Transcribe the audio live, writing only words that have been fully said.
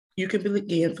You can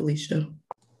begin, Felicia.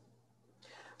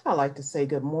 I'd like to say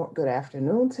good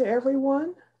afternoon to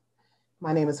everyone.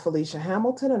 My name is Felicia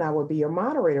Hamilton, and I will be your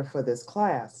moderator for this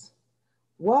class.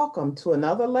 Welcome to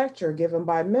another lecture given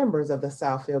by members of the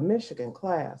Southfield, Michigan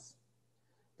class.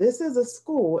 This is a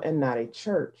school and not a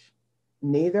church.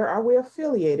 Neither are we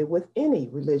affiliated with any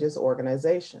religious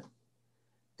organization.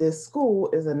 This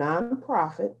school is a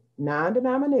nonprofit,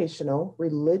 non-denominational,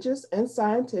 religious and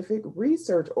scientific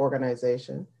research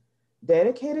organization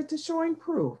dedicated to showing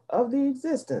proof of the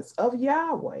existence of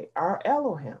Yahweh, our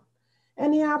Elohim,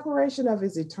 and the operation of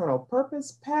his eternal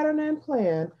purpose, pattern, and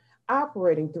plan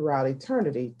operating throughout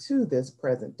eternity to this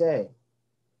present day.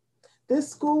 This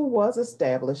school was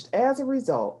established as a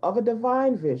result of a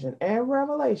divine vision and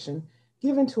revelation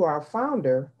given to our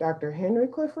founder, Dr. Henry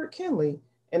Clifford Kinley,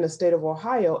 in the state of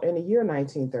Ohio in the year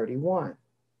 1931.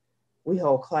 We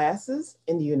hold classes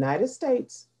in the United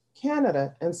States,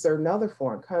 Canada, and certain other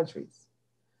foreign countries.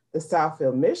 The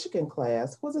Southfield, Michigan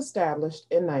class was established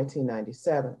in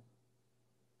 1997.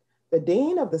 The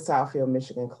dean of the Southfield,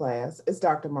 Michigan class is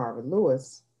Dr. Marvin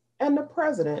Lewis, and the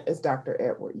president is Dr.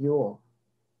 Edward Ewell.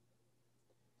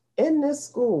 In this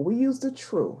school, we use the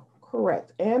true,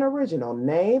 correct, and original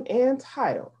name and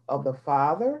title of the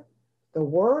Father, the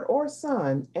Word or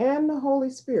Son, and the Holy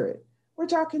Spirit,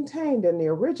 which are contained in the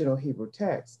original Hebrew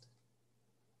text.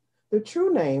 The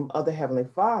true name of the Heavenly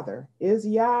Father is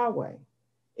Yahweh.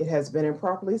 It has been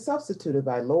improperly substituted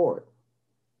by Lord.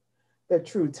 The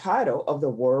true title of the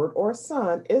Word or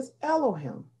Son is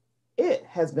Elohim. It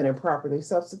has been improperly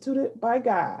substituted by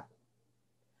God.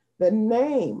 The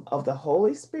name of the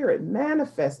Holy Spirit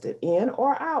manifested in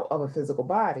or out of a physical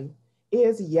body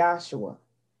is Yahshua.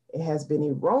 It has been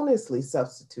erroneously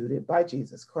substituted by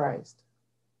Jesus Christ.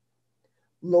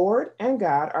 Lord and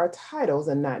God are titles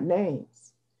and not names.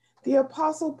 The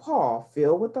Apostle Paul,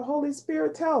 filled with the Holy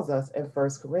Spirit, tells us in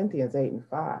 1 Corinthians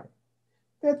 8:5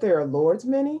 that there are Lord's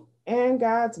many and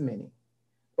God's many.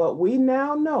 But we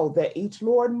now know that each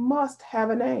Lord must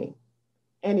have a name,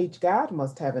 and each God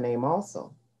must have a name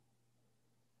also.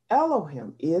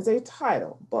 Elohim is a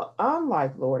title, but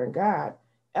unlike Lord and God,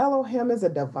 Elohim is a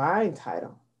divine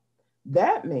title.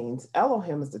 That means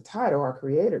Elohim is the title our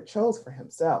Creator chose for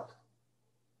himself.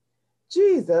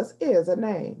 Jesus is a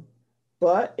name,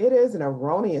 but it is an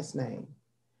erroneous name.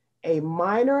 A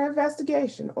minor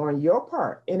investigation on your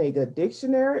part in a good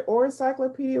dictionary or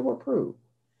encyclopedia will prove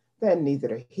that neither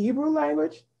the Hebrew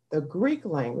language, the Greek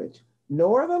language,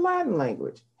 nor the Latin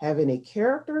language have any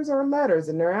characters or letters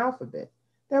in their alphabet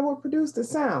that will produce the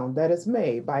sound that is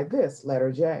made by this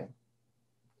letter J.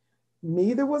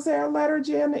 Neither was there a letter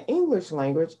J in the English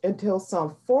language until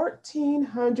some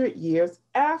 1400 years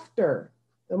after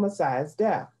the Messiah's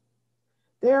death.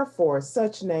 Therefore,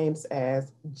 such names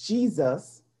as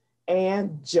Jesus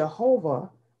and Jehovah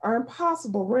are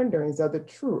impossible renderings of the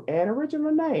true and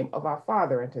original name of our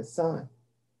Father and his Son.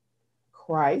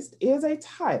 Christ is a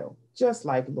title, just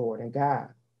like Lord and God.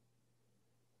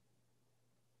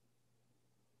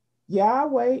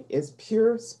 Yahweh is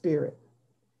pure spirit,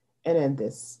 and in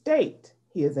this state,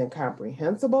 he is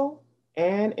incomprehensible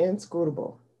and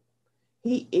inscrutable.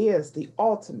 He is the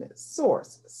ultimate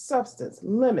source, substance,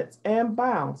 limits, and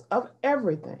bounds of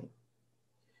everything.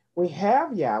 We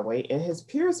have Yahweh in his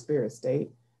pure spirit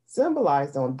state,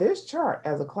 symbolized on this chart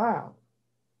as a cloud.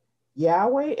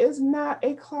 Yahweh is not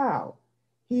a cloud.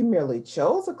 He merely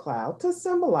chose a cloud to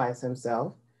symbolize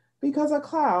himself because a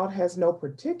cloud has no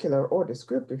particular or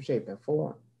descriptive shape and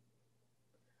form.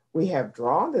 We have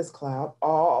drawn this cloud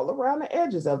all around the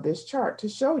edges of this chart to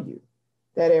show you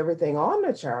that everything on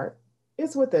the chart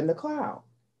is within the cloud.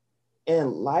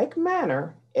 In like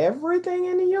manner, everything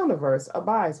in the universe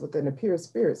abides within the pure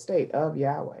spirit state of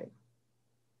Yahweh.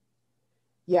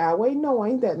 Yahweh,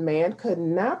 knowing that man could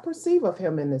not perceive of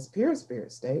him in this pure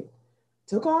spirit state,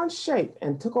 took on shape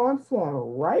and took on form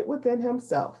right within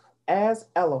himself as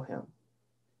Elohim.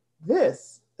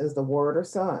 This is the Word or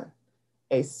Son,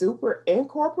 a super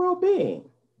incorporeal being,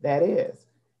 that is,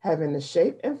 having the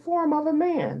shape and form of a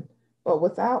man, but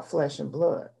without flesh and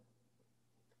blood.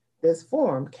 This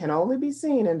form can only be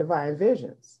seen in divine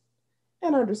visions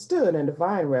and understood in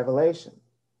divine revelation.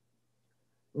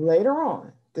 Later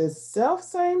on, this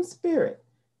self-same spirit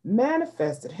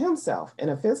manifested himself in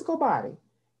a physical body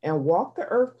and walked the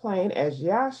earth plane as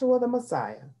Yahshua the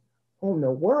Messiah, whom the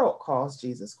world calls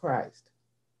Jesus Christ.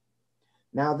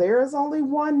 Now there is only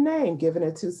one name given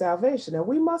into salvation, and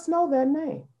we must know that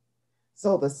name.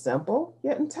 So the simple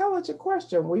yet intelligent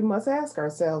question we must ask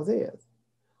ourselves is,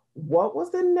 what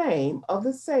was the name of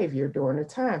the Savior during the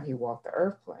time he walked the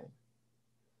earth plane?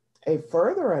 A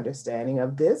further understanding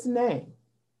of this name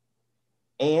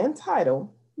and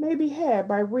title may be had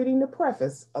by reading the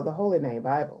preface of the Holy Name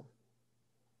Bible.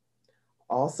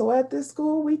 Also at this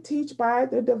school, we teach by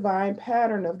the divine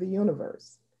pattern of the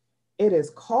universe. It is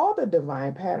called a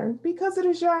divine pattern because it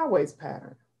is Yahweh's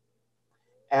pattern.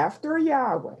 After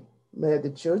Yahweh led the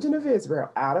children of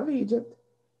Israel out of Egypt,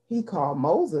 he called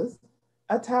Moses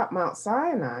atop Mount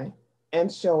Sinai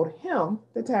and showed him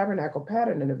the tabernacle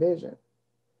pattern in a vision.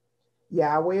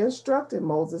 Yahweh instructed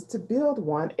Moses to build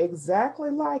one exactly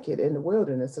like it in the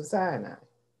wilderness of Sinai.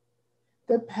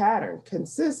 The pattern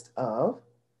consists of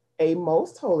a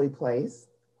most holy place,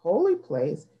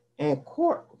 and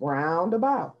court round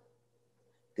about.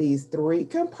 These three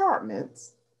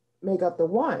compartments make up the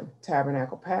one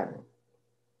tabernacle pattern.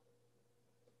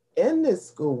 In this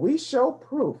school, we show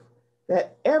proof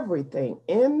that everything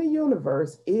in the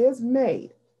universe is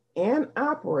made and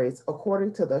operates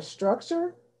according to the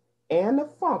structure and the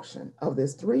function of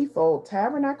this threefold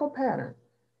tabernacle pattern,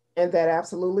 and that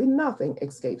absolutely nothing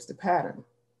escapes the pattern.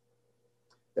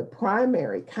 The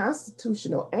primary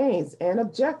constitutional aims and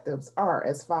objectives are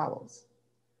as follows.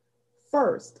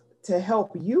 First, to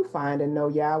help you find and know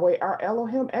Yahweh, our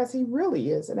Elohim, as he really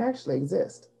is and actually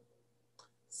exists.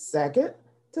 Second,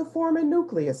 to form a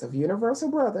nucleus of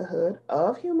universal brotherhood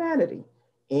of humanity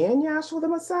in Yahshua the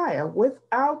Messiah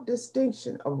without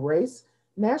distinction of race,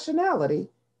 nationality,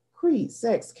 creed,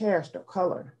 sex, caste, or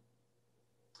color.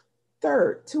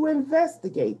 Third, to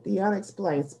investigate the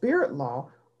unexplained spirit law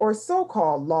or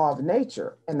so-called law of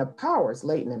nature and the powers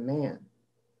latent in man.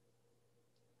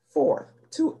 Fourth,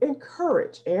 to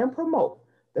encourage and promote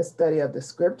the study of the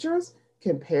scriptures,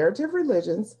 comparative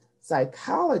religions,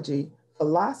 psychology,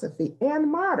 philosophy,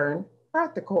 and modern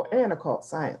practical and occult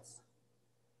science.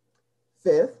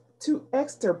 Fifth, to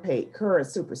extirpate current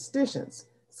superstitions,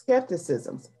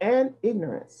 skepticisms, and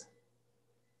ignorance.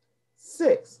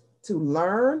 Sixth, to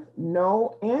learn,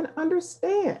 know, and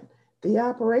understand the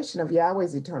operation of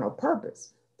Yahweh's eternal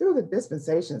purpose through the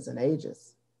dispensations and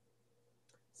ages.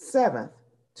 Seventh,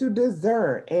 to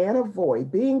discern and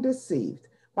avoid being deceived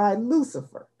by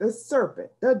Lucifer, the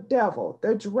serpent, the devil,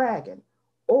 the dragon,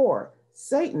 or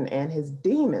Satan and his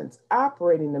demons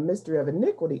operating the mystery of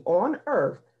iniquity on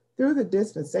earth through the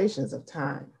dispensations of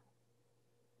time.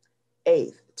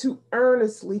 Eighth, to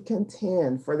earnestly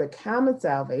contend for the common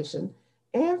salvation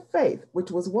and faith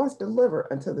which was once delivered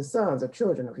unto the sons or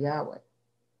children of Yahweh.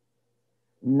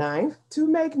 Ninth, to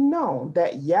make known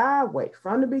that Yahweh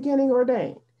from the beginning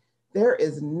ordained, there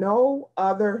is no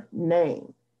other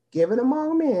name given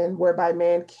among men whereby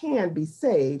man can be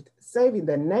saved, saving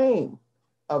the name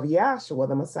of Yahshua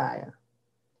the Messiah.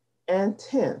 And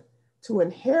 10th, to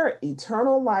inherit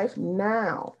eternal life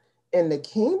now in the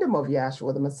kingdom of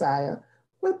Yahshua the Messiah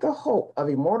with the hope of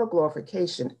immortal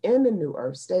glorification in the new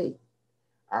earth state.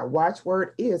 Our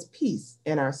watchword is peace,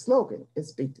 and our slogan is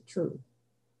speak the truth.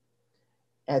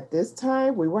 At this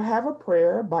time, we will have a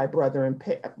prayer by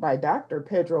Dr.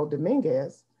 Pedro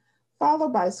Dominguez,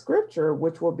 followed by scripture,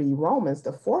 which will be Romans,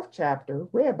 the 4th chapter,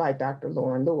 read by Dr.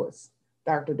 Lauren Lewis.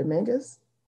 Dr. Dominguez.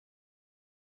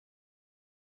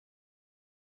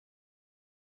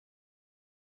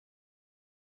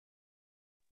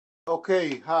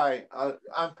 Okay, hi,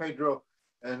 I'm Pedro,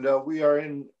 and we are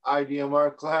in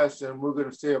IDMR class, and we're going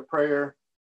to say a prayer,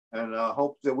 and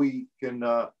hope that we can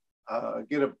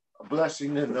get a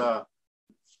blessing and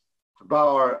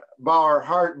bow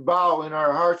in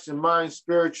our hearts and minds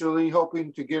spiritually,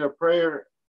 hoping to get a prayer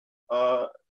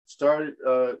started.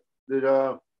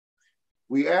 That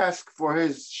we ask for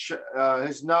his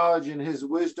knowledge and his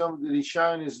wisdom, that he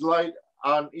shine his light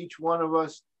on each one of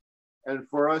us, and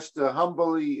for us to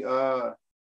humbly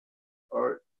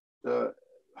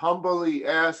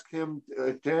ask him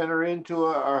to enter into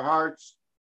our hearts,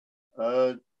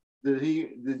 that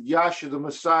Yahshua the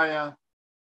Messiah,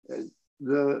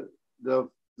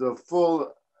 the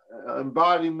full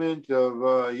embodiment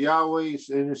of Yahweh's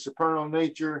in his supernal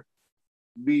nature,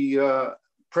 be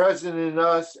present in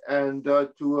us, and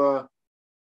to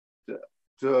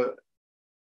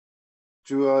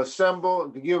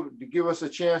assemble, to give us a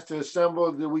chance to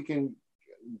assemble, that we can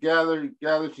gather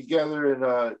together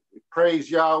and praise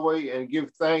Yahweh and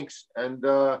give thanks. And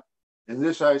in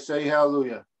this I say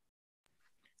hallelujah.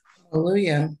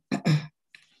 Hallelujah.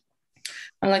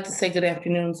 I'd like to say good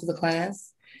afternoon to the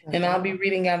class, and I'll be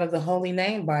reading out of the Holy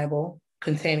Name Bible,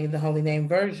 containing the Holy Name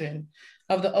version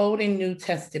of the Old and New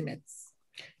Testaments,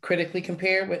 critically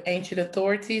compared with ancient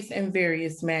authorities and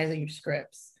various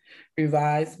manuscripts,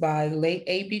 revised by late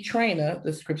A.B. Traina,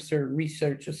 the Scripture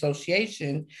Research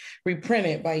Association,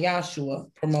 reprinted by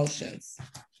Yahshua Promotions.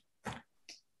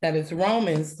 That is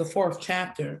Romans, the 4th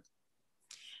chapter.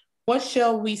 What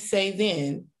shall we say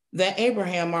then that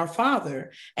Abraham our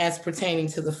father, as pertaining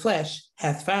to the flesh,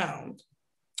 hath found?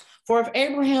 For if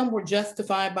Abraham were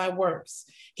justified by works,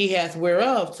 he hath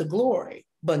whereof to glory,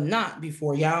 but not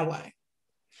before Yahweh.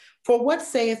 For what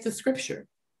saith the scripture?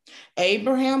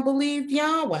 Abraham believed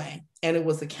Yahweh, and it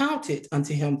was accounted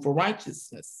unto him for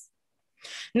righteousness.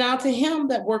 Now to him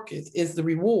that worketh is the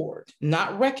reward,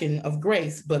 not reckoned of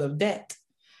grace, but of debt.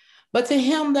 But to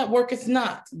him that worketh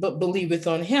not, but believeth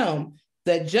on him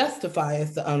that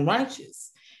justifieth the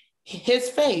unrighteous, his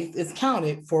faith is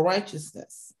counted for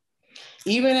righteousness.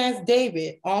 Even as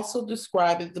David also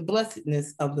describeth the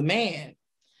blessedness of the man,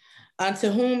 unto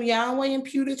whom Yahweh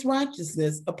imputeth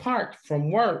righteousness apart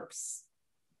from works,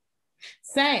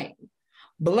 saying,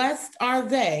 blessed are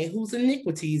they whose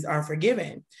iniquities are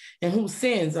forgiven and whose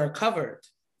sins are covered.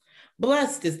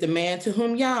 Blessed is the man to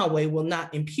whom Yahweh will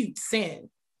not impute sin.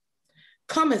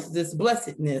 Cometh this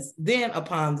blessedness then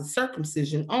upon the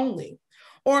circumcision only,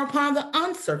 or upon the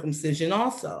uncircumcision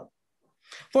also?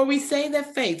 For we say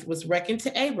that faith was reckoned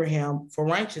to Abraham for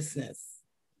righteousness.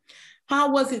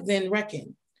 How was it then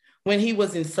reckoned? When he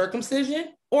was in circumcision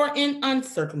or in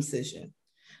uncircumcision?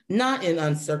 Not in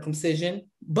uncircumcision,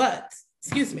 but,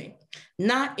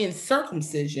 not in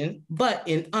circumcision, but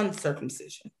in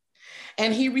uncircumcision.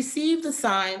 And he received the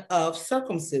sign of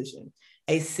circumcision,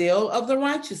 a seal of the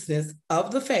righteousness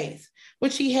of the faith,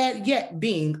 which he had yet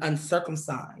being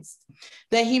uncircumcised,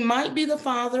 that he might be the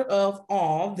father of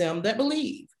all them that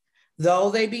believe, though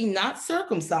they be not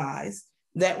circumcised,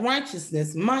 that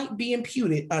righteousness might be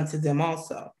imputed unto them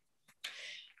also.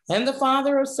 And the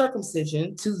father of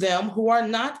circumcision to them who are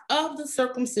not of the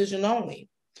circumcision only,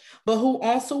 but who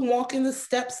also walk in the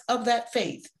steps of that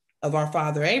faith of our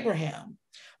father Abraham,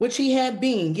 which he had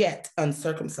being yet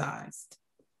uncircumcised.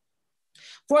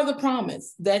 For the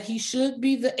promise that he should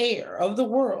be the heir of the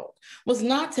world was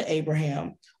not to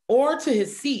Abraham or to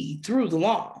his seed through the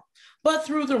law, but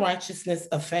through the righteousness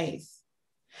of faith.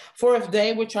 For if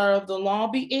they which are of the law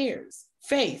be heirs,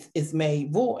 faith is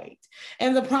made void,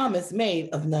 and the promise made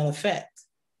of none effect.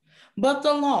 But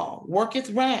the law worketh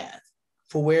wrath,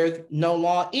 for where no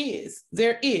law is,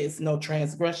 there is no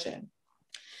transgression.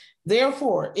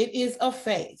 Therefore it is of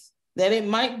faith, that it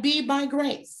might be by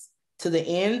grace, to the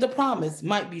end the promise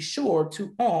might be sure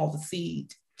to all the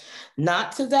seed,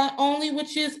 not to that only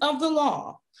which is of the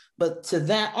law, but to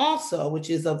that also which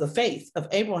is of the faith of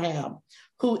Abraham,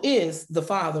 who is the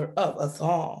father of us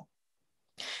all.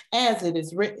 As it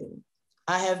is written,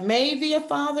 I have made thee a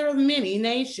father of many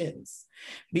nations,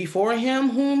 before him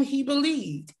whom he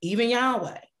believed, even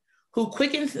Yahweh, who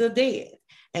quickens the dead,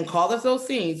 and calleth those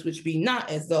things which be not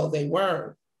as though they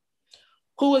were,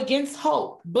 who against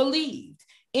hope believed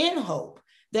in hope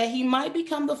that he might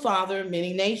become the father of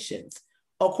many nations,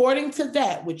 according to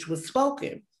that which was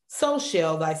spoken, so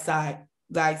shall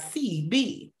thy seed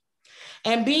be.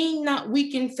 And being not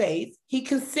weak in faith, he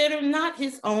considered not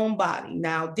his own body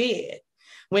now dead,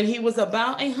 when he was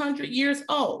about 100 years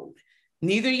old,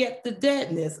 neither yet the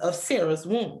deadness of Sarah's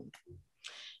womb.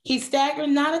 He staggered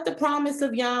not at the promise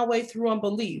of Yahweh through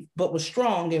unbelief, but was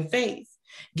strong in faith,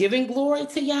 giving glory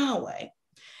to Yahweh,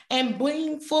 and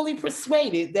being fully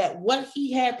persuaded that what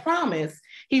he had promised,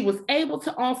 he was able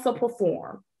to also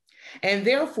perform. And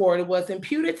therefore it was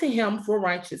imputed to him for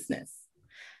righteousness.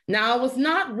 Now it was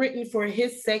not written for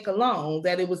his sake alone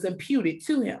that it was imputed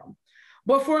to him,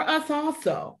 but for us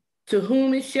also, to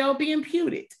whom it shall be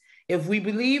imputed, if we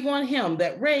believe on him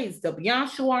that raised up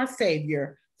Yahshua our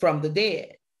Savior from the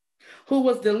dead, who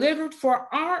was delivered for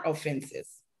our offenses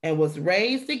and was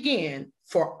raised again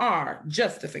for our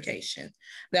justification.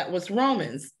 That was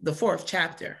Romans, the 4th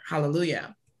chapter.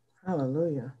 Hallelujah.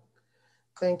 Hallelujah.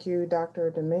 Thank you, Dr.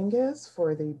 Dominguez,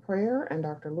 for the prayer, and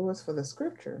Dr. Lewis for the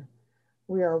scripture.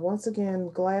 We are once again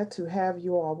glad to have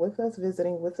you all with us,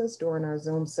 visiting with us during our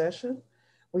Zoom session.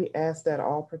 We ask that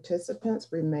all participants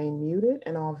remain muted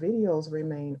and all videos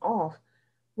remain off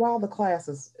while the class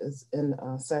is in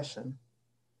session.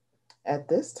 At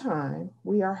this time,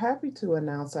 we are happy to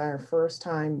announce our first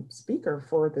time speaker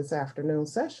for this afternoon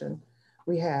session.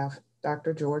 We have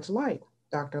Dr. George Light.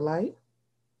 Dr. Light.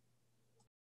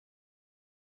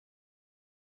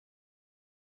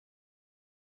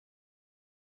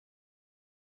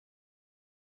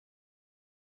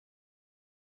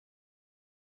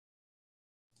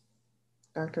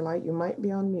 Dr. Light, you might be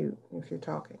on mute if you're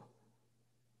talking.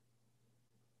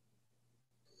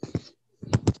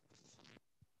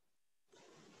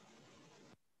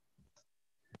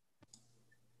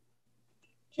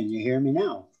 Can you hear me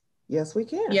now? Yes, we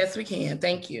can. Yes, we can.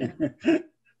 Thank you.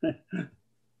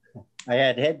 I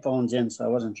had headphones in, so I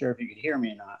wasn't sure if you could hear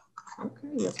me or not. Okay,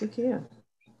 yes, we can.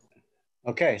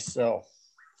 Okay, so,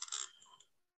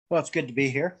 well, it's good to be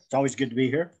here. It's always good to be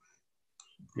here.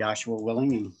 Joshua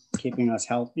willing and keeping us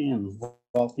healthy and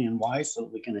wealthy and wise so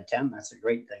that we can attend. That's a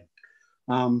great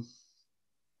thing.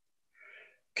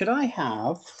 Could I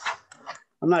have,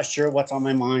 I'm not sure what's on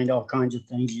my mind, all kinds of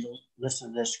things. You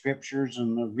listen to the scriptures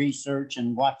and the research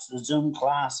and watch the Zoom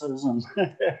classes and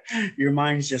your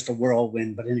mind's just a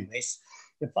whirlwind. But anyways,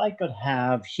 if I could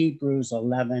have Hebrews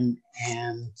 11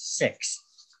 and 6.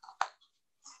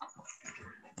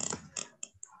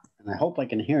 And I hope I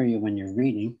can hear you when you're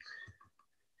reading.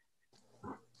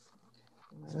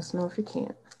 Let us know if you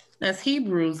can't. That's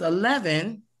Hebrews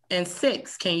 11 and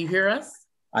 6. Can you hear us?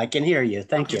 I can hear you.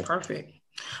 Thank you. Perfect.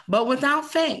 But without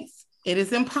faith, it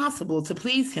is impossible to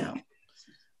please him.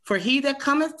 For he that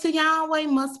cometh to Yahweh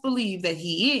must believe that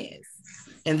he is,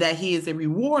 and that he is a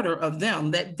rewarder of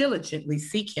them that diligently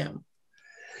seek him.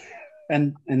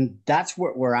 And that's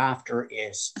what we're after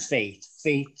is faith.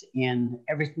 Faith in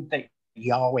everything that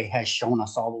Yahweh has shown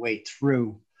us all the way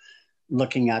through,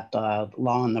 looking at the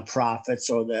law and the prophets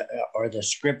or the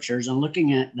scriptures and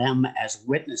looking at them as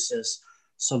witnesses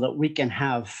so that we can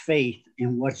have faith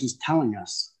in what he's telling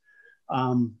us.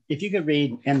 If you could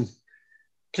read, and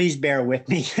please bear with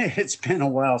me. It's been a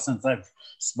while since I've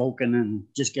spoken and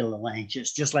just get a little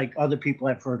anxious, just like other people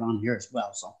I've heard on here as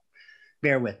well. So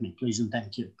bear with me, please, and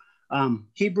thank you.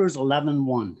 Hebrews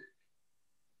 11:1,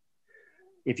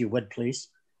 if you would, please.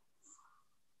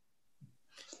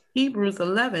 Hebrews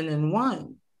 11 and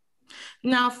 1.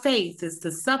 Now faith is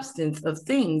the substance of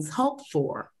things hoped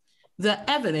for, the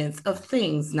evidence of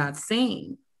things not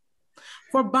seen.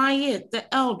 For by it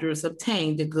the elders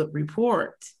obtained a good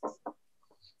report.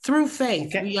 Through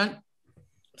faith,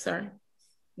 sorry.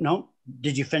 No,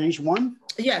 did you finish 1?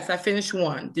 Yes, I finished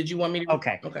 1. Did you want me to?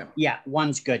 Okay. Yeah,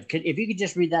 1's good. If you could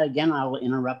just read that again, I will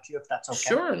interrupt you if that's okay.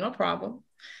 Sure, no problem.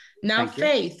 Now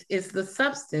faith is the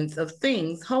substance of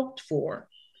things hoped for,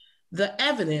 the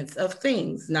evidence of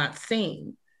things not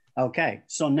seen. Okay,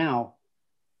 so now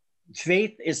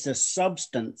faith is the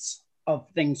substance of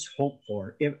things hoped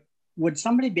for. Would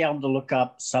somebody be able to look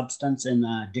up substance in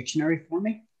the dictionary for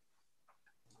me?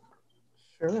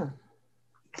 Sure.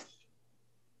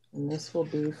 And this will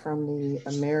be from the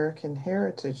American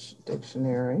Heritage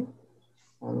Dictionary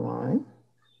online.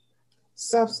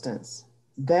 Substance,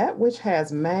 that which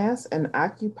has mass and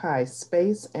occupies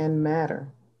space and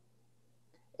matter.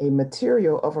 A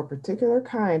material of a particular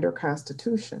kind or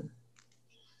constitution.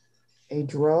 A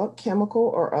drug, chemical,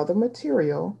 or other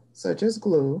material, such as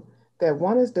glue, that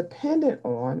one is dependent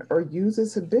on or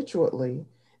uses habitually,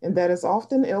 and that is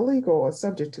often illegal or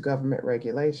subject to government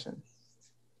regulation.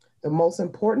 The most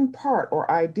important part or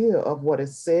idea of what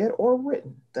is said or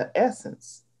written, the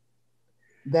essence,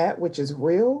 that which is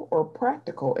real or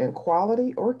practical in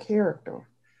quality or character.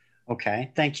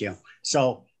 Okay, thank you.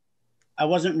 So I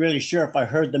wasn't really sure if I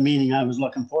heard the meaning I was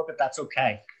looking for, but that's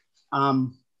okay.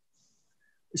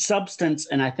 Substance,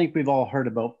 and I think we've all heard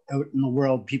about out in the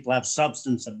world, people have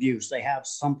substance abuse. They have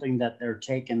something that they're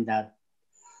taking that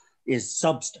is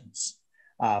substance.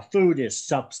 Food is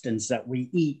substance that we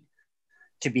eat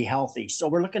to be healthy. So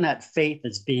we're looking at faith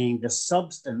as being the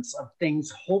substance of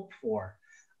things hoped for,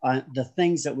 the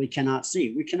things that we cannot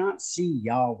see. We cannot see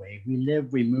Yahweh. We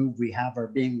live, we move, we have our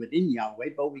being within Yahweh,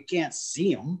 but we can't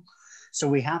see him. So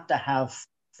we have to have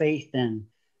faith in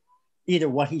either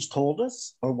what he's told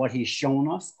us or what he's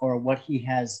shown us or what he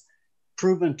has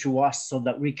proven to us so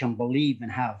that we can believe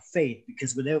and have faith,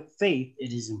 because without faith,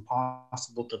 it is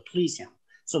impossible to please him.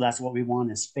 So that's what we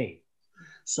want is faith.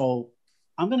 So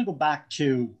I'm going to go back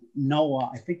to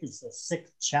Noah. I think it's the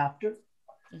 6th chapter.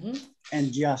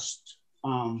 And just,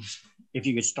 if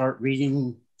you could start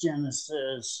reading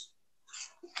Genesis,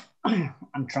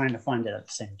 I'm trying to find it at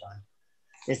the same time.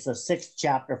 It's the 6th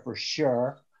chapter for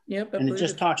sure. Yep. And it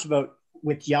just talks about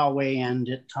with Yahweh, and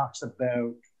it talks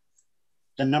about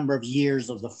the number of years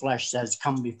of the flesh that has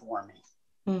come before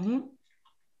me.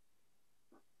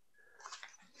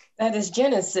 That is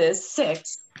Genesis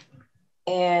 6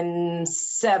 and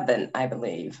 7, I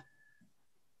believe.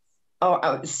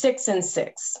 6 and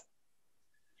 6.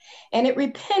 And it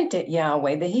repented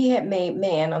Yahweh that he had made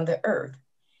man on the earth,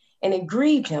 and it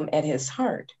grieved him at his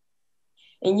heart.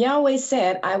 And Yahweh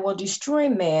said, I will destroy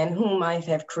man whom I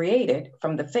have created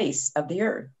from the face of the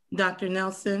earth. Dr.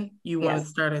 Nelson, you want to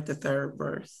start at the 3rd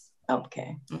verse.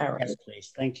 Okay, all right. Yes,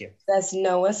 please, thank you. That's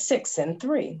Noah 6 and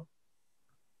 3.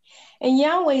 And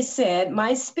Yahweh said,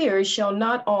 my spirit shall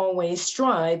not always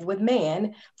strive with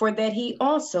man, for that he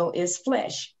also is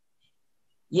flesh.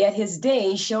 Yet his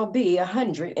days shall be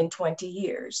 120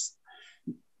 years.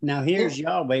 Now here's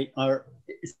Yahweh,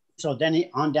 so then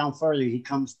on down further, he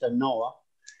comes to Noah.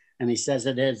 and he says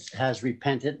it has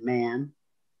repentant man.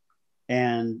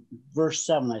 And verse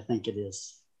 7, I think it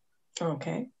is.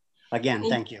 Okay. Again,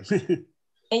 thank you.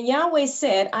 And Yahweh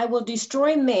said, I will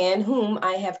destroy man whom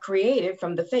I have created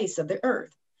from the face of the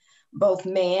earth, both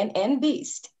man and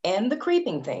beast, and the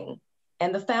creeping thing,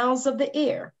 and the fowls of the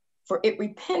air, for it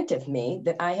repenteth me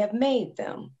that I have made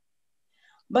them.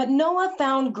 But Noah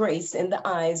found grace in the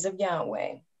eyes of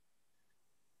Yahweh.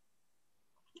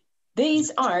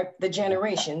 These are the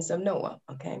generations of Noah,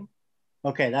 okay?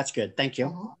 Okay, that's good. Thank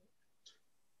you.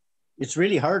 It's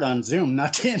really hard on Zoom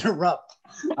not to interrupt.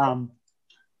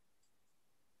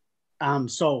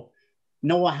 So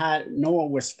Noah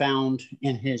was found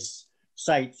in his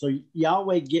sight. So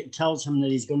Yahweh tells him that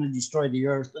he's going to destroy the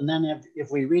earth. And then if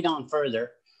we read on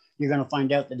further, you're going to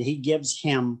find out that he gives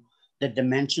him the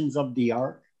dimensions of the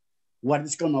ark, what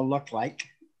it's going to look like.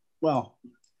 Well,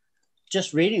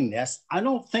 just reading this, I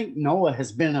don't think Noah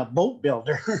has been a boat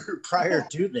builder prior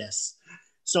to this.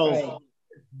 So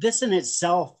this in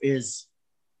itself is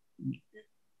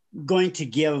going to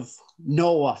give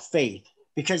Noah faith,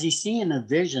 because he's seeing a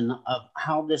vision of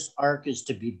how this ark is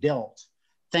to be built.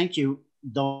 Thank you,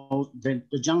 though, the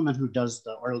gentleman who does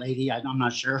or lady, I'm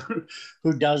not sure,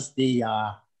 who does the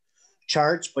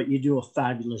charts, but you do a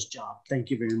fabulous job. Thank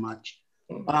you very much.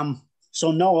 So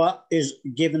Noah is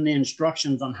given the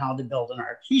instructions on how to build an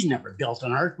ark. He's never built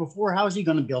an ark before. How is he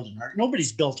going to build an ark?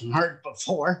 Nobody's built an ark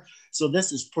before. So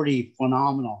this is pretty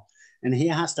phenomenal. And he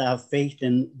has to have faith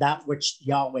in that which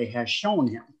Yahweh has shown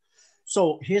him.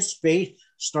 So his faith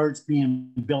starts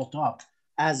being built up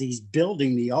as he's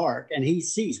building the ark. And he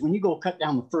sees, when you go cut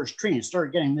down the first tree and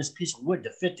start getting this piece of wood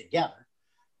to fit together,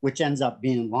 which ends up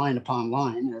being line upon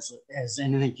line, as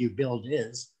anything you build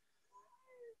is,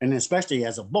 and especially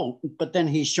as a boat. But then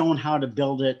he's shown how to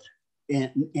build it.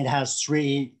 It has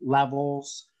 3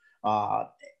 levels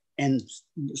and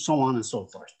so on and so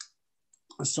forth.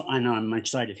 So I know I'm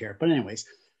excited here, but anyways,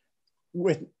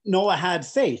 with Noah had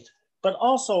faith. But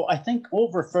also, I think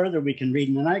over further we can read,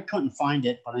 and I couldn't find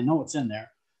it, but I know it's in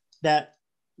there, that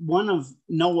one of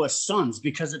Noah's sons,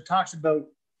 because it talks about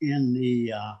in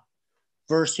the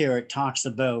verse here, it talks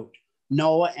about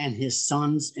Noah and his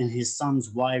sons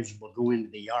wives will go into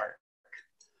the ark.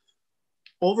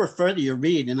 Over further you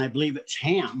read, and I believe it's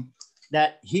Ham,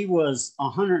 that he was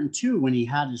 102 when he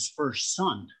had his first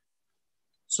son.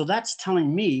 So that's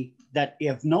telling me that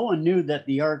if Noah knew that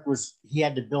the ark he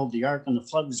had to build the ark and the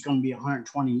flood was going to be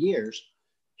 120 years,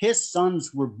 his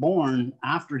sons were born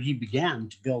after he began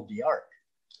to build the ark.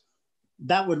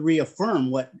 That would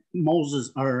reaffirm what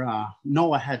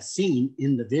Noah had seen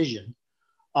in the vision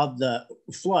of the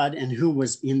flood and who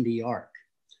was in the ark.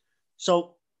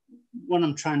 So what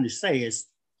I'm trying to say is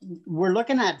we're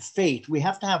looking at faith. We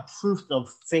have to have proof of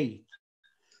faith.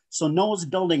 So Noah's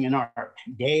building an ark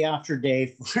day after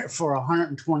day for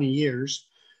 120 years,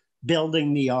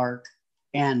 building the ark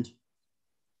and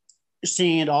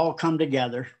seeing it all come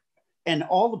together. And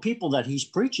all the people that he's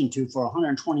preaching to for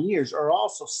 120 years are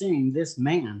also seeing this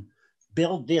man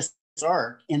build this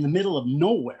ark in the middle of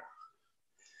nowhere.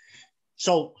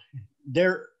 So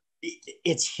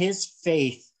it's his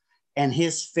faith and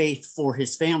his faith for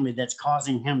his family that's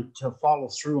causing him to follow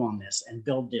through on this and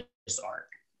build this ark.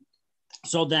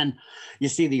 So then you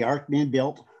see the ark being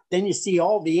built. Then you see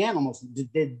all the animals.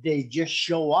 Did they just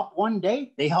show up one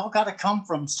day? They all got to come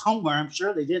from somewhere. I'm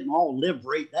sure they didn't all live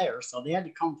right there. So they had to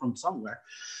come from somewhere.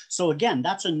 So again,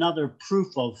 that's another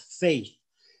proof of faith.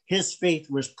 His faith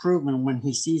was proven when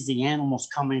he sees the animals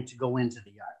coming to go into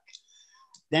the ark.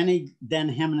 Then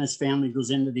him and his family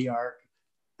goes into the ark.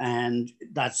 And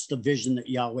that's the vision that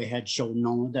Yahweh had shown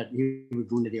Noah, that he would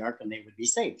go into the ark and they would be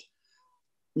saved.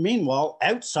 Meanwhile,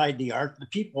 outside the ark,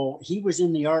 he was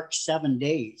in the ark 7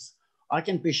 days. I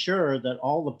can be sure that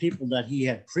all the people that he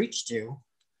had preached to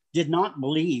did not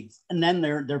believe. And then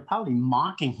they're probably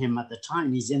mocking him at the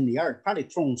time he's in the ark, probably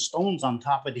throwing stones on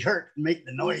top of the ark to make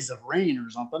the noise of rain or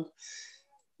something.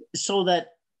 So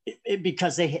that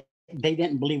because they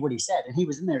didn't believe what he said. And he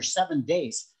was in there 7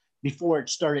 days before it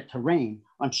started to rain.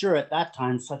 I'm sure at that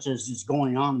time, such as is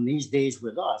going on in these days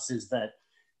with us, is that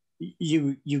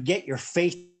you get your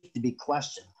faith to be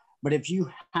questioned. But if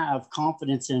you have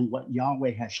confidence in what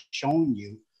Yahweh has shown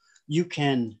you, you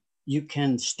can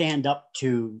stand up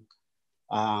to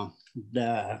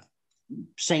the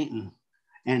Satan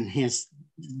and his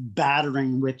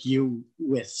battering with you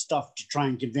with stuff to try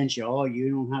and convince you, oh, you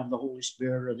don't have the Holy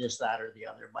Spirit or this, that, or the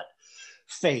other, but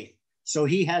faith. So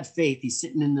he had faith. He's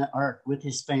sitting in the ark with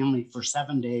his family for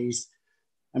 7 days.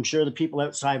 I'm sure the people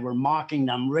outside were mocking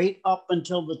them right up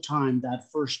until the time that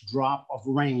first drop of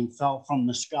rain fell from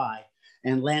the sky.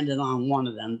 and landed on one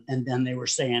of them. And then they were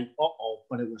saying, uh-oh,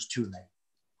 but it was too late.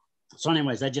 So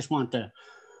anyways, I just want to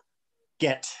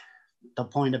get the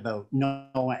point about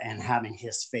Noah and having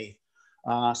his faith.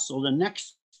 So the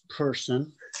next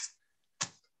person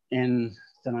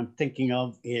that I'm thinking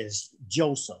of is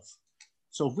Joseph.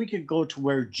 So if we could go to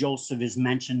where Joseph is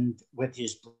mentioned with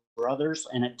his brothers,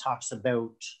 and it talks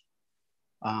about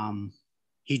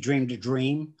he dreamed a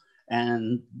dream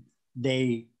and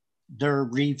their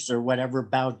reefs or whatever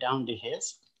bowed down to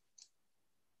his.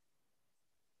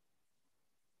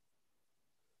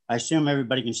 I assume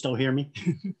everybody can still hear me.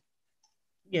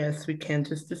 Yes, we can.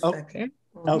 Just a second.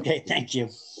 Okay, thank you.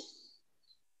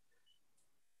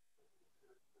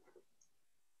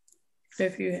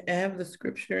 If you have the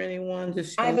scripture, anyone,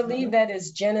 just I believe that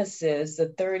is Genesis, the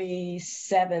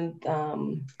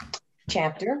 37th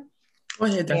chapter. Go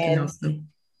ahead, Dr. Nelson.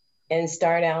 And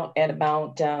start out at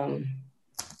about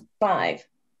 5.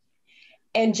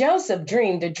 And Joseph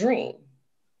dreamed a dream,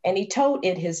 and he told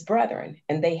it his brethren,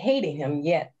 and they hated him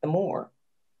yet the more.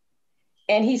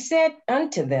 And he said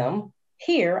unto them,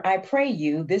 Hear, I pray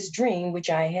you, this dream which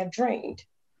I have dreamed.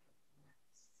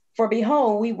 For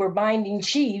behold, we were binding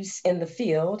sheaves in the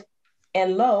field,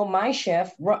 and lo, my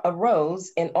sheaf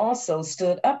arose and also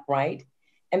stood upright,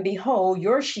 and behold,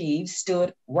 your sheaves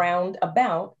stood round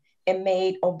about and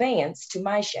made obeisance to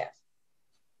my sheaf.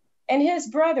 And his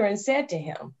brethren said to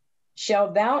him,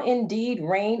 Shalt thou indeed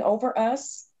reign over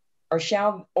us? Or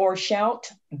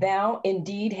shalt thou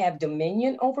indeed have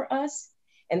dominion over us?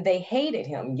 And they hated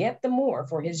him yet the more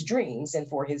for his dreams and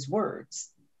for his words.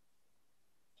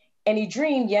 And he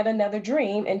dreamed yet another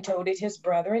dream and told it his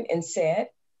brethren and said,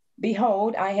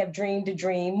 Behold, I have dreamed a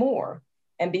dream more.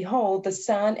 And behold, the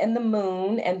sun and the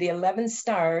moon and the 11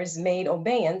 stars made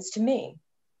obeisance to me.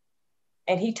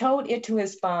 And he told it to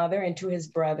his father and to his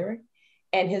brother.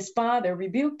 And his father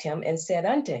rebuked him and said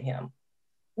unto him,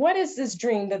 What is this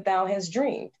dream that thou hast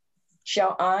dreamed?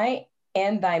 Shall I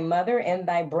and thy mother and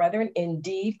thy brethren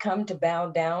indeed come to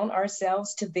bow down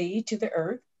ourselves to thee to the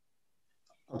earth?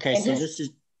 Okay, and so this is,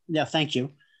 yeah, thank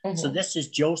you. Mm-hmm. So this is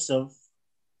Joseph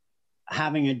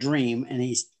having a dream, and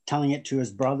he's telling it to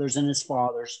his brothers and his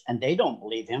fathers, and they don't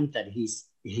believe him that he's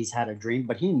had a dream,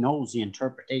 but he knows the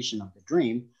interpretation of the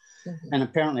dream. Mm-hmm. And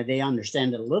apparently they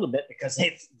understand it a little bit because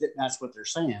that's what they're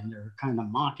saying. They're kind of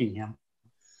mocking him.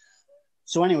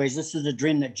 So anyways, this is a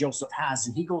dream that Joseph has,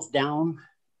 and he goes down.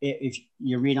 If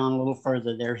you read on a little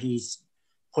further there, he's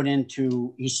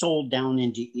sold down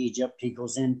into Egypt. He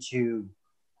goes into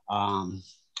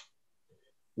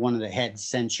one of the head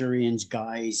centurions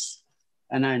guys,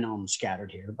 and I know I'm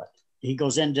scattered here, but he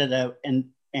goes into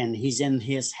and he's in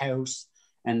his house,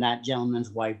 and that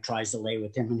gentleman's wife tries to lay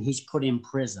with him, and he's put in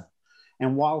prison.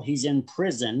 And while he's in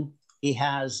prison, he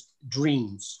has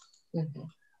dreams. Mm-hmm.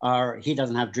 Or he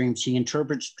doesn't have dreams. He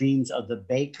interprets dreams of the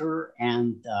baker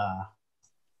and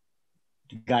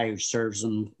the guy who serves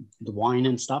them the wine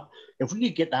and stuff. If we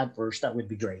could get that verse, that would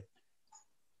be great.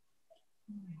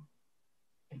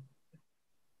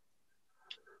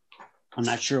 I'm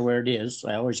not sure where it is.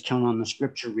 I always count on the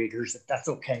scripture readers if that's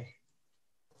okay.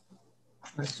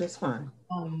 That's just fine.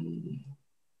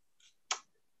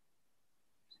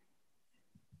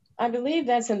 I believe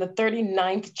that's in the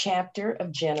 39th chapter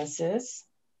of Genesis.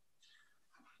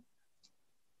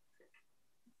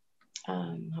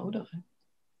 Hold on.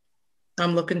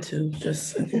 I'm looking too,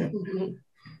 just a second.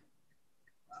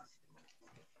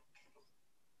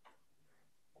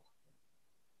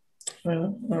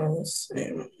 Let's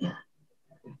see.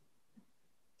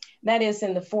 That is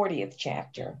in the 40th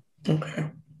chapter. Okay.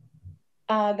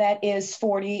 That is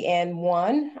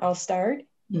 40:1. I'll start.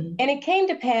 Mm-hmm. And it came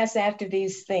to pass after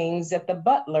these things that the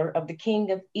butler of the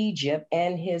king of Egypt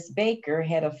and his baker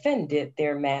had offended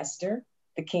their master,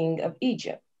 the king of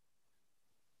Egypt.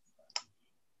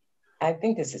 I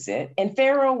think this is it. And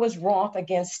Pharaoh was wroth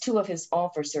against 2 of his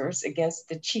officers, against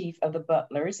the chief of the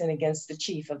butlers and against the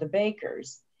chief of the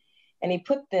bakers. And he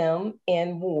put them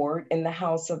in ward in the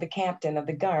house of the captain of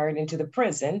the guard into the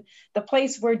prison, the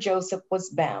place where Joseph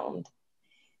was bound.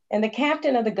 And the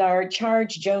captain of the guard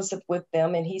charged Joseph with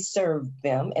them, and he served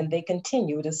them, and they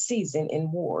continued a season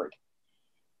in ward.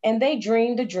 And they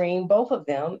dreamed a dream, both of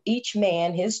them, each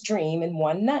man his dream in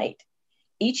one night,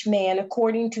 each man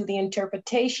according to the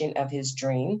interpretation of his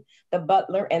dream, the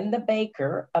butler and the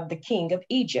baker of the king of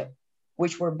Egypt,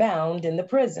 which were bound in the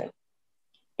prison.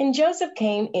 And Joseph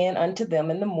came in unto them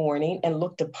in the morning and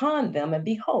looked upon them, and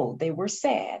behold, they were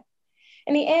sad.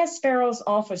 And he asked Pharaoh's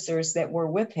officers that were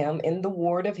with him in the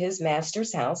ward of his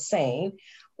master's house, saying,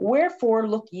 Wherefore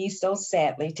look ye so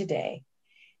sadly today?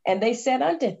 And they said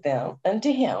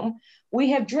unto him,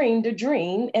 We have dreamed a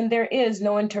dream, and there is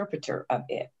no interpreter of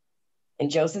it. And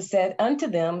Joseph said unto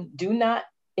them, do not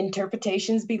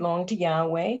interpretations belong to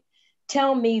Yahweh?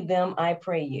 Tell me them, I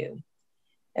pray you.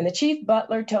 And the chief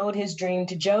butler told his dream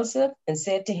to Joseph and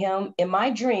said to him, in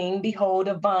my dream, behold,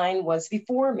 a vine was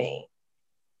before me.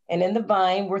 And in the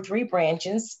vine were 3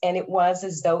 branches, and it was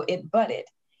as though it budded.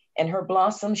 And her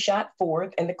blossom shot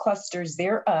forth, and the clusters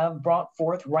thereof brought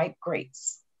forth ripe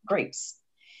grapes.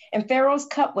 And Pharaoh's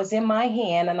cup was in my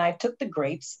hand, and I took the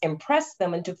grapes and pressed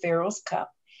them into Pharaoh's cup,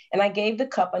 and I gave the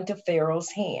cup unto Pharaoh's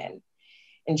hand.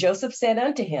 And Joseph said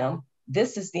unto him,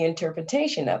 this is the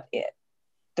interpretation of it.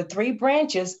 The 3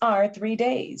 branches are 3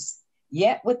 days.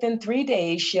 Yet within 3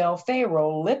 days shall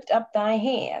Pharaoh lift up thy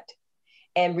hand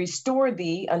and restore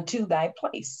thee unto thy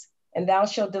place. And thou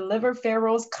shalt deliver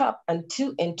Pharaoh's cup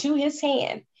into his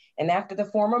hand, and after the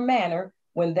former manner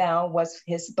when thou wast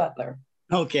his butler.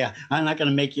 Okay, I'm not going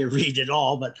to make you read it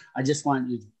all, but I just want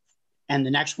you, and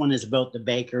the next one is about the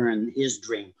baker and his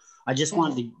dream. I just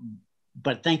wanted to,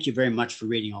 but thank you very much for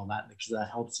reading all that, because that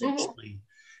helps to explain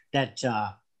that.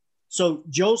 So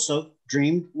Joseph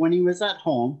dreamed when he was at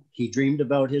home. He dreamed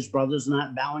about his brothers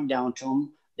not bowing down to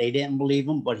him. They didn't believe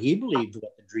him, but he believed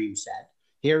what the dream said.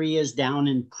 Here he is down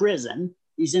in prison.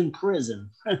 He's in prison.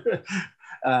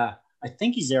 I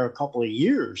think he's there a couple of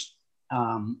years,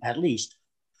 at least.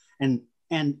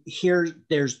 And here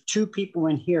there's 2 people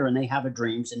in here, and they have a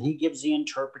dreams, and he gives the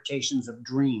interpretations of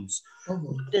dreams.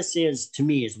 What this is to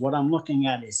me is what I'm looking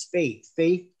at is faith.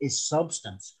 Faith is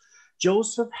substance.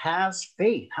 Joseph has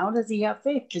faith. How does he have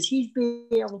faith? Because he's been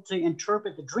able to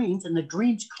interpret the dreams, and the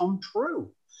dreams come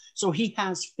true. So he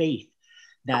has faith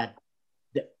that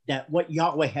what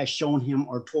Yahweh has shown him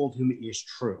or told him is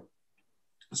true.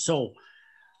 So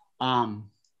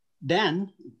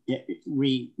then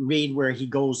we read where he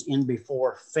goes in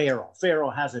before Pharaoh.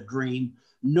 Pharaoh has a dream.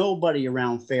 Nobody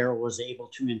around Pharaoh was able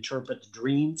to interpret the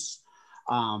dreams.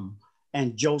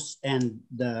 And Joseph and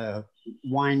the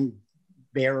wine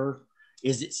bearer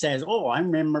it says, oh, I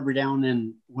remember down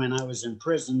in when I was in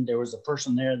prison, there was a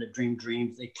person there that dreamed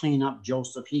dreams. They clean up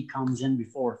Joseph. He comes in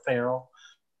before Pharaoh.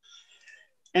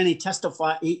 And he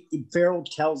testifies, Pharaoh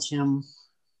tells him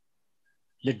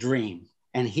the dream,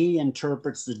 and he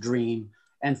interprets the dream.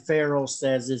 And Pharaoh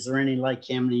says, is there any like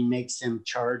him? And he makes him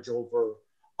charge over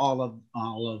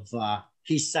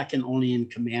he's second only in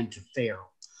command to Pharaoh.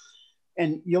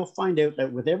 And you'll find out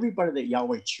that with everybody that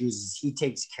Yahweh chooses, he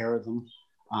takes care of them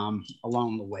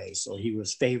along the way. So he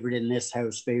was favored in this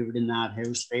house, favored in that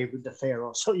house, favored to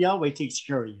Pharaoh. So Yahweh takes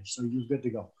care of you. So you're good to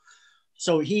go.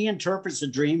 So he interprets the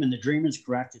dream, and the dream is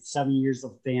correct. It's 7 years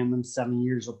of famine, 7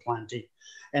 years of plenty.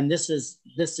 And this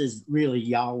is really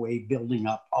Yahweh building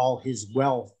up all his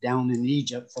wealth down in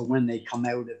Egypt for when they come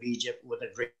out of Egypt with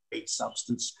a great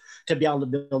substance to be able to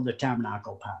build the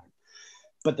tabernacle pattern.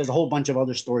 But there's a whole bunch of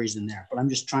other stories in there, but I'm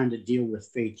just trying to deal with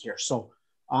faith here. So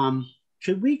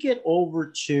could we get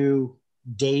over to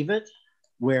David,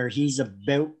 where he's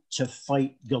about to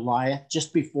fight Goliath?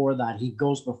 Just before that, he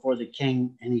goes before the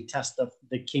king, and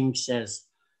the king says,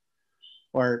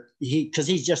 because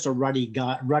he's just a ruddy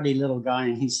little guy,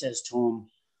 and he says to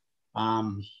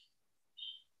him,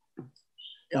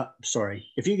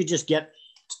 if you could just get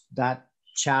that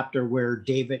chapter where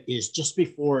David is just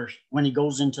before, when he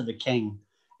goes into the king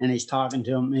and he's talking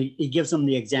to him, he gives him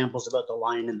the examples about the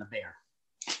lion and the bear.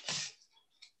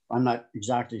 I'm not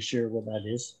exactly sure what that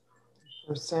is.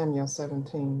 1 Samuel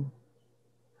 17.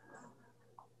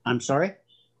 I'm sorry?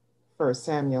 1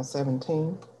 Samuel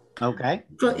 17. Okay.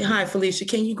 Hi, Felicia.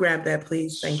 Can you grab that,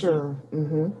 please? Thank you. Sure.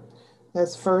 Mm-hmm.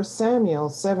 That's 1 Samuel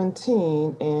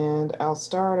 17, and I'll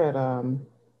start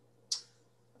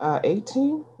at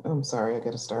 18. I'm sorry, I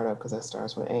got to start up because that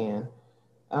starts with Ann.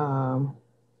 1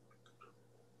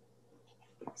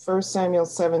 Samuel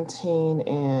 17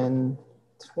 and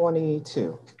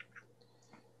 22.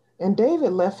 And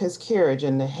David left his carriage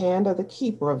in the hand of the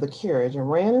keeper of the carriage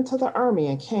and ran into the army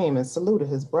and came and saluted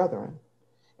his brethren.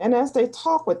 And as they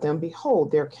talked with them,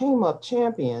 behold, there came up the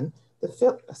champion,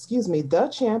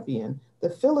 the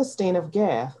Philistine of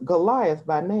Gath, Goliath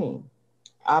by name,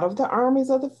 out of the armies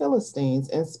of the Philistines,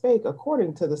 and spake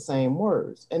according to the same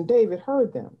words. And David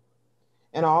heard them.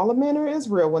 And all the men of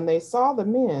Israel, when they saw the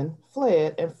men,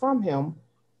 fled and from him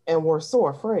and were sore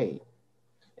afraid.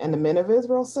 And the men of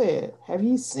Israel said, have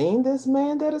ye seen this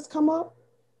man that is come up?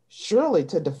 Surely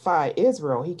to defy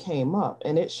Israel he came up,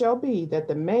 and it shall be that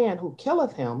the man who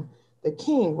killeth him, the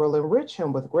king will enrich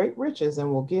him with great riches,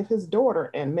 and will give his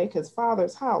daughter and make his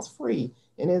father's house free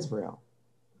in Israel.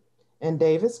 And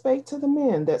David spake to the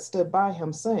men that stood by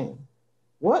him, saying,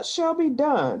 what shall be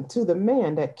done to the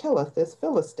man that killeth this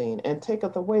Philistine and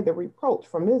taketh away the reproach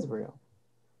from Israel?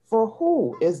 For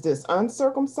who is this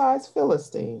uncircumcised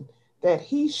Philistine that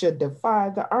he should defy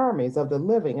the armies of the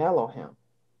living Elohim?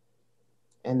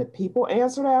 And the people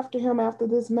answered after him after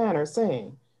this manner,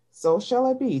 saying, so shall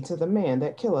it be to the man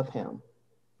that killeth him.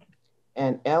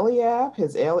 And Eliab,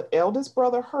 his eldest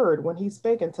brother, heard when he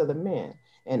spake unto the men.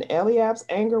 And Eliab's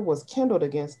anger was kindled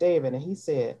against David, and he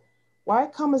said, why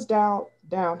comest thou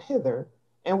down hither?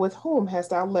 And with whom hast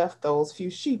thou left those few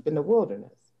sheep in the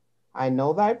wilderness? I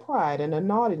know thy pride and the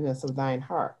naughtiness of thine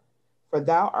heart, for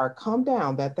thou art come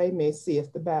down that they may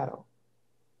seeth the battle.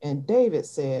 And David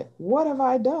said, what have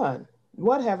I done?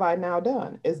 What have I now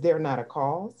done? Is there not a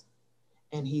cause?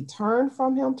 And he turned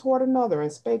from him toward another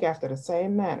and spake after the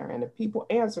same manner. And the people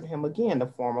answered him again the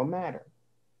former matter.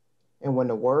 And when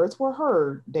the words were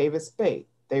heard, David spake.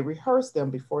 They rehearsed them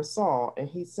before Saul, and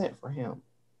he sent for him.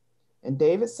 And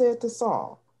David said to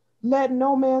Saul, let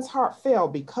no man's heart fail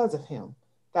because of him.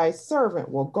 Thy servant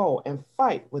will go and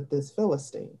fight with this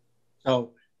Philistine.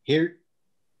 So here,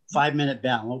 5-minute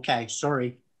bell. Okay,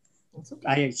 sorry. That's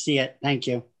okay. I see it. Thank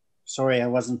you. Sorry, I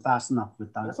wasn't fast enough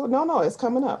with that. So no, it's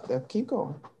coming up. Keep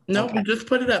going. No, Okay. You just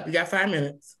put it up. You got 5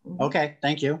 minutes. Okay,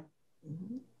 thank you.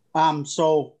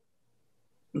 So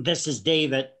this is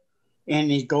David, and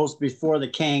he goes before the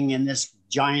king, and this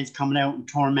giant's coming out and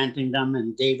tormenting them,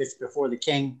 and David's before the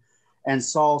king. And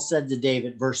Saul said to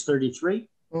David, verse 33.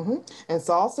 And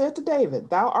Saul said to David,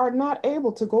 thou art not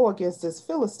able to go against this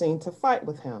Philistine to fight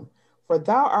with him, for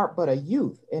thou art but a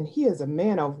youth, and he is a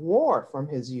man of war from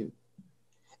his youth.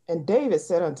 And David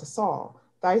said unto Saul,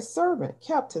 thy servant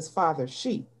kept his father's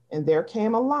sheep, and there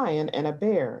came a lion and a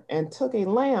bear, and took a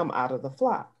lamb out of the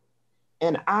flock.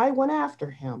 And I went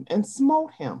after him, and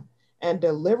smote him, and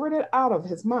delivered it out of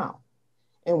his mouth.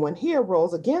 And when he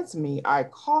arose against me, I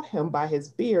caught him by his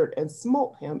beard, and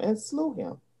smote him, and slew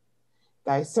him.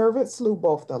 Thy servant slew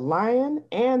both the lion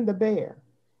and the bear,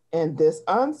 and this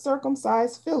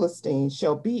uncircumcised Philistine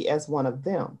shall be as one of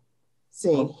them,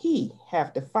 seeing he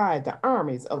hath defied the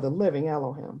armies of the living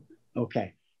Elohim.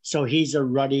 Okay, so he's a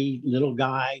ruddy little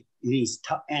guy,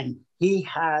 and he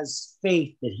has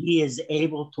faith that he is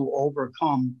able to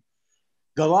overcome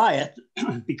Goliath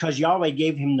because Yahweh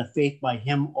gave him the faith by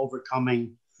him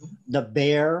overcoming the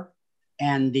bear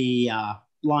and the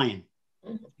lion.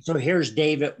 So here's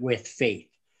David with faith.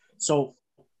 So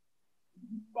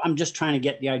I'm just trying to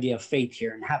get the idea of faith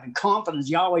here and having confidence.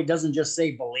 Yahweh doesn't just say,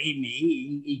 believe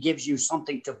me. He gives you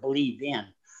something to believe in.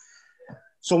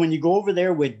 So when you go over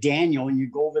there with Daniel and you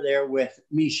go over there with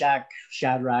Meshach,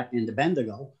 Shadrach, and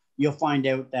Abednego, you'll find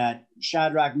out that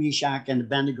Shadrach, Meshach, and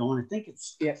Abednego, and I think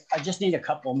I just need a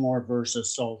couple more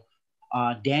verses. So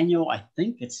Daniel, I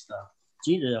think it's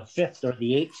either the 5th or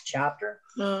the 8th chapter.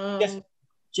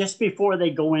 Just before they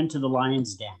go into the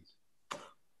lion's den.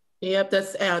 Yep,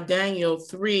 that's Daniel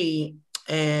 3,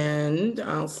 and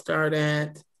I'll start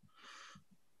at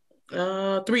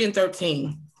 3 and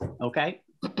 13. Okay.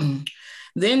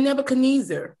 Then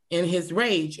Nebuchadnezzar, in his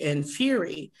rage and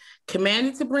fury,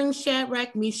 commanded to bring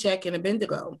Shadrach, Meshach, and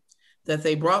Abednego, that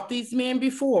they brought these men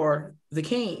before the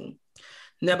king.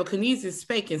 Nebuchadnezzar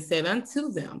spake and said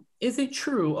unto them, is it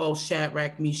true, O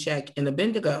Shadrach, Meshach, and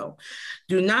Abednego?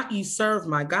 Do not ye serve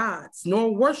my gods,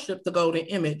 nor worship the golden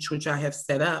image which I have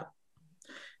set up.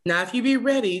 Now, if you be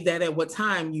ready, that at what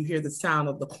time you hear the sound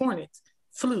of the cornet,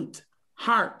 flute,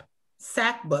 harp,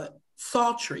 sackbut,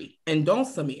 psaltery, and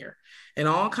dulcimer, and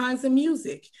all kinds of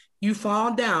music, you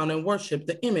fall down and worship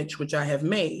the image which I have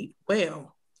made,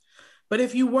 well. But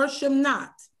if you worship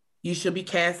not, you shall be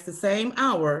cast the same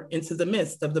hour into the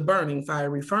midst of the burning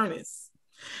fiery furnace.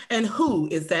 And who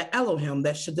is that Elohim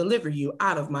that should deliver you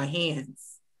out of my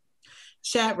hands?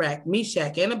 Shadrach,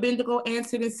 Meshach, and Abednego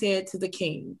answered and said to the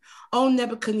king, O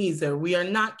Nebuchadnezzar, we are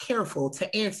not careful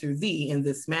to answer thee in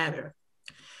this matter.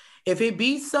 If it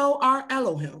be so, our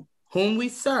Elohim, whom we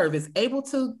serve, is able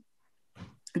to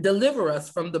deliver us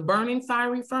from the burning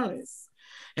fiery furnace,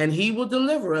 and he will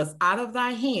deliver us out of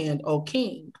thy hand, O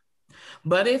king.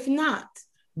 But if not,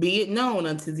 be it known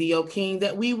unto thee, O king,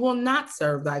 that we will not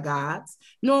serve thy gods,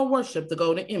 nor worship the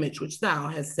golden image which thou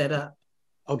hast set up.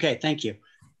 Okay, thank you.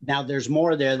 Now, there's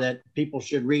more there that people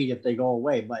should read if they go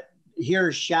away, but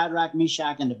here's Shadrach,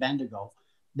 Meshach, and Abednego.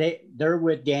 They're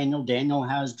with Daniel. Daniel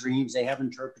has dreams. They have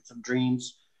interprets of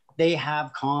dreams. They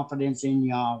have confidence in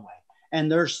Yahweh.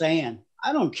 And they're saying,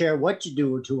 I don't care what you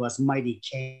do to us, mighty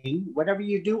king. Whatever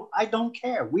you do, I don't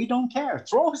care. We don't care.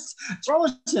 Throw us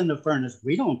in the furnace.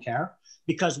 We don't care,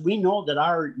 because we know that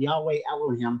our Yahweh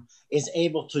Elohim is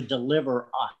able to deliver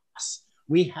us.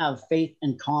 We have faith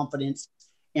and confidence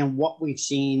in what we've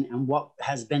seen and what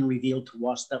has been revealed to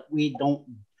us, that we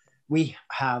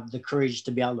have the courage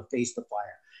to be able to face the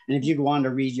fire. And if you go on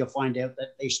to read, you'll find out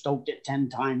that they stoked it 10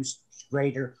 times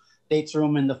greater. They threw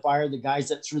them in the fire. The guys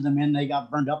that threw them in, they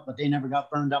got burned up, but they never got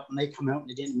burned up. And they come out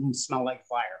and it didn't even smell like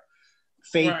fire.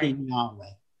 Faith in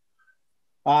Yahweh.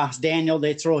 Daniel,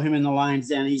 they throw him in the lion's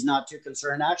den. He's not too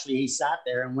concerned. Actually, he sat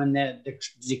there. And when the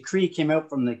decree came out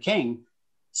from the king,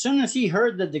 as soon as he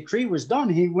heard the decree was done,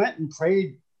 he went and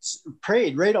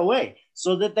prayed right away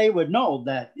so that they would know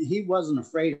that he wasn't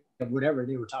afraid of whatever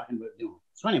they were talking about doing.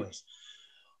 So anyways,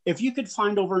 if you could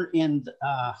find over in,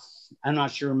 I'm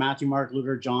not sure, Matthew, Mark, Luke,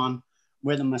 or John,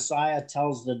 where the Messiah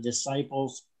tells the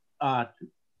disciples,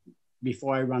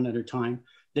 before I run out of time,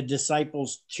 the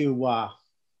disciples to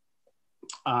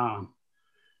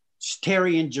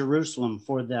tarry in Jerusalem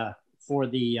for the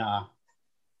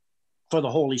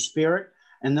Holy Spirit.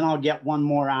 And then I'll get one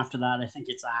more after that. I think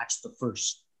it's Acts, the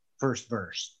first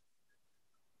verse.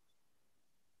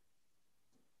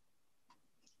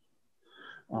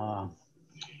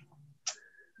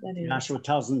 Joshua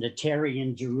tells them to tarry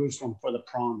in Jerusalem for the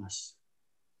promise.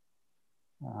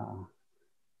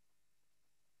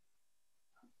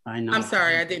 I know. I'm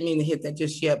sorry, I didn't mean to hit that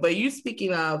just yet. But you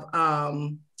speaking of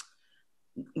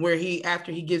where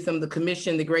after he gives them the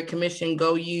commission, the Great Commission,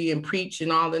 go ye and preach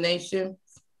in all the nations?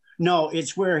 No,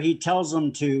 it's where he tells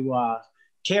them to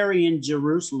tarry in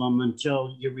Jerusalem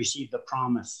until you receive the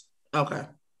promise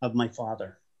of my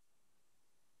Father.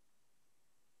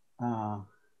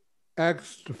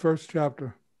 Acts, the first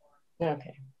chapter.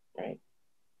 Okay, right.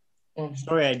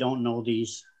 Sorry, I don't know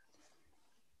these.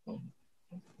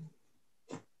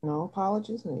 No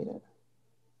apologies needed.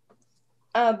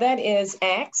 That is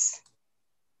Acts,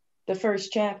 the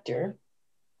first chapter.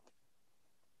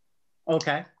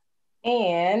 Okay.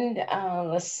 And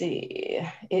let's see,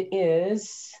 it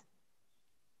is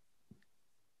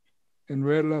in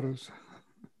red letters.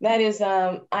 That is,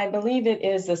 I believe it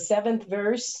is the 7th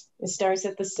verse. It starts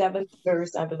at the 7th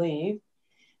verse, I believe.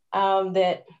 And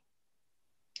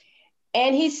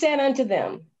he said unto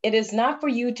them, it is not for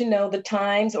you to know the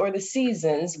times or the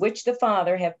seasons which the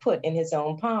Father hath put in his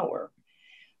own power,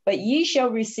 but ye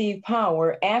shall receive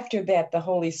power after that the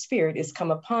Holy Spirit is come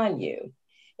upon you.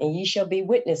 And ye shall be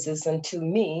witnesses unto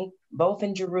me, both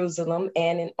in Jerusalem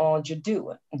and in all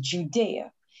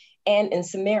Judea, and in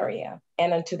Samaria,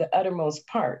 and unto the uttermost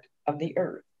part of the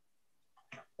earth.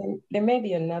 And there may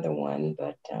be another one,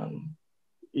 but...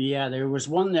 Yeah, there was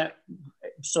one that,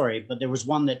 sorry, but there was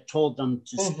one that told them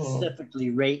to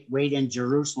specifically wait in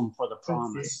Jerusalem for the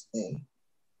promise.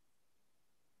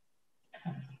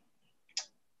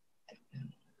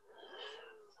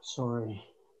 Sorry.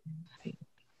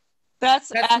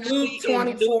 That's Luke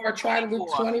 24. Try Luke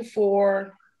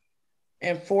 24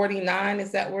 and 49.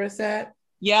 Is that where it's at?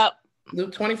 Yep.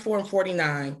 Luke 24 and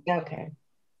 49. Okay.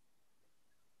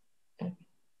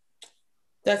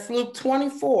 That's Luke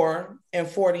 24 and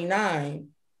 49.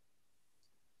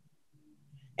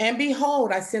 And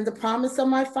behold, I send the promise of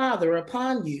my Father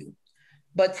upon you,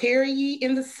 but tarry ye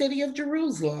in the city of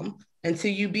Jerusalem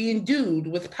until you be endued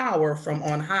with power from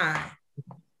on high.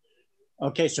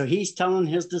 Okay, so he's telling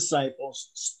his disciples,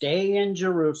 stay in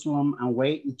Jerusalem and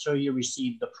wait until you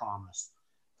receive the promise.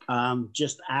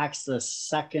 Just Acts, the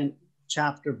 2nd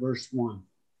chapter, verse 1.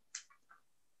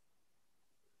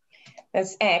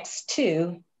 That's Acts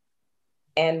 2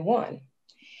 and 1.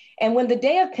 And when the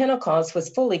day of Pentecost was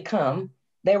fully come,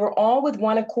 they were all with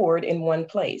one accord in one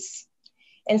place.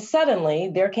 And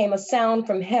suddenly there came a sound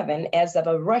from heaven as of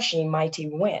a rushing mighty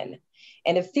wind,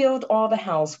 and it filled all the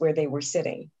house where they were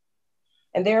sitting.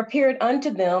 And there appeared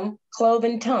unto them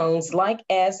cloven tongues like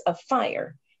as of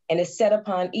fire, and it set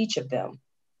upon each of them.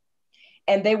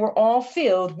 And they were all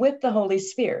filled with the Holy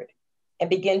Spirit, and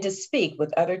began to speak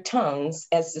with other tongues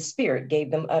as the Spirit gave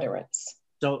them utterance.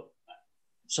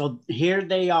 So here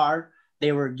they are.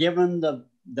 They were given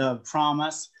the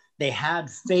promise. They had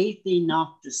faith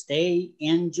enough to stay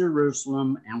in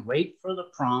Jerusalem and wait for the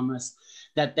promise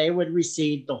that they would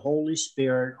receive the Holy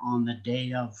Spirit on the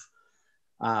day of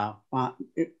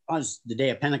it was the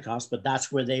day of Pentecost, but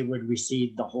that's where they would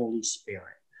receive the Holy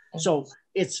Spirit. So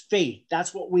it's faith.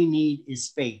 That's what we need is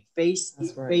faith. Faith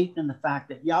in the fact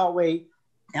that Yahweh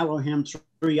Elohim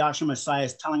through Yahshua Messiah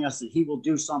is telling us that he will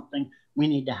do something. We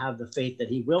need to have the faith that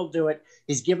he will do it.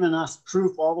 He's given us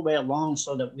proof all the way along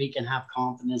so that we can have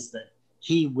confidence that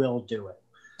he will do it.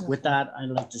 With that, I'd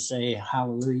like to say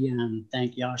hallelujah and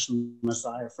thank Yahshua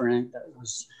Messiah for anything that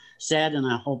was said, and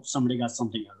I hope somebody got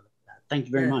something out of that. Thank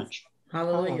you very much.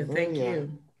 Hallelujah. Thank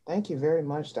you. Thank you very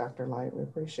much, Dr. Light. We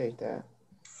appreciate that.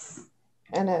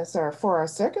 And for our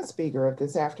second speaker of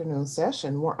this afternoon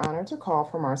session, we're honored to call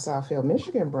from our Southfield,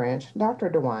 Michigan branch, Dr.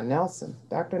 DeJuan Nelson.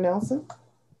 Dr. Nelson.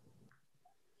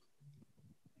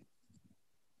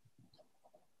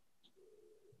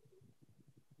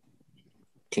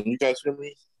 Can you guys hear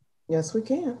me? Yes, we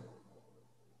can.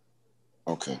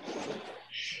 Okay.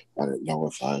 I didn't know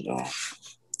if I'd...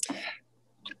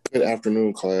 Good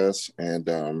afternoon, class. And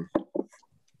it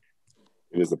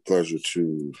is a pleasure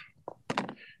to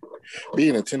be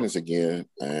in attendance again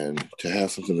and to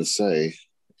have something to say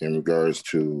in regards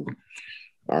to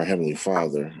our Heavenly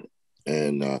Father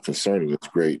and concerning this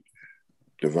great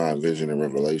divine vision and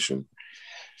revelation.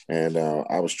 And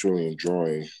I was truly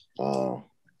enjoying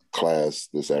class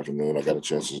this afternoon. I got a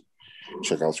chance to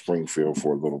check out Springfield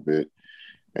for a little bit.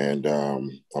 And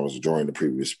I was enjoying the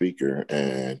previous speaker.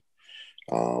 And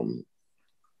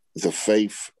the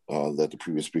faith that the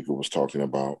previous speaker was talking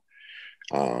about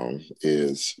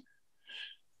is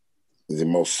the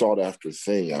most sought after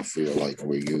thing, I feel like,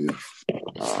 where you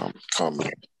come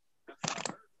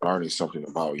learning something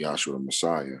about Yahshua the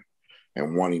Messiah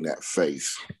and wanting that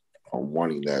faith or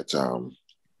wanting that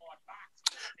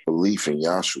belief in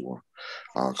Yahshua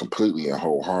completely and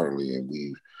wholeheartedly. And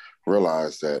we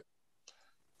realize that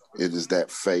it is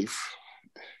that faith,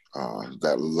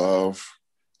 that love,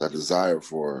 that desire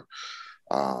for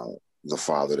the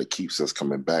Father that keeps us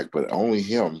coming back, but only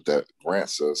Him that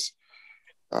grants us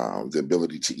the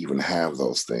ability to even have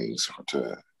those things,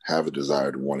 to have a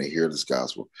desire to want to hear this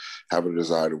gospel, have a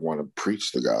desire to want to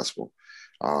preach the gospel.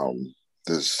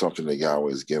 There's something that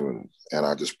Yahweh has given. And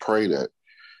I just pray that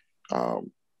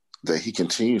that He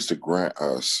continues to grant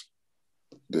us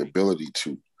the ability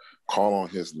to call on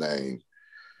His name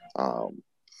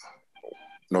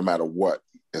no matter what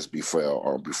has befell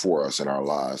or before us in our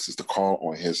lives, is to call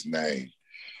on His name.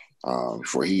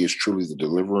 For He is truly the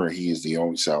deliverer, and He is the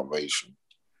only salvation.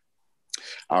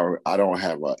 I don't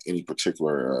have any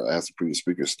particular, as the previous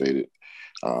speaker stated,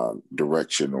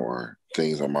 direction or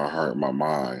things on my heart and my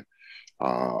mind,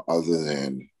 other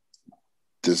than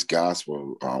this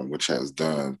gospel, which has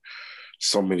done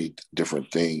so many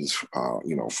different things,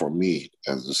 for me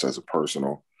as a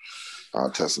personal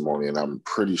testimony. And I'm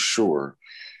pretty sure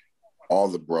all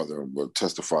the brethren will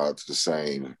testify to the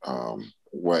same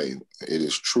way. It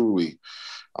is truly,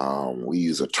 we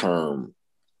use a term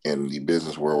in the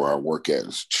business where I work at,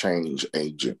 is change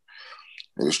agent.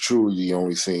 It is truly the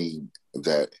only thing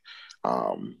that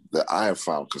that I have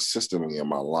found consistently in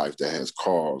my life that has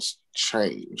caused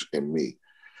change in me.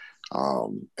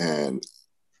 And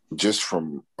just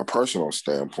from a personal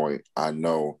standpoint, I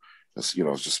know,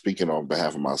 just speaking on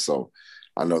behalf of myself,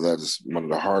 I know that is one of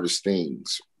the hardest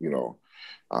things,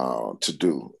 to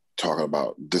do. Talking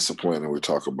about discipline, and we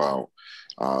talk about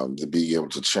to be able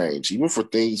to change, even for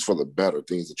things for the better,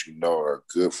 things that you know are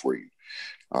good for you.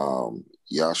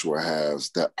 Yahshua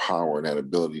has that power and that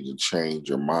ability to change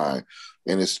your mind.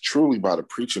 And it's truly by the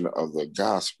preaching of the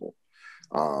gospel.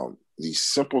 These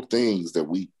simple things that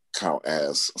we count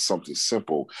as something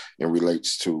simple and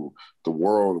relates to the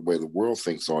world, the way the world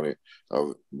thinks on it,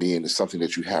 of being something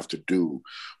that you have to do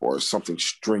or something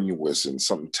strenuous and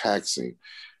something taxing.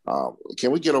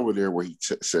 Can we get over there where he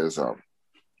says,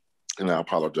 and I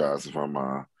apologize if I'm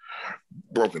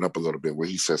broken up a little bit, where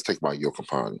he says, take my yoke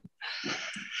upon you.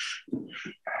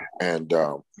 And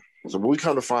so what we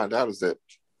come to find out is that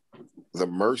the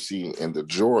mercy and the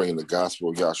joy in the gospel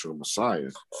of Yahshua the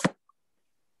Messiah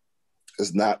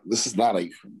is not a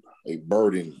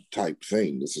burden type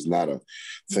thing. This is not a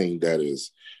thing that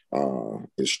is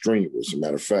strenuous. As a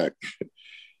matter of fact,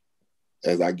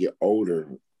 as I get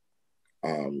older,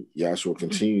 Yahshua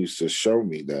continues to show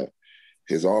me that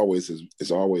it's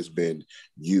always been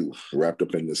you wrapped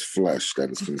up in this flesh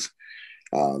that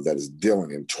is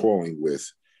dealing and toiling with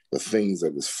the things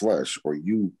of this flesh, or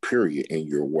you, period, in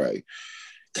your way,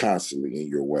 constantly in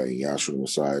your way. Yahshua the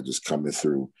Messiah just coming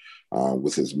through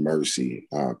with His mercy,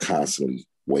 constantly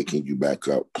waking you back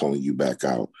up, pulling you back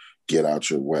out. Get out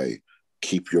your way.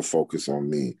 Keep your focus on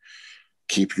me.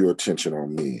 Keep your attention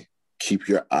on me. Keep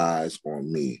your eyes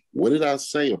on me. What did I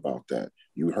say about that?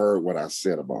 You heard what I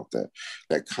said about that.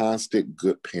 That constant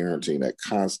good parenting, that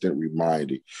constant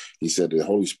reminding. He said the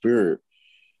Holy Spirit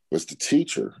was the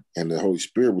teacher, and the Holy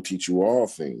Spirit will teach you all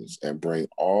things and bring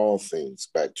all things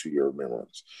back to your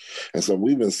remembrance. And so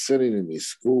we've been sitting in these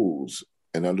schools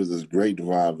and under this great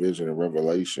divine vision and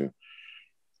revelation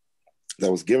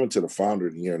that was given to the founder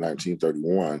in the year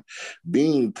 1931,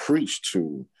 being preached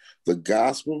to the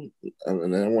gospel,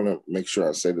 and I want to make sure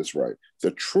I say this right,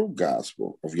 the true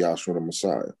gospel of Yahshua the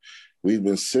Messiah. We've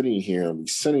been sitting here and we're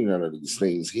sitting under these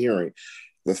things, hearing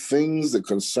the things that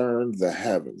concern the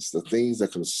heavens, the things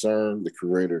that concern the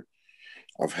creator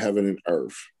of heaven and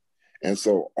earth. And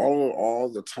so all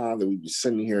the time that we've been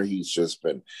sitting here, he's just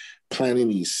been planting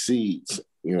these seeds,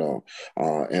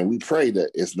 and we pray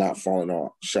that it's not falling on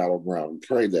shallow ground. We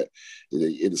pray that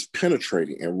it is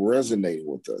penetrating and resonating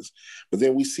with us. But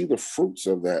then we see the fruits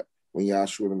of that when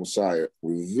Yahshua the Messiah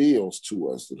reveals to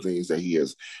us the things that he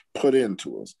has put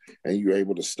into us, and you're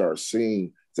able to start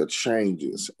seeing the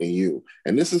changes in you.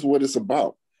 And this is what it's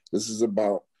about. This is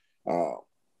about,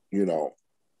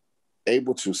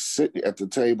 able to sit at the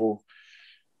table,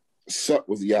 sup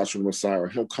with Yahshua the Messiah, or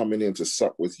him coming in to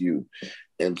sup with you,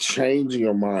 and changing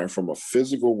your mind from a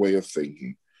physical way of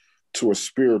thinking to a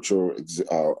spiritual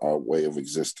way of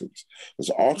existence.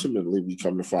 Because ultimately we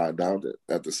come to find out that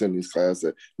at the Cindy's class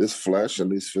that this flesh and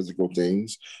these physical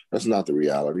things, that's not the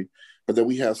reality, but that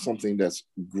we have something that's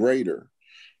greater.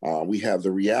 We have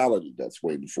the reality that's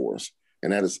waiting for us.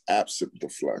 And that is absent the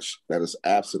flesh. That is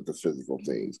absent the physical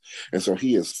things. And so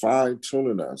he is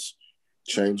fine-tuning us,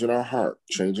 changing our heart,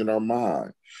 changing our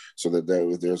mind, so that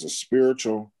there's a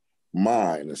spiritual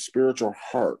mind, a spiritual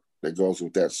heart that goes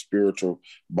with that spiritual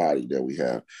body that we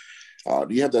have.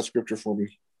 Do you have that scripture for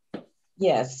me?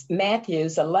 Yes, Matthew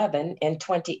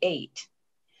 11:28.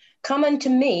 Come unto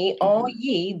me, all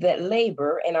ye that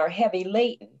labor and are heavy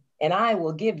laden, and I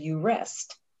will give you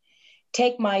rest.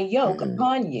 Take my yoke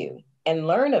upon you and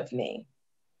learn of me,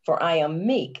 for I am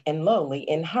meek and lowly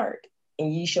in heart,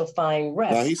 and ye shall find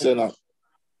rest. Now he said,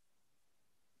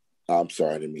 I'm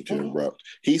sorry, I didn't mean to interrupt.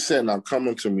 He said, now come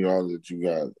unto me, all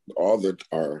that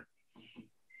are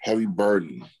heavy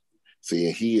burden. See,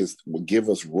 and he will give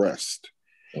us rest.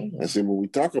 And see, when we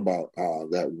talk about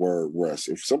that word rest,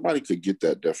 if somebody could get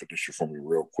that definition for me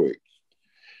real quick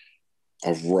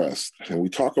of rest, and we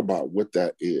talk about what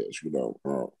that is,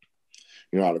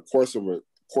 out of the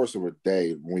course of a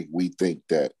day, we think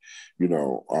that, we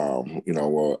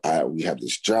have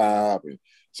this job, and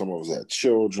some of us have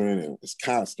children, and it's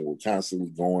constant. We're constantly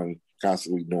going,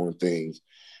 constantly doing things.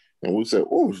 And we say,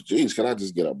 oh, geez, can I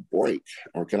just get a break?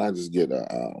 Or can I just get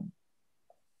a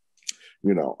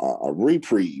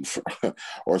reprieve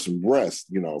or some rest,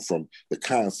 from the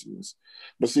constantness?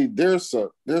 But see, there's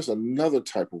another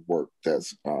type of work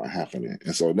that's happening.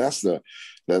 And so that's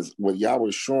what Yahweh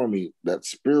is showing me, that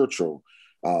spiritual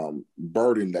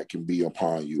burden that can be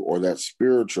upon you, or that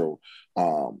spiritual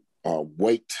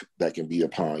weight that can be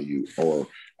upon you, or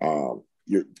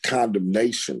your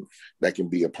condemnation that can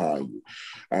be upon you,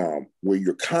 where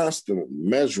you're constantly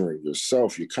measuring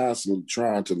yourself. You're constantly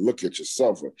trying to look at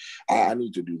yourself. I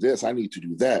need to do this. I need to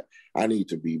do that. I need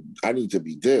to be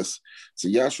this. So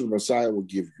Yahshua Messiah will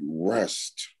give you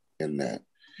rest in that.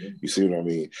 You see what I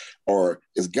mean? Or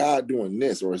is God doing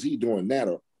this? Or is he doing that?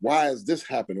 Or why is this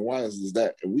happening? Why is this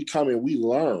that? And we come and we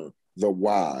learn the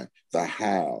why, the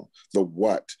how, the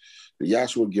what. The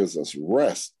Yahshua gives us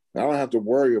rest. I don't have to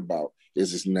worry about,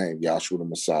 is his name Yahshua the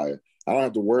Messiah? I don't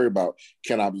have to worry about,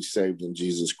 can I be saved in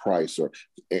Jesus Christ? Or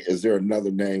is there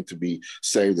another name to be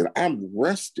saved? And I'm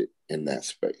rested in that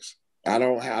space. I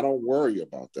don't worry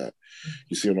about that.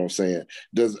 You see what I'm saying?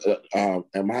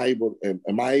 Am I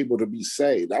able to be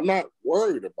saved? I'm not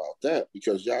worried about that,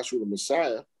 because Yahshua the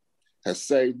Messiah has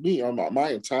saved me on my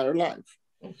entire life.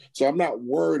 So I'm not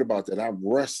worried about that. I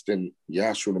rest in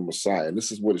Yahshua the Messiah. And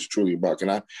this is what it's truly about. Can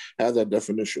I have that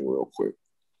definition real quick?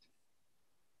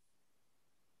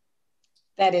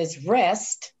 That is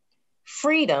rest,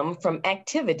 freedom from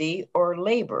activity or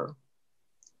labor,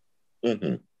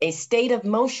 a state of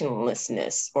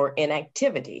motionlessness or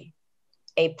inactivity,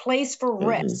 a place for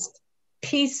rest,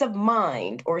 peace of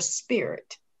mind or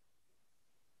spirit.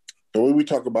 And we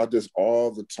talk about this all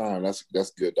the time.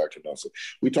 That's good, Dr. Nelson.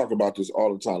 We talk about this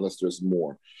all the time. There's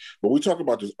more. But we talk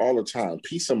about this all the time.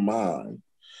 Peace of mind.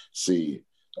 See,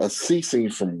 a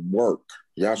ceasing from work.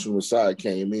 Yahshua Messiah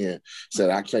came in, said,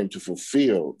 I came to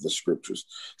fulfill the scriptures.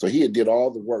 So he did all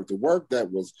the work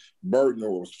that was burdened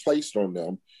or was placed on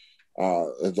them,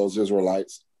 those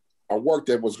Israelites, a work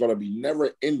that was going to be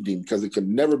never ending, because it could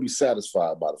never be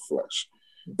satisfied by the flesh.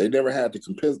 They never had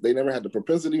the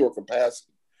propensity or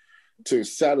capacity to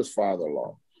satisfy the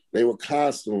law. They were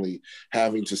constantly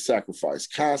having to sacrifice,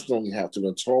 constantly have to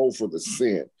atone for the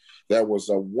sin. That was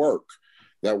a work.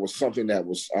 That was something that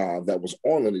was on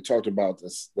them. They talked about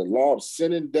this, the law of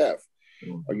sin and death.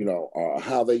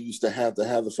 How they used to have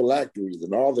the phylacteries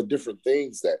and all the different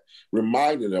things that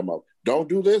reminded them of, don't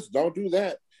do this, don't do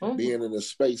that, being in a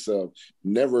space of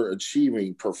never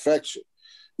achieving perfection.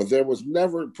 But there was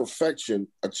never perfection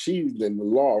achieved in the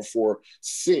law for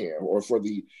sin, or for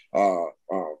the,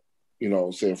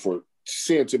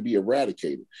 sin to be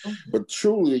eradicated. But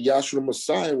truly, Yahshua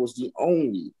Messiah was the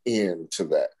only end to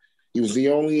that. He was the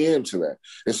only end to that.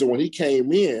 And so when he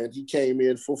came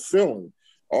in fulfilling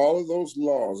all of those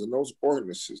laws and those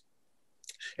ordinances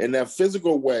and that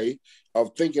physical way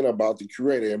of thinking about the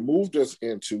Creator, and moved us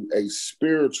into a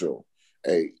spiritual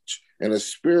age and a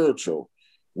spiritual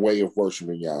way of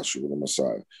worshiping Yahshua the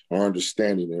Messiah, our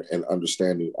understanding and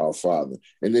understanding our Father.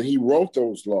 And then he wrote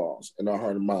those laws in our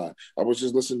heart and mind. I was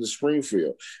just listening to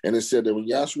Springfield, and it said that when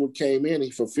Yahshua came in,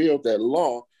 he fulfilled that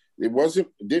law. It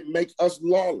didn't make us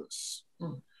lawless.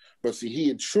 But see, he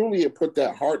had put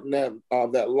that heart and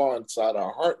that law inside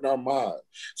our heart and our mind.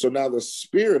 So now the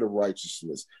spirit of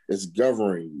righteousness is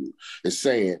governing you. It's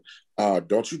saying,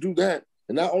 don't you do that.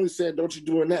 And not only saying, don't you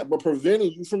doing that, but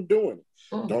preventing you from doing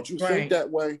it. Don't you think that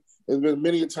way? There's been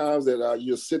many times that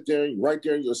you'll sit there and right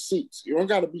there in your seats. You don't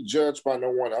got to be judged by no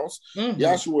one else.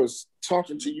 Yahshua is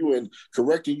talking to you and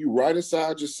correcting you right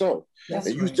inside yourself. That's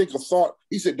and you think a thought.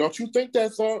 He said, don't you think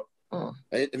that thought?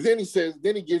 And then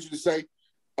he gives you to say,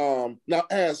 now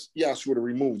ask Yahshua to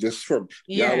remove this from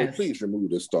Yahweh, please remove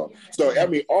this thought. So, I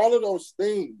mean, all of those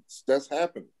things that's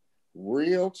happening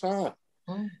real time.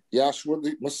 Yahshua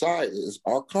the Messiah is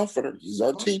our comforter. He's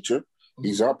our teacher.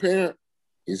 He's our parent.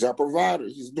 He's our provider.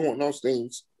 He's doing those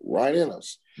things right in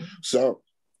us. So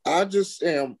I just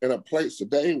am in a place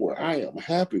today where I am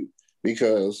happy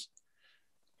because,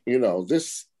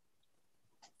 this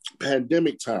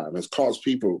pandemic time has caused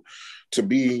people to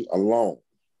be alone,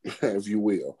 if you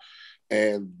will,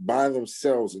 and by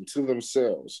themselves and to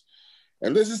themselves.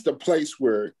 And this is the place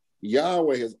where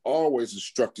Yahweh has always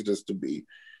instructed us to be.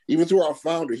 Even through our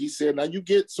founder, he said, now you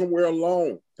get somewhere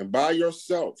alone and by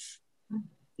yourself.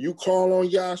 You call on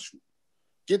Yahshua.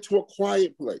 Get to a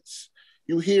quiet place.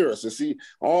 You hear us. And see,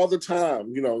 all the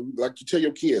time, like you tell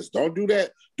your kids, don't do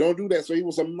that. Don't do that. So he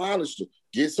was admonished to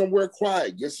get somewhere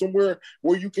quiet. Get somewhere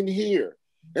where you can hear.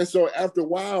 And so after a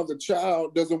while, the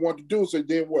child doesn't want to do it. So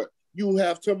then what? You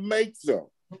have to make them.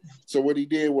 So what he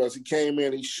did was he came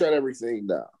in, he shut everything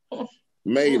down,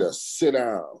 made us sit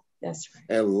down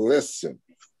and listen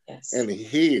and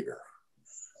hear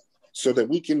so that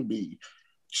we can be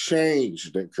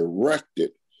changed and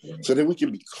corrected, so that we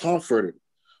can be comforted.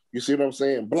 You see what I'm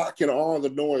saying? Blocking all the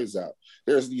noise out.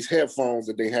 There's these headphones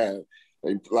that they have,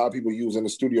 a lot of people use in the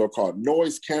studio called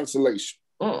noise cancellation.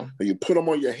 And you put them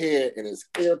on your head and it's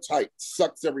airtight,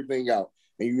 sucks everything out,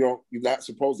 and you're not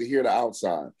supposed to hear the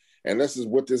outside. And this is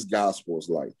what this gospel is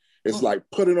like. It's like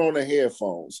putting on the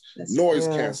headphones, noise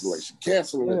cancellation,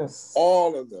 canceling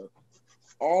all of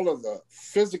the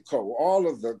physical, all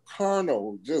of the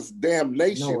carnal, just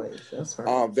damnation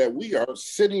that we are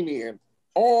sitting in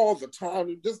all the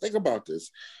time. Just think about this.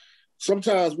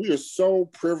 Sometimes we are so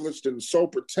privileged and so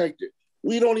protected,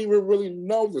 we don't even really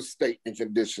know the state and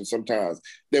condition sometimes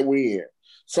that we're in.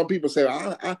 Some people say,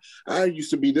 I used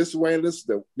to be this way and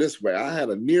this way. I had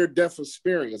a near-death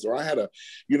experience, or I had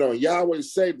Yahweh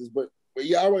saved us. But what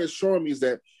Yahweh is showing me is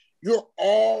that you're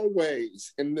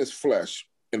always in this flesh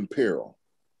in peril.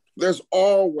 There's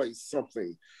always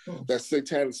something that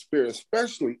satanic spirit,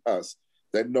 especially us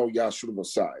that know Yahshua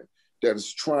Messiah, that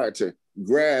is trying to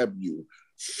grab you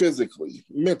physically,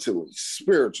 mentally,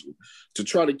 spiritually, to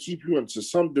try to keep you into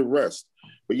some duress.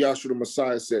 But Yahshua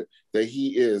Messiah said that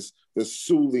he is the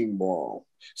soothing balm,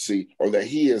 or that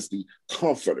he is the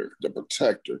comforter, the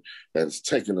protector that has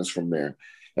taken us from there.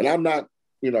 And I'm not,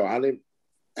 I didn't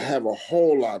have a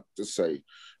whole lot to say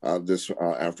this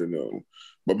afternoon,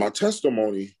 but my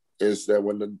testimony is that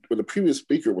when the previous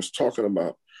speaker was talking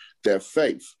about that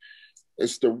faith,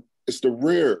 it's the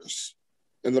rarest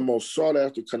and the most sought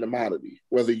after commodity,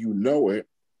 whether you know it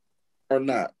or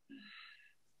not.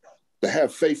 To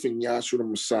have faith in Yahshua the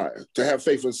Messiah, to have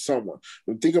faith in someone.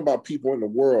 When think about people in the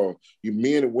world, you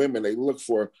men and women, they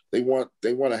want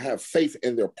to have faith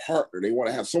in their partner. They want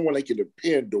to have someone they can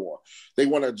depend on. They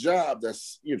want a job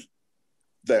that's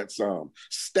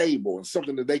stable and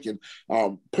something that they can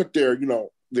put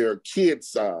their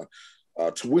kids'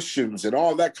 tuitions and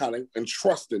all that kind of, and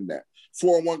trust in that.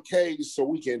 401ks so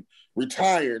we can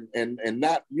retire and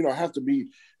not have to be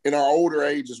in our older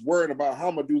ages worrying about how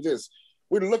I'm gonna do this.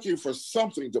 We're looking for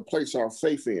something to place our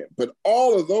faith in, but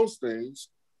all of those things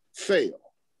fail,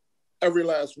 every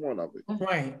last one of it.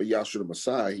 Right. But Yahshua the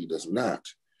Messiah, he does not.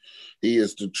 He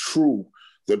is the true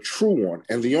one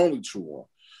and the only true one.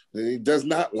 And he does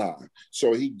not lie.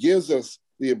 So he gives us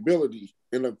the ability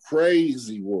in a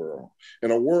crazy world,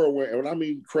 in a world where, and when I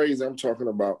mean crazy, I'm talking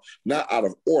about not out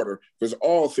of order, because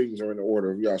all things are in the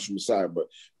order of Yahshua Messiah, but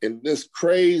in this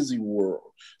crazy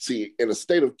world, see, in a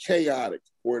state of chaotic,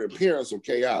 or an appearance of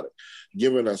chaotic,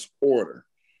 giving us order,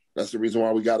 That's the reason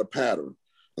why we got a pattern.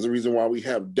 That's the reason why we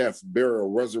have death, burial,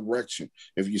 resurrection.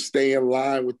 If you stay in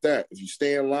line with that, if you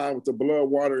stay in line with the blood,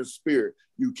 water, and spirit,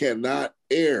 you cannot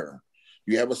err.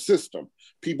 You have a system.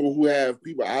 People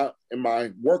out in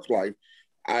my work life,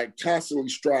 I constantly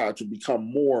strive to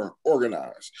become more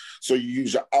organized. So you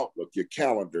use your Outlook, your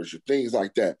calendars, your things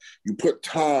like that. You put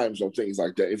times on things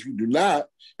like that. If you do not,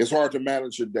 it's hard to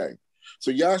manage your day.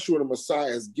 So Yahshua the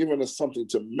Messiah has given us something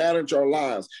to manage our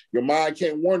lives. Your mind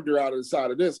can't wander out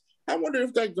inside of this. I wonder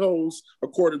if that goes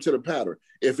according to the pattern.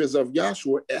 If it's of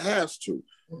Yahshua, it has to.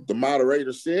 The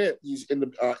moderator said, he's in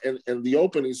the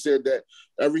opening said that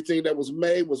everything that was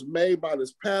made by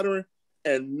this pattern,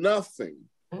 and nothing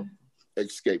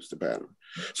escapes the pattern.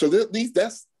 So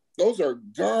those are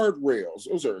guardrails.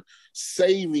 Those are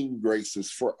saving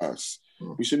graces for us.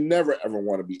 We should never, ever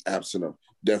want to be absent of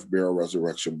death, burial,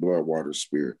 resurrection, blood, water,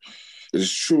 spirit. It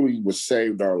is truly what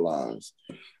saved our lives.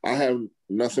 I have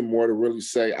nothing more to really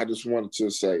say. I just wanted to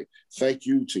say thank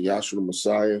you to Yahshua the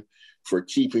Messiah for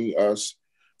keeping us,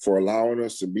 for allowing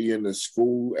us to be in this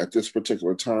school at this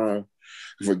particular time,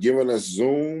 for giving us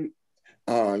Zoom,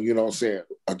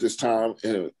 at this time.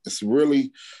 And it's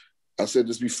really, I said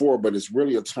this before, but it's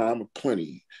really a time of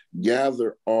plenty.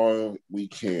 Gather all we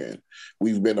can.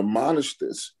 We've been admonished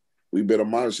this. We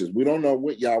don't know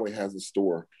what Yahweh has in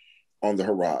store on the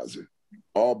horizon.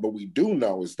 All but we do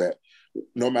know is that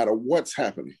no matter what's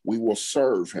happening, we will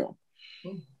serve him.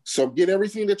 So get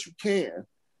everything that you can,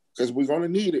 because we're going to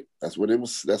need it. That's what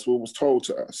was told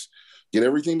to us. Get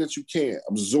everything that you can.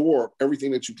 Absorb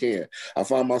everything that you can. I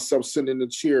found myself sitting in the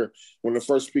chair when the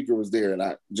first speaker was there, and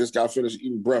I just got finished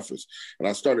eating breakfast, and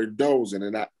I started dozing,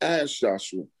 and I asked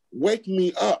Joshua, wake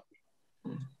me up.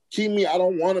 Keep me, I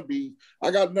don't want to be,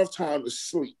 I got enough time to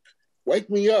sleep. Wake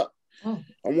me up.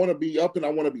 I want to be up and I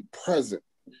want to be present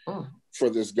for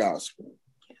this gospel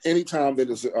anytime that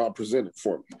is presented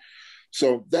for me.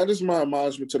 So that is my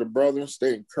admonishment to the brothers.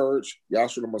 Stay encouraged.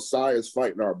 Yahshua the Messiah is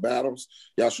fighting our battles.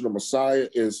 Yahshua the Messiah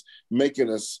is making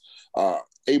us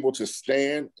able to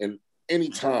stand in any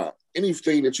time.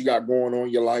 Anything that you got going on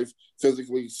in your life,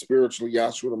 physically, spiritually,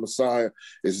 Yahshua the Messiah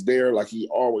is there like he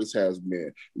always has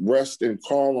been. Rest and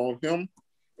call on him,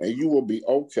 and you will be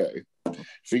okay.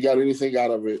 If you got anything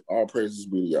out of it, all praises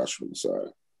be to Yahshua the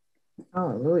Messiah.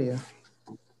 Hallelujah.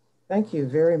 Thank you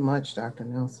very much, Dr.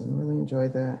 Nelson. Really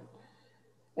enjoyed that.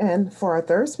 And for our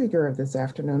third speaker of this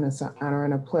afternoon, it's an honor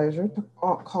and a pleasure to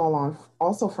call on,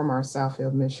 also from our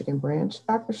Southfield, Michigan branch,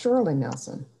 Dr. Shirley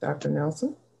Nelson. Dr.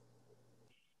 Nelson.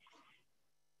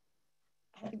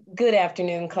 Good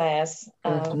afternoon, class.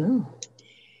 Good afternoon.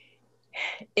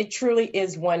 It truly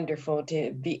is wonderful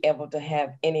to be able to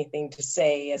have anything to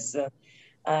say, as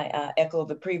I echo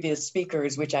the previous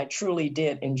speakers, which I truly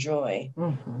did enjoy.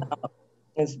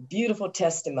 It's beautiful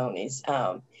testimonies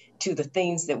to the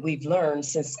things that we've learned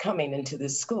since coming into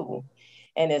this school.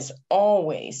 And it's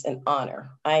always an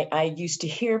honor. I used to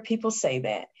hear people say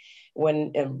that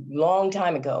when a long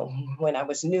time ago, when I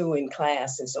was new in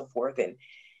class and so forth, and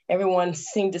everyone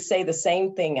seemed to say the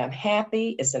same thing. I'm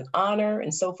happy, it's an honor,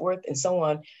 and so forth and so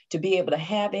on, to be able to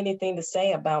have anything to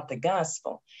say about the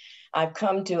gospel. I've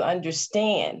come to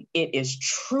understand it is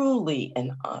truly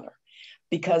an honor,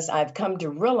 because I've come to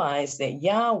realize that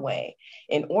Yahweh,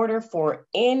 in order for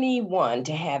anyone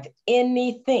to have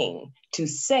anything to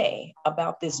say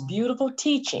about this beautiful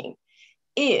teaching,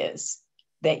 is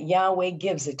that Yahweh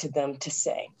gives it to them to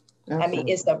say. Absolutely. I mean,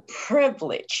 it's a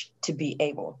privilege to be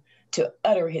able to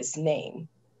utter his name,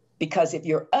 because if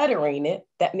you're uttering it,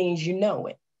 that means you know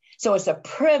it. So it's a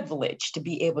privilege to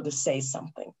be able to say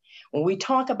something. When we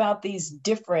talk about these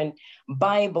different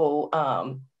Bible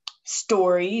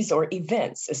stories or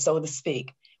events, so to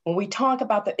speak, when we talk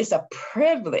about that, it's a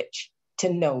privilege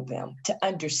to know them, to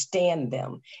understand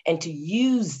them, and to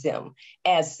use them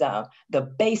as the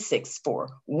basics for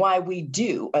why we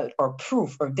do, or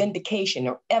proof or vindication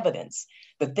or evidence.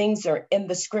 The things are in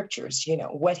the scriptures,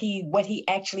 what he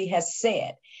actually has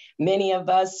said. Many of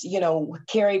us,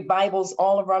 carry Bibles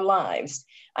all of our lives.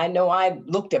 I know I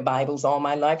looked at Bibles all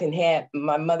my life and had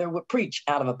my mother would preach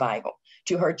out of a Bible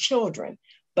to her children.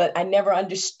 But I never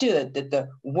understood that the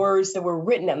words that were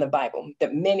written in the Bible,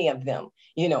 that many of them,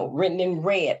 written in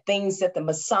red, things that the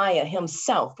Messiah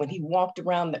himself, when he walked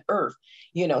around the earth,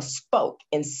 spoke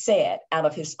and said out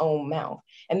of his own mouth,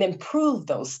 and then proved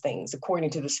those things according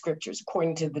to the scriptures,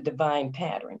 according to the divine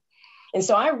pattern. And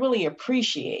so I really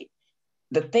appreciate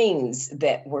the things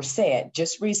that were said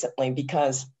just recently,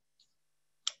 because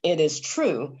it is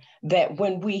true that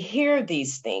when we hear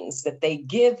these things, that they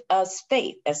give us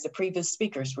faith, as the previous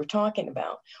speakers were talking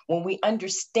about. When we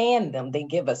understand them, they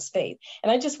give us faith.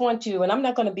 And I just want to, and I'm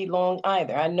not going to be long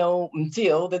either. I know and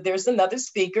feel that there's another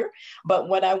speaker, but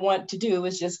what I want to do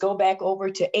is just go back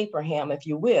over to Abraham, if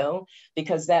you will,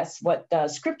 because that's what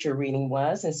scripture reading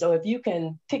was. And so if you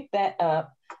can pick that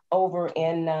up over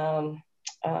in,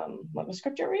 what was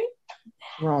scripture reading?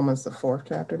 Romans, the 4th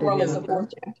chapter. Romans, the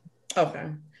 4th Okay.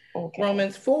 chapter.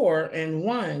 Romans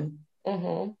 4:1.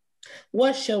 Mm-hmm.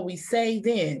 What shall we say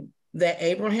then that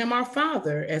Abraham our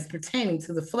father, as pertaining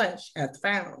to the flesh, hath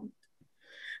found?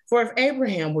 For if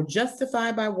Abraham were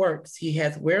justified by works, he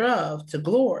hath whereof to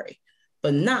glory,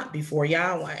 but not before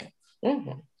Yahweh.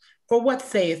 Mm-hmm. For what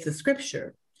saith the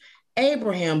scripture?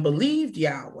 Abraham believed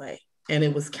Yahweh, and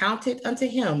it was counted unto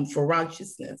him for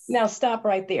righteousness. Now stop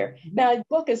right there. Now the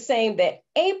book is saying that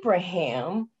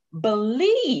Abraham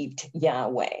believed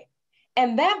Yahweh,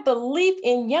 and that belief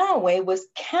in Yahweh was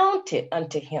counted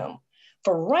unto him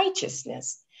for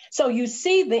righteousness. So you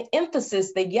see the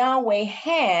emphasis that Yahweh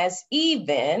has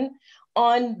even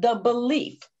on the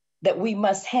belief that we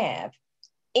must have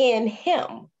in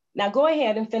him. Now go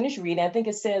ahead and finish reading. I think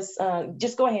it says,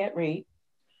 just go ahead, read.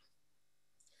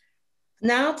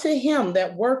 Now to him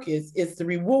that worketh is the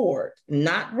reward,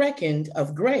 not reckoned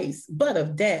of grace, but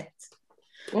of debt.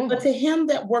 Mm-hmm. But to him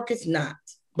that worketh not,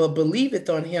 but believeth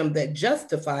on him that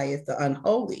justifieth the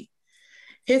unholy,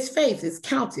 his faith is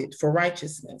counted for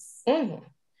righteousness. Mm-hmm.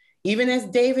 Even as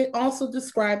David also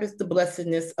describeth the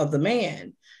blessedness of the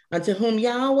man, unto whom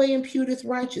Yahweh imputeth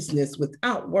righteousness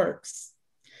without works,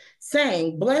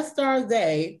 saying, Blessed are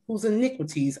they whose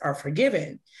iniquities are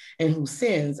forgiven and whose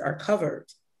sins are covered.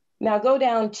 Now go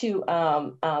down to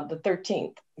the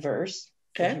 13th verse.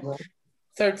 Okay.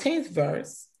 13th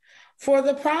verse. For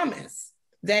the promise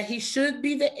that he should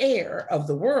be the heir of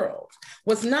the world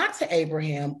was not to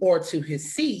Abraham or to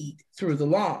his seed through the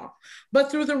law,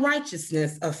 but through the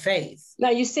righteousness of faith.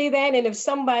 Now you see that, and if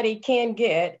somebody can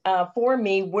get for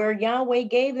me where Yahweh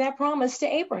gave that promise to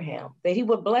Abraham, that he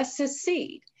would bless his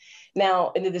seed.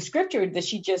 Now, in the scripture that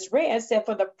she just read said,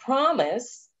 for the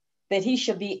promise that he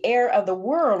should be heir of the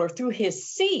world, or through his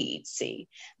seed, see,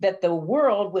 that the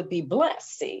world would be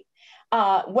blessed, see,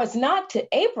 was not to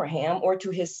Abraham or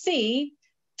to his seed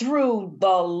through the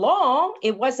law.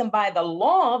 It wasn't by the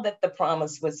law that that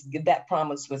promise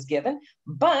was given,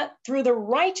 but through the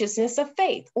righteousness of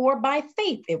faith, or by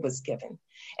faith it was given.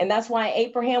 And that's why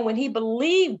Abraham, when he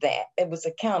believed that, it was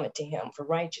accounted to him for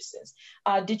righteousness.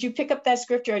 Did you pick up that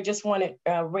scripture? I just wanted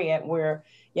read where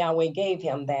Yahweh gave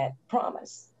him that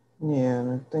promise. Yeah,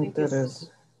 and I think that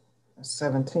is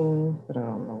 17, but I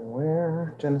don't know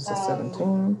where. Genesis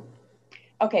 17.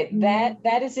 Okay,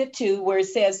 that is it too, where it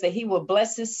says that he will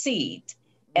bless his seed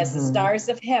as the stars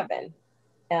of heaven.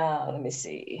 Let me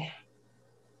see.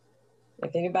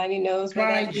 If anybody knows what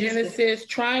that is.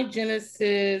 Try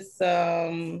Genesis.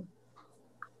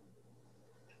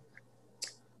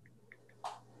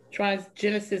 Try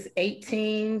Genesis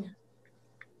 18.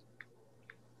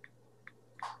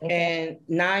 Okay. And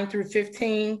 9 through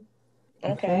 15.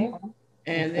 Okay.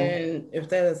 And then if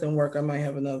that doesn't work, I might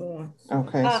have another one.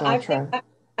 Okay, so I'll try.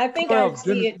 I think I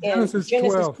see it in Genesis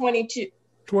 12. 22.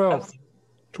 12.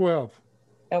 12.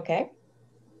 Okay.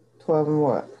 12 and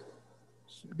what?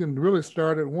 You can really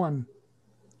start at 1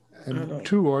 and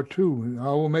 2 or 2. I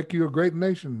will make you a great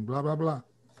nation, blah, blah, blah.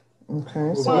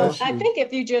 Okay. So I think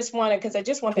if you just want to, because I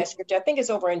just want that scripture, I think it's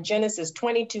over in Genesis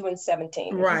 22 and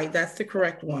 17. Right, that's the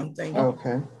correct one. Thank you.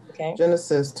 Okay.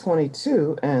 Genesis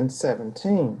 22 and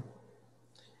 17.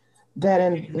 That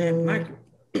in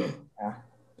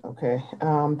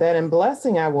that in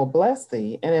blessing I will bless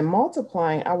thee, and in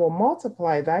multiplying I will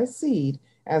multiply thy seed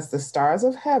as the stars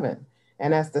of heaven,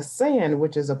 and as the sand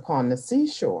which is upon the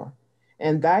seashore,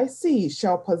 and thy seed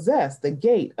shall possess the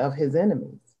gate of his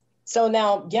enemies. So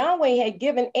now Yahweh had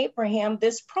given Abraham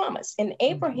this promise, and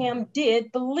Abraham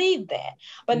did believe that.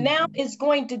 But now it's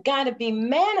going to gotta be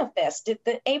manifested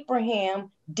that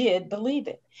Abraham did believe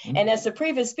it. And as the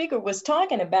previous speaker was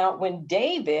talking about, when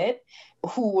David,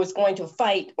 who was going to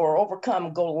fight or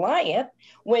overcome Goliath,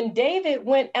 when David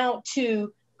went out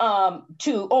to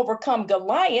overcome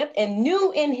Goliath and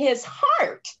knew in his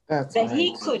heart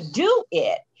he could do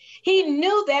it. He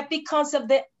knew that because of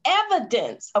the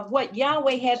evidence of what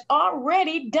Yahweh had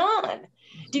already done.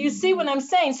 Do you see what I'm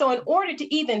saying? So in order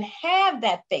to even have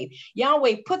that faith,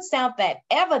 Yahweh puts out that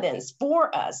evidence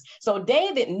for us. So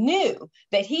David knew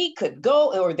that he could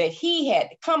go, or that he had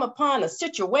come upon a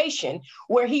situation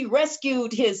where he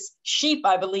rescued his sheep,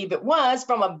 I believe it was,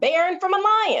 from a bear and from a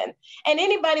lion. And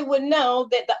anybody would know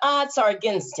that the odds are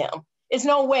against him. There's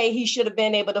no way he should have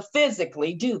been able to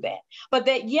physically do that, but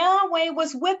that Yahweh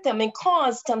was with him and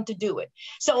caused him to do it.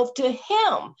 So to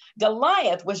him,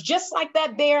 Goliath was just like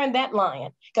that bear and that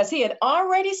lion, because he had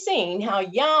already seen how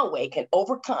Yahweh can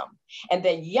overcome, and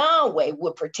that Yahweh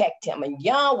would protect him, and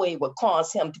Yahweh would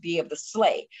cause him to be able to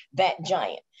slay that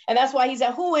giant. And that's why he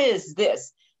said, who is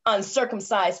this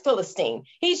uncircumcised Philistine?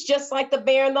 He's just like the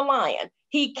bear and the lion.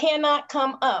 He cannot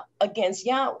come up against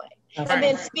Yahweh. And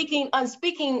then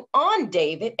speaking on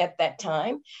David at that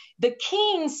time, the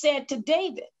king said to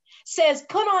David, says,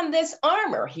 put on this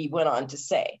armor, he went on to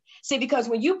say. See, because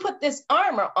when you put this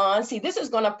armor on, see, this is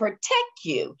going to protect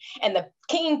you. And the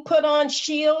king put on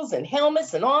shields and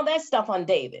helmets and all that stuff on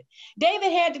David.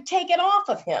 David had to take it off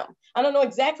of him. I don't know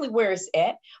exactly where it's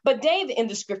at, but David in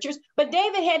the scriptures, but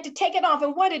David had to take it off.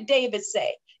 And what did David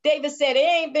say? David said, it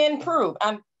ain't been proved.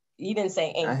 He didn't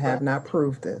say ain't. I have not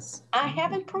proved this. I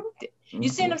haven't proved it. You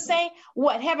see what I'm saying?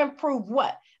 What? Haven't proved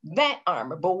what? That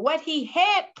armor. But what he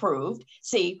had proved,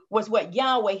 see, was what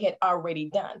Yahweh had already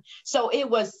done. So it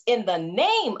was in the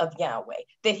name of Yahweh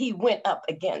that he went up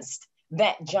against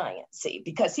that giant, see,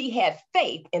 because he had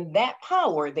faith in that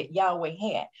power that Yahweh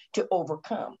had to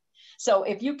overcome. So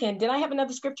if you can, did I have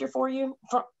another scripture for you,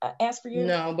 ask for you?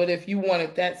 No, but if you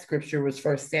wanted that scripture was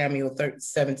 1 Samuel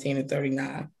 17 and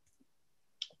 39.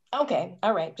 Okay,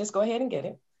 all right, just go ahead and get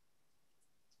it.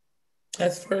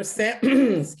 That's 1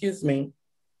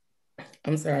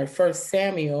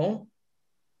 Samuel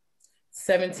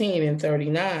 17 and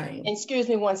 39. Excuse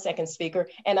me 1 second, speaker,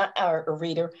 and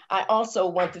reader. I also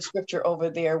want the scripture over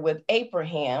there with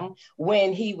Abraham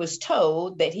when he was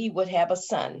told that he would have a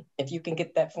son. If you can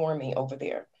get that for me over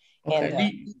there. Okay.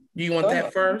 And, do you want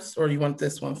that first, or do you want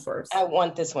this one first? I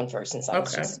want this one first, since I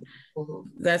was just...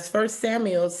 That's 1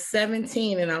 Samuel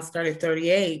 17, and I'll start at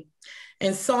 38.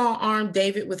 And Saul armed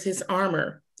David with his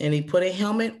armor, and he put a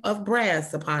helmet of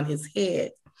brass upon his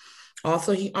head.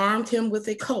 Also, he armed him with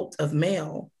a coat of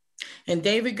mail. And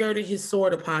David girded his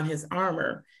sword upon his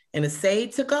armor, and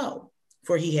essayed to go,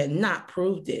 for he had not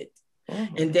proved it.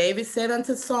 And David said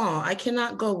unto Saul, I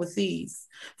cannot go with these,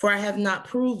 for I have not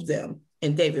proved them.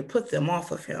 And David put them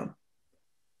off of him.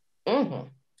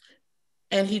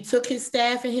 And he took his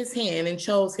staff in his hand and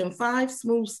chose him 5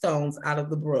 smooth stones out of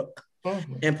the brook,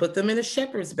 and put them in a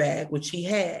shepherd's bag, which he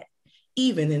had,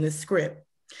 even in his scrip.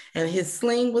 And his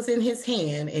sling was in his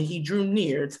hand, and he drew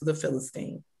near to the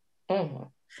Philistine. And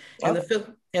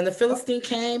the Philistine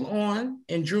came on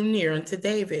and drew near unto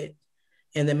David.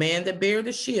 And the man that bare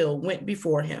the shield went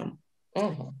before him.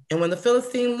 And when the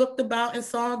Philistine looked about and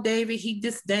saw David, he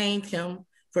disdained him,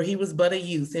 for he was but a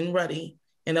youth and ruddy,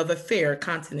 and of a fair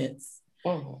countenance.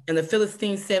 And the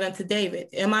Philistine said unto David,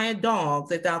 am I a dog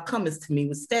that thou comest to me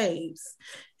with staves?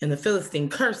 And the Philistine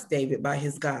cursed David by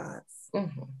his gods.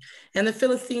 And the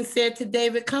Philistine said to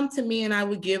David, come to me, and I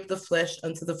will give the flesh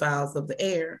unto the fowls of the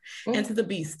air, and to the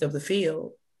beasts of the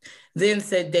field. Then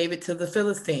said David to the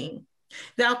Philistine,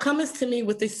 thou comest to me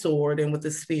with a sword, and with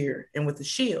a spear, and with a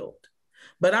shield.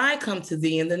 But I come to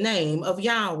thee in the name of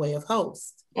Yahweh of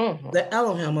hosts, the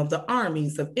Elohim of the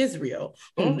armies of Israel,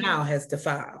 whom thou hast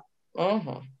defiled.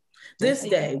 This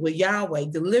day will Yahweh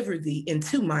deliver thee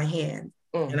into my hand,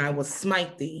 and I will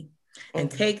smite thee,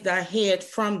 and take thy head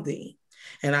from thee.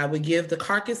 And I will give the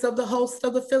carcass of the host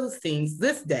of the Philistines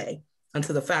this day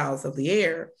unto the fowls of the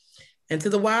air, and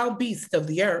to the wild beasts of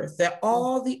the earth, that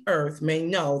all the earth may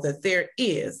know that there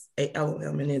is a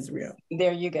Elohim in Israel.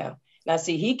 There you go. Now,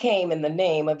 see, he came in the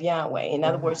name of Yahweh. In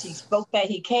other words, he spoke that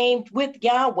he came with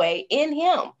Yahweh in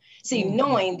him. See,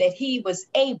 knowing that he was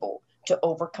able to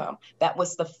overcome. That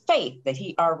was the faith that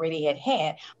he already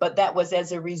had, but that was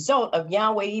as a result of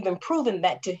Yahweh even proving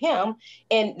that to him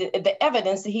and the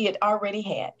evidence that he had already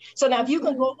had. So now if you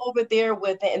can go over there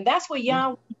with it, and that's what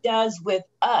Yahweh does with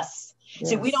us. Yes.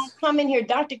 See, we don't come in here.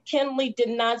 Dr. Kinley did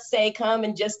not say, come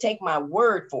and just take my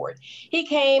word for it. He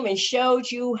came and showed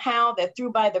you how that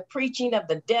through by the preaching of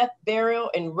the death,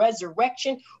 burial, and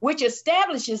resurrection, which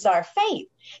establishes our faith.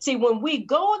 See, when we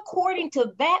go according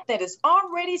to that is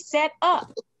already set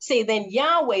up, see, then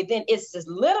Yahweh then is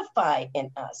solidified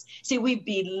in us. See, we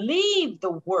believe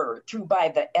the word through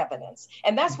by the evidence.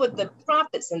 And that's what the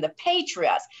prophets and the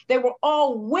patriarchs, they were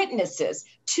all witnesses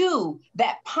to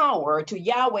that power, to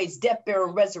Yahweh's death, burial,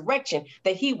 and resurrection,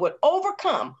 that he would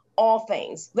overcome all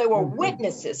things. They were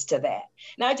witnesses to that.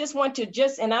 Now, I just want to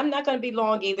and I'm not going to be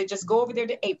long either, just go over there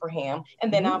to Abraham,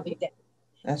 and then I'll be done.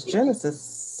 That's Genesis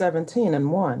 17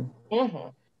 and 1.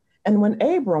 And when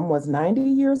Abram was 90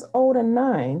 years old and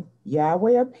 9,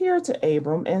 Yahweh appeared to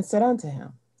Abram and said unto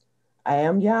him, I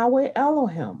am Yahweh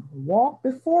Elohim, walk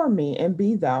before me and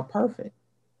be thou perfect.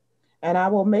 And I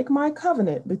will make my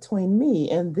covenant between me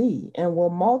and thee, and will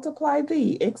multiply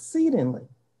thee exceedingly.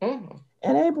 Mm-hmm.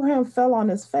 And Abraham fell on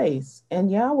his face,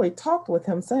 and Yahweh talked with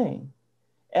him, saying,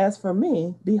 As for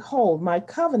me, behold, my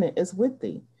covenant is with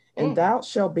thee, and thou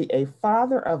shalt be a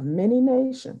father of many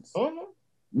nations.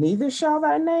 Neither shall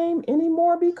thy name any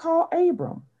more be called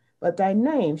Abram, but thy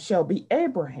name shall be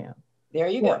Abraham. There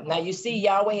you go. Now you see,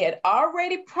 Yahweh had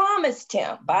already promised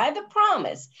him by the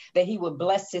promise that he would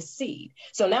bless his seed.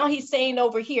 So now he's saying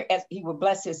over here, as he would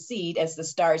bless his seed as the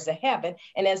stars of heaven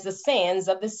and as the sands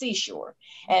of the seashore.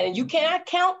 And you cannot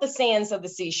count the sands of the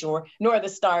seashore nor the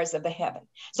stars of the heaven.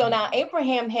 So now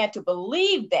Abraham had to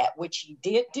believe that, which he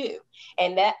did do.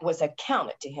 And that was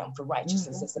accounted to him for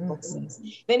righteousness, as the book says.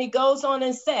 Then he goes on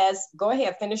and says, go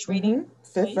ahead, finish reading.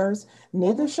 Fifth verse,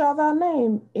 neither shall thy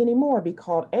name any more be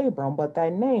called Abram, but thy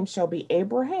name shall be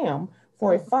Abraham,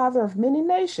 for a father of many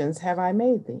nations have I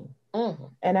made thee.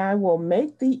 And I will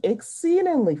make thee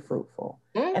exceedingly fruitful,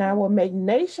 and I will make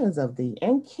nations of thee,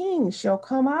 and kings shall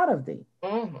come out of thee.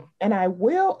 And I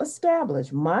will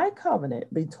establish my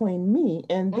covenant between me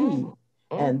and thee,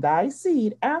 and thy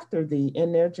seed after thee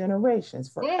in their generations,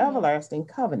 for everlasting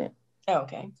covenant.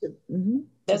 Okay.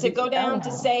 Does it go down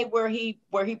to say where he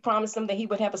promised them that he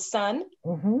would have a son?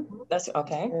 That's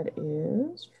okay. That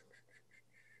is.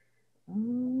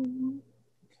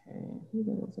 Okay. He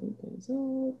was 8 days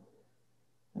old.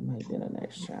 That might be in the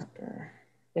next chapter.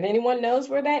 If anyone knows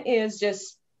where that is,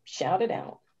 just shout it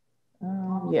out.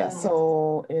 Yeah.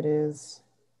 So it is.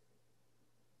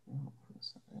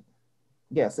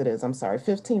 Yes, it is. I'm sorry.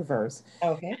 15th verse.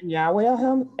 Okay.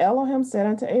 Yahweh Elohim said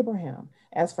unto Abraham,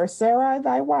 As for Sarai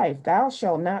thy wife, thou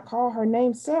shalt not call her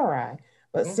name Sarai,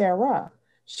 but Sarah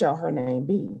shall her name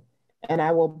be. And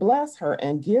I will bless her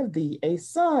and give thee a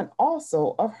son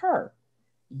also of her.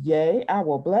 Yea, I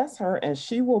will bless her, and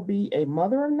she will be a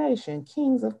mother of nation.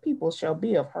 Kings of people shall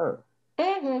be of her.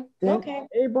 Then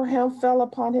Abraham fell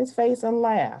upon his face and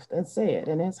laughed and said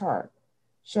in his heart,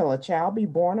 Shall a child be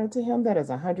born unto him that is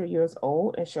 100 years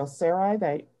old, and shall Sarai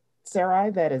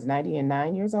that is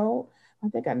 99 years old? I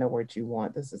think I know what you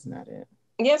want. This is not it.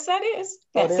 Yes, that is.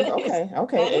 Oh, it is?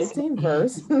 Okay. 18th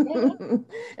verse.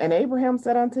 And Abraham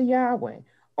said unto Yahweh,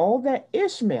 Oh, that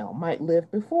Ishmael might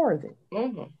live before thee.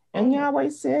 And Yahweh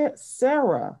said,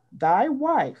 Sarah, thy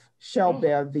wife, shall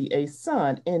bear thee a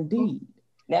son indeed.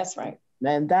 That's right.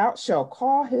 And thou shalt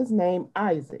call his name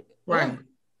Isaac. Right.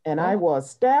 And I will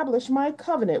establish my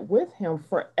covenant with him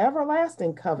for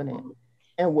everlasting covenant,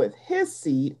 and with his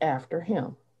seed after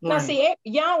him. Now, see,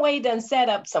 Yahweh done set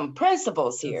up some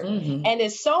principles here, and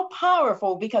it's so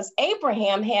powerful because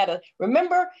Abraham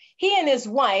remember, he and his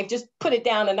wife, just put it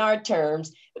down in our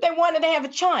terms, they wanted to have a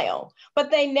child,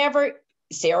 but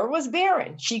Sarah was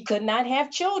barren. She could not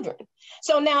have children.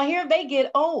 So now here they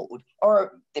get old,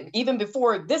 or even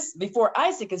before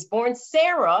Isaac is born,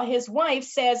 Sarah, his wife,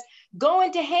 says, Go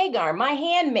into Hagar, my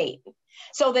handmaiden,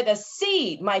 so that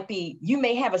you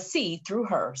may have a seed through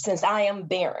her, since I am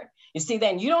barren. You see,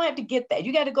 then you don't have to get that.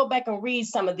 You got to go back and read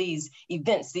some of these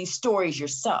events, these stories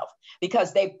yourself,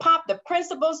 because they pop the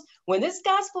principles. When this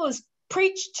gospel is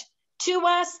preached to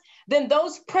us, then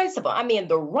those principles,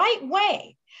 the right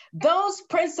way, those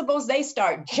principles, they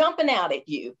start jumping out at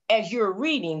you as you're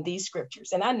reading these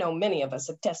scriptures. And I know many of us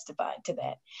have testified to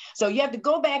that. So you have to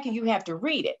go back and you have to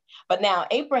read it. But now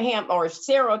Abraham or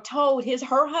Sarah told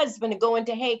her husband to go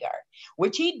into Hagar,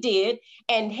 which he did.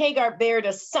 And Hagar bared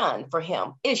a son for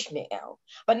him, Ishmael.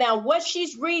 But now what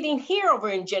she's reading here over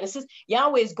in Genesis,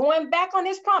 Yahweh is going back on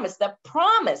his promise, the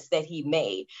promise that he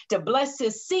made to bless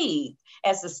his seed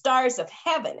as the stars of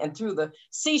heaven and through the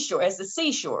seashore, as the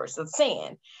seashores of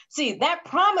sand. See, that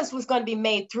promise was going to be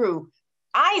made through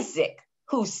Isaac,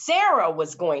 who Sarah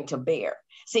was going to bear.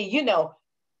 See,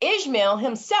 Ishmael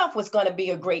himself was going to be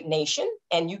a great nation,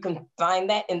 and you can find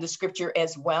that in the scripture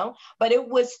as well. But it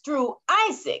was through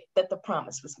Isaac that the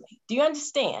promise was made. Do you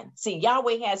understand? See,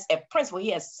 Yahweh has a principle.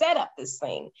 He has set up this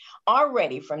thing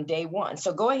already from day one.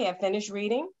 So go ahead, finish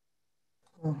reading.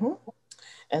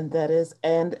 And that's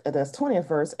 20th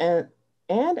verse.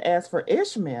 And as for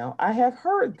Ishmael, I have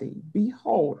heard thee.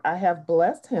 Behold, I have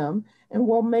blessed him and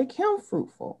will make him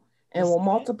fruitful and will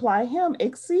multiply him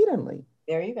exceedingly.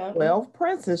 There you go. 12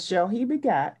 princes shall he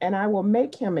begat, and I will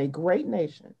make him a great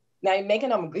nation. Now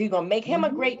he's gonna make him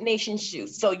a great nation too.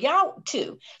 So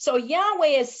Yahweh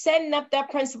is setting up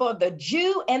that principle of the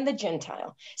Jew and the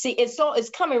Gentile. See, it's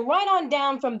coming right on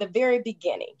down from the very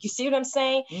beginning. You see what I'm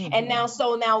saying? And now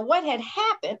what had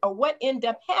happened, or what ended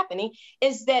up happening,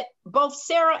 is that both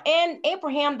Sarah and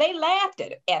Abraham, they laughed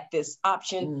at this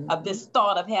option of this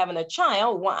thought of having a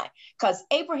child. Why? Because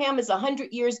Abraham is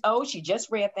 100 years old. She just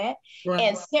read that. Right.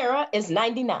 And Sarah is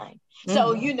 99.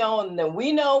 So, you know, and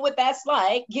we know what that's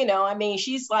like, you know, I mean,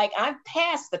 she's like, I'm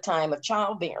past the time of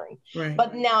childbearing. Right.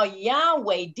 But now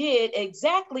Yahweh did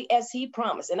exactly as he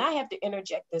promised. And I have to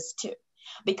interject this too,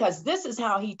 because this is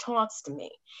how he talks to me.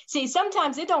 See,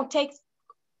 sometimes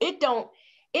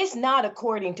it's not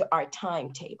according to our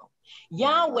timetable.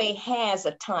 Yahweh has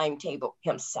a timetable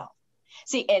himself.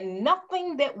 See, and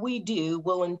nothing that we do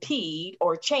will impede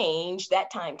or change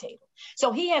that timetable.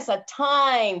 So he has a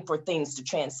time for things to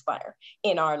transpire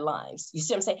in our lives. You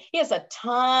see what I'm saying? He has a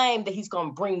time that he's going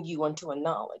to bring you into a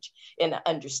knowledge and an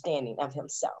understanding of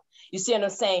himself. You see what I'm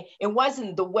saying? It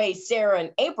wasn't the way Sarah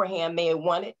and Abraham may have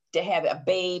wanted to have a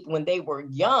babe when they were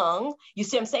young. You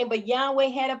see what I'm saying? But Yahweh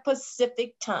had a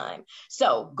specific time.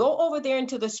 So go over there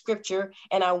into the scripture,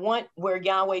 and I want where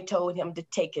Yahweh told him to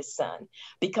take his son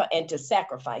and to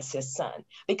sacrifice his son,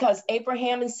 because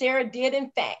Abraham and Sarah did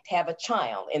in fact have a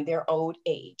child in their old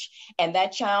age, and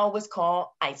that child was called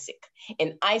Isaac.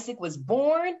 And Isaac was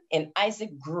born and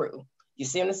Isaac grew. You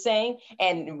see what I'm saying?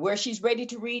 And where she's ready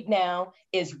to read now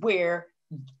is where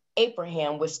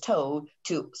Abraham was told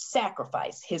to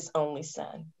sacrifice his only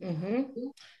son.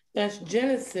 That's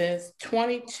Genesis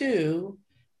 22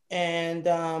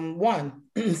 and 1.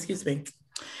 Excuse me.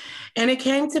 And it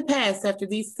came to pass after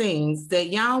these things that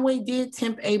Yahweh did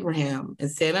tempt Abraham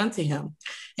and said unto him,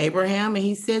 Abraham, and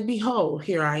he said, behold,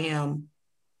 here I am.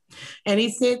 And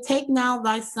he said, take now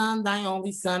thy son, thy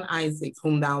only son Isaac,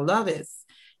 whom thou lovest,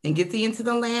 and get thee into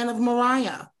the land of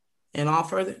Moriah, and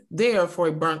offer there for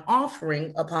a burnt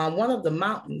offering upon one of the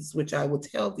mountains which I will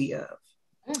tell thee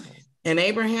of. And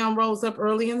Abraham rose up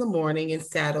early in the morning and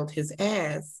saddled his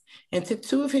ass, and took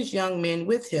 2 of his young men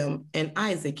with him, and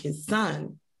Isaac his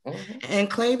son, and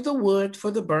clave the wood for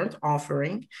the burnt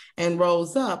offering, and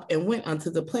rose up and went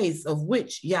unto the place of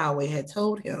which Yahweh had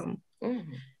told him.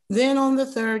 Then on the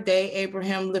 3rd day,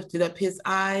 Abraham lifted up his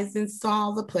eyes and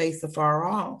saw the place afar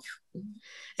off.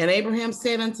 And Abraham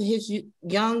said unto his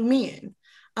young men,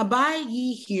 abide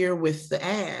ye here with the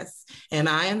ass, and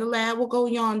I and the lad will go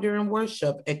yonder and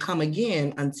worship and come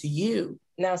again unto you.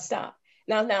 Now stop.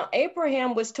 Now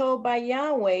Abraham was told by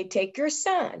Yahweh, take your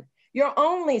son, your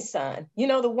only son, you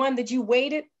know, the one that you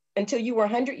waited until you were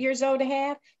 100 years old to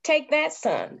have. Take that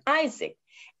son, Isaac,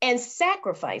 and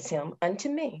sacrifice him unto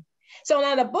me. So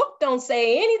now the book don't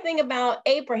say anything about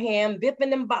Abraham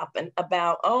bipping and bopping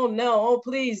about, oh no, oh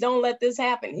please don't let this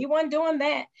happen. He wasn't doing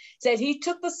that. It says he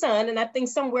took the son, and I think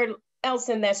somewhere else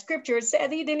in that scripture it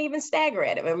said he didn't even stagger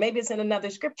at it, or maybe it's in another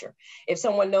scripture if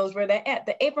someone knows where they're at.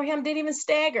 That Abraham didn't even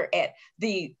stagger at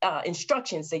the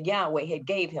instructions that Yahweh had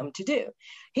gave him to do.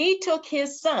 He took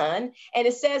his son, and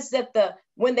it says that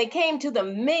when they came to the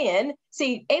men,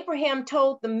 see, Abraham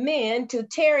told the men to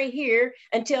tarry here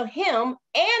until him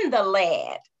and the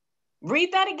lad.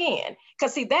 Read that again,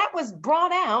 because see, that was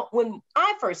brought out when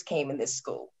I first came in this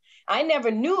school. I never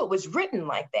knew it was written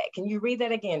like that. Can you read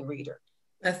that again, reader?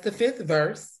 That's the 5th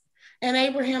verse. And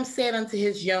Abraham said unto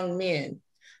his young men,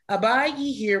 abide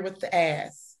ye here with the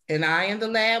ass, and I and the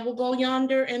lad will go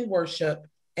yonder and worship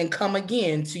and come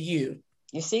again to you.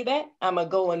 You see that? I'm going to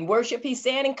go and worship, he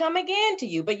said, and come again to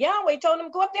you. But Yahweh told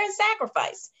him, go up there and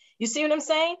sacrifice. You see what I'm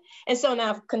saying? And so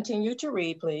now continue to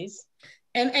read, please.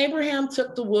 And Abraham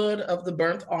took the wood of the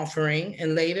burnt offering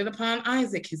and laid it upon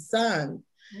Isaac, his son.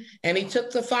 And he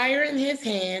took the fire in his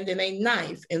hand and a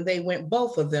knife, and they went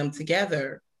both of them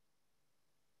together.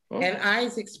 And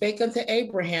Isaac spake unto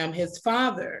Abraham, his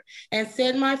father, and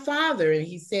said, my father. And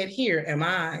he said, here am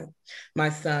I, my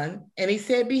son. And he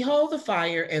said, behold the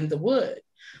fire and the wood.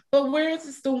 But where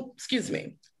is the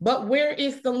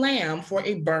lamb for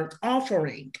a burnt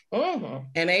offering?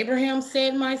 And Abraham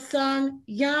said, my son,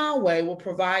 Yahweh will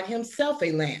provide himself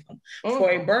a lamb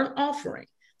for a burnt offering.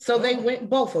 So they went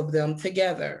both of them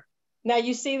together. Now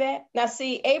you see that? Now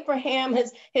see, Abraham,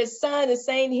 his son is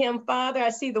saying to him, Father, I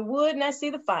see the wood and I see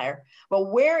the fire,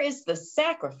 but where is the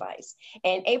sacrifice?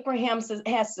 And Abraham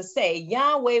has to say,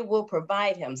 Yahweh will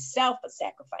provide himself a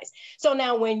sacrifice. So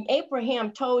now when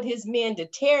Abraham told his men to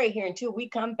tarry here until we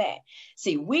come back,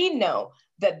 see, we know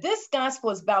that this gospel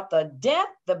is about the death,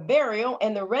 the burial,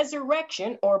 and the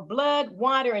resurrection, or blood,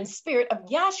 water, and spirit of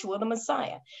Yahshua the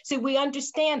Messiah. See, we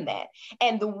understand that.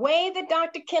 And the way that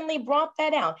Dr. Kinley brought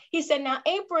that out, he said, now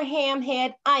Abraham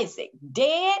had Isaac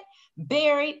dead,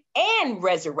 buried, and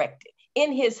resurrected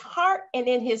in his heart and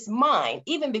in his mind,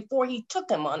 even before he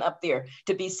took him on up there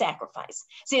to be sacrificed.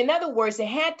 See, in other words, it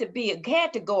had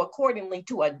to go accordingly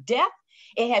to a death,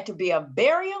 it had to be a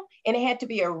burial, and it had to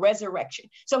be a resurrection.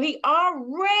 So he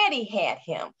already had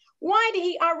him. Why did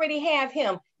he already have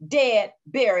him dead,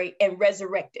 buried, and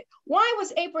resurrected? Why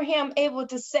was Abraham able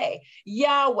to say,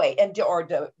 Yahweh, or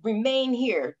to remain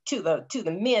here to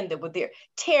the men that were there,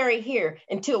 tarry here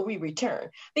until we return?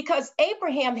 Because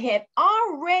Abraham had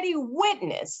already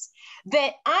witnessed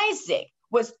that Isaac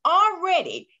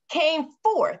came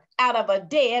forth out of a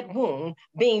dead womb,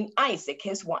 being Isaac,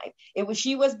 his wife.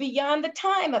 She was beyond the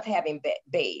time of having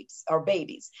babes or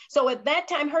babies. So at that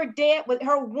time,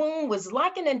 her womb was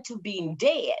likened unto being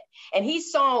dead. And he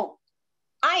saw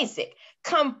Isaac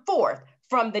come forth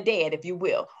from the dead, if you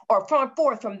will, or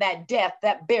forth from that death,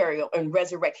 that burial, and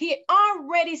resurrect. He had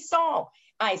already saw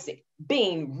Isaac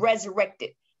being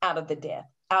resurrected out of a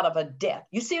death.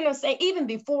 You see what I'm saying? Even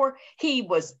before he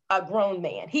was a grown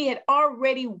man, he had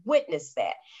already witnessed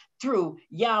that through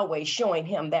Yahweh showing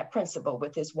him that principle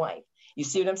with his wife. You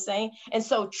see what I'm saying? And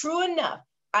so true enough,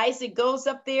 Isaac goes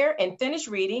up there and finish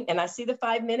reading, and I see the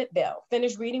 5-minute bell.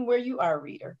 Finish reading where you are,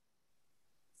 reader.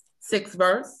 6th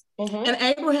verse. And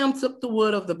Abraham took the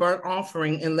wood of the burnt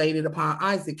offering and laid it upon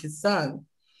Isaac, his son.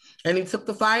 And he took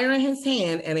the fire in his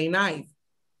hand and a knife.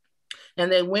 And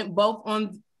they went both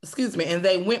of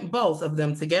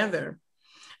them together.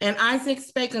 And Isaac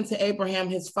spake unto Abraham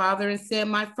his father and said,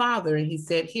 my father. And he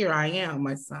said, here I am,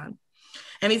 my son.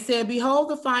 And he said, behold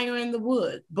the fire and the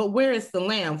wood, but where is the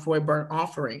lamb for a burnt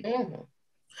offering?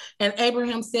 And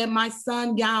Abraham said, my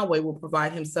son Yahweh will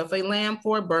provide himself a lamb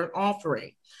for a burnt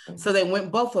offering. So they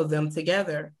went both of them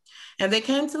together. And they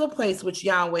came to the place which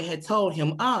Yahweh had told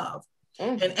him of.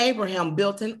 And Abraham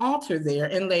built an altar there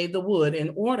and laid the wood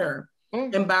in order.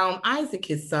 And bound Isaac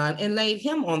his son and laid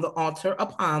him on the altar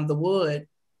upon the wood.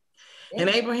 And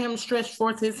Abraham stretched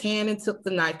forth his hand and took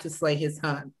the knife to slay his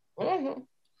son.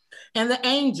 And the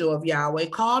angel of Yahweh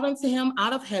called unto him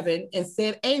out of heaven and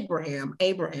said, Abraham,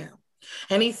 Abraham.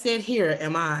 And he said, here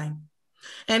am I.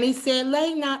 And he said,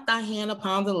 lay not thy hand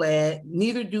upon the lad,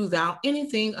 neither do thou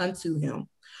anything unto him.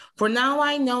 For now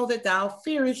I know that thou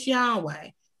fearest Yahweh,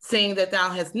 saying that thou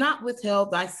hast not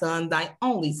withheld thy son, thy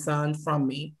only son, from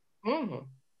me.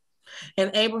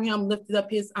 And Abraham lifted up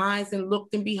his eyes and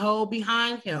looked, and behold,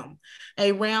 behind him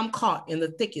a ram caught in the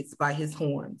thickets by his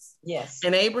horns.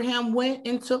 And Abraham went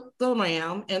and took the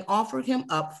ram and offered him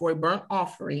up for a burnt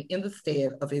offering in the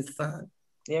stead of his son.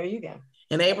 There you go.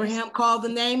 And Abraham called the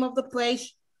name of the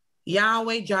place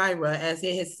Yahweh Jireh, as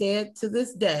it has said to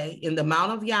this day, in the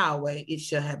mount of Yahweh it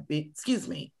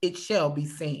shall be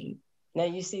seen. Now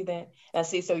you see that? Now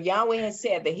see, so Yahweh has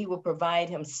said that he will provide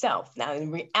himself. Now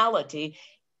in reality,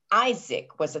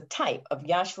 Isaac was a type of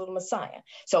Yahshua the Messiah.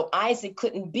 So Isaac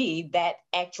couldn't be that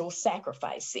actual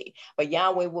sacrifice, see. But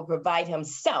Yahweh will provide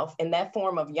himself in that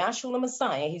form of Yahshua the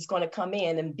Messiah. He's going to come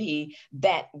in and be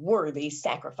that worthy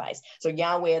sacrifice. So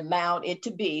Yahweh allowed it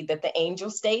to be that the angel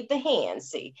stayed the hand,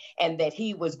 see, and that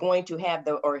he was going to have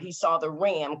he saw the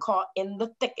ram caught in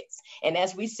the thickets. And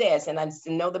as we said, and I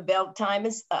know the bell time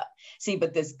is up. See,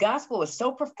 but this gospel is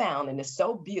so profound and it's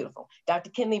so beautiful. Dr.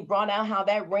 Kinley brought out how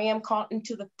that ram caught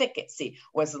into the thicket, see,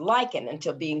 was likened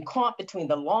unto being caught between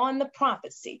the law and the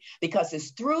prophecy, because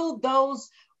it's through those,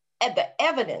 the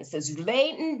evidence is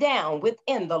laden down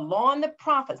within the law and the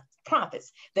prophets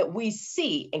that we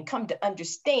see and come to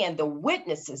understand the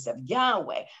witnesses of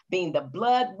Yahweh being the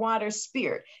blood, water,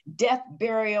 spirit, death,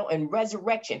 burial, and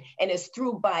resurrection. And it's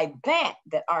through by that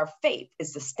our faith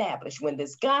is established when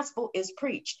this gospel is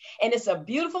preached. And it's a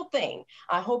beautiful thing.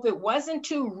 I hope it wasn't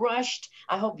too rushed.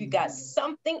 I hope you got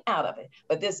something out of it.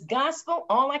 But this gospel,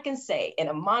 all I can say and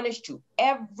admonish to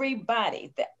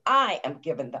everybody that I am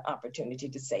given the opportunity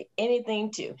to say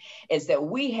anything to, is that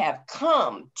we have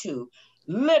come to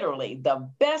literally the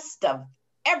best of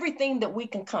everything that we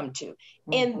can come to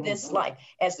in this life.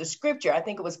 As the scripture, I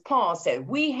think it was Paul said,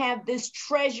 we have this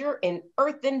treasure in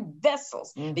earthen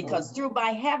vessels, because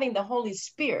by having the Holy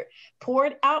Spirit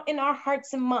poured out in our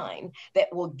hearts and mind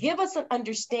that will give us an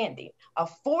understanding,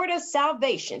 afford us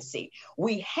salvation. See,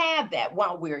 we have that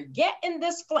while we're yet in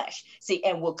this flesh, see,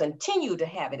 and we'll continue to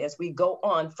have it as we go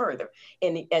on further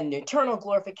in eternal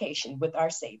glorification with our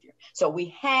Savior. So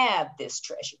we have this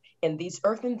treasure in these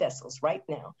earthen vessels right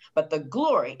now, but the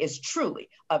glory is truly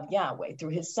of Yahweh through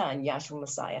his son, Yahshua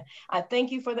Messiah. I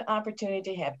thank you for the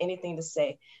opportunity to have anything to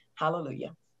say.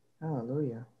 Hallelujah.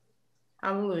 Hallelujah.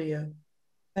 Hallelujah.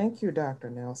 Thank you, Dr.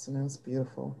 Nelson. It was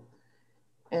beautiful.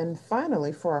 And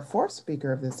finally, for our fourth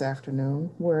speaker of this afternoon,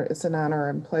 where it's an honor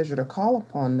and pleasure to call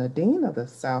upon the Dean of the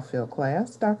Southfield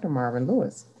class, Dr. Marvin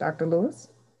Lewis. Dr. Lewis?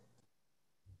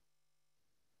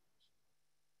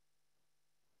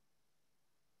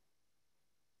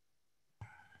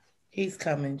 He's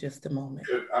coming just a moment.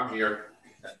 Good, I'm here.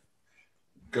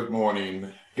 Good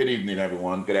morning. Good evening,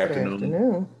 everyone. Good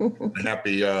afternoon. Good afternoon.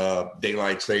 Happy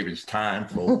daylight savings time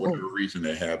for whatever reason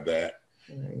they have that.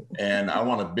 Right. And I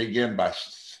want to begin by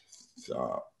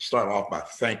start off by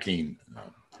thanking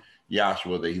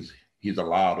Yahshua that he's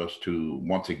allowed us to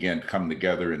once again come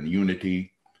together in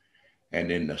unity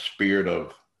and in the spirit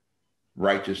of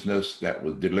righteousness that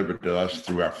was delivered to us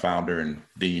through our founder and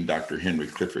dean, Dr. Henry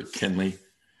Clifford Kinley,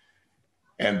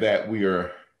 and that we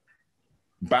are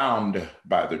bound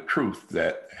by the truth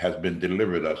that has been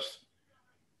delivered us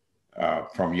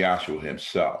from Yahshua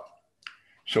himself.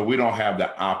 So we don't have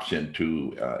the option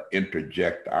to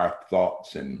interject our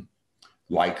thoughts and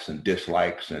likes and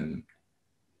dislikes and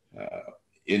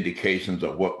indications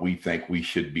of what we think we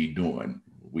should be doing.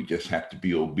 We just have to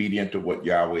be obedient to what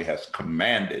Yahweh has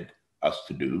commanded us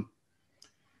to do.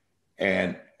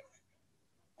 And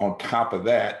on top of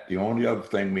that, the only other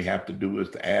thing we have to do is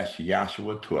to ask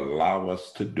Yahshua to allow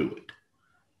us to do it,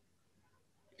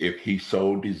 if he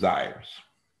so desires.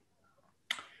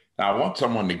 Now, I want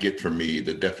someone to get for me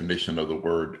the definition of the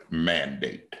word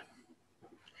mandate.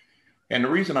 And the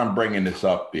reason I'm bringing this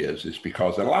up is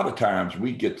because a lot of times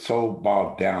we get so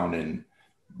bogged down in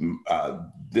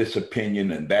this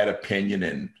opinion and that opinion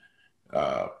and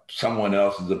someone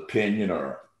else's opinion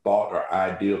or thought or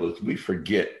ideal, we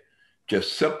forget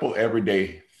just simple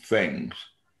everyday things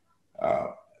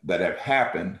that have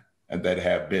happened and that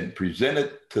have been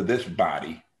presented to this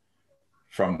body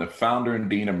from the founder and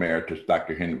dean emeritus,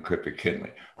 Dr. Henry Clifford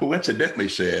Kinley, who incidentally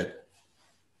said,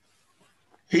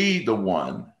 he the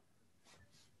one,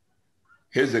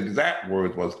 his exact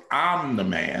words was, I'm the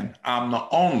man, I'm the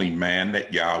only man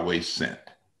that Yahweh sent.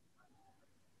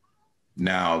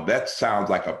 Now that sounds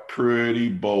like a pretty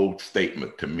bold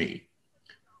statement to me.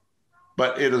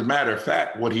 But as a matter of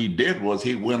fact, what he did was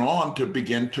he went on to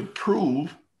begin to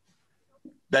prove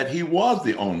that he was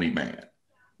the only man.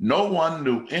 No one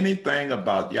knew anything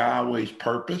about Yahweh's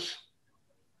purpose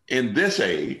in this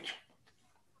age,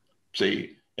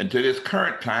 see, until this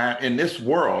current time, in this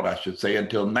world, I should say,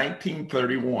 until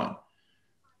 1931,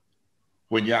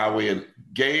 when Yahweh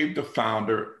gave the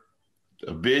founder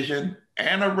a vision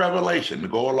and a revelation to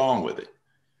go along with it,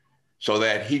 so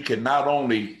that he could not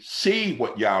only see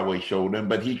what Yahweh showed him,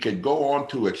 but he could go on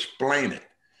to explain it.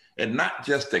 And not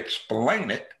just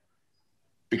explain it,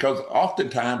 because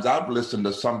oftentimes I've listened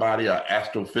to somebody, an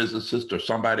astrophysicist or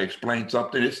somebody explain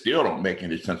something, it still don't make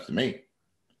any sense to me.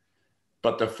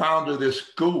 But the founder of this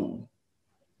school,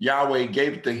 Yahweh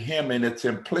gave it to him in its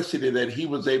simplicity that he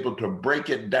was able to break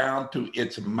it down to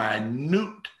its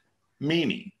minute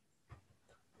meaning,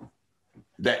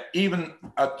 that even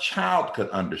a child could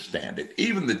understand it.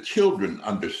 Even the children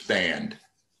understand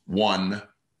 1,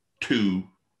 2,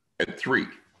 and 3.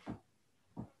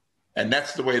 And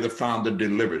that's the way the founder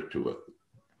delivered to it.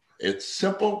 It's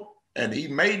simple, and he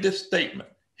made this statement.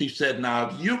 He said, now,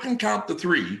 if you can count to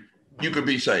 3, you could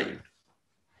be saved.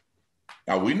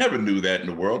 Now, we never knew that in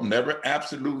the world, never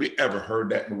absolutely ever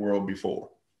heard that in the world before.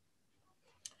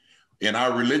 In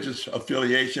our religious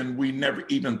affiliation, we never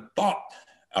even thought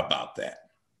about that.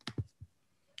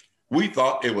 We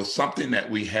thought it was something that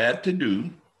we had to do,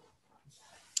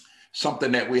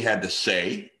 something that we had to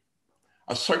say,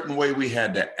 a certain way we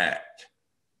had to act.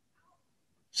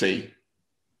 See,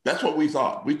 that's what we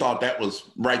thought. We thought that was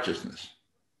righteousness.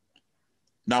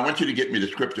 Now, I want you to get me the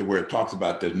scripture where it talks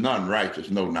about there's none righteous,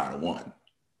 no, not a one.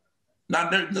 Now,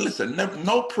 listen,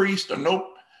 no priest or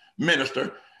no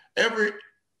minister ever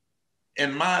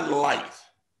in my life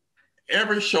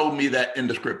ever showed me that in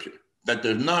the scripture, that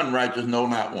there's none righteous, no,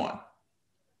 not one.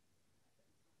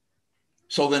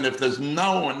 So then if there's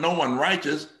no one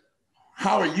righteous,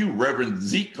 how are you, Reverend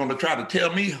Zeke, going to try to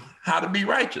tell me how to be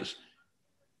righteous?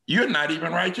 You're not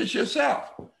even righteous yourself.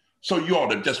 So you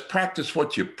ought to just practice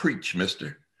what you preach,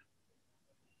 mister.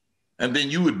 And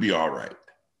then you would be all right.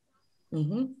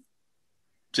 Mm-hmm.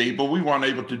 See, but we weren't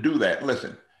able to do that.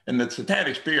 Listen, and the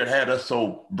satanic spirit had us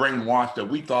so brainwashed that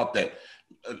we thought that,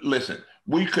 listen,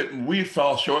 we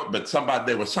fell short, but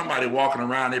there was somebody walking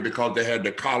around here because they had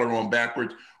their collar on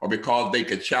backwards or because they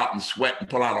could shout and sweat and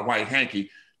pull out a white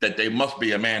hanky that they must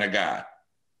be a man of God.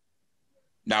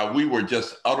 Now, we were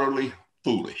just utterly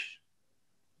foolish.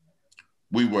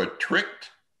 We were tricked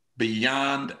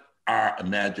beyond our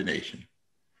imagination.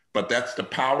 But that's the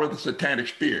power of the satanic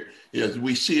spirit, is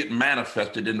we see it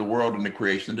manifested in the world and the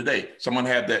creation today. Someone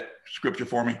have that scripture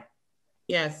for me?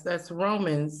 Yes, that's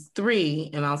Romans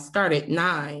 3, and I'll start at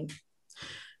 9.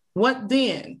 What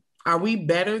then? Are we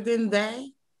better than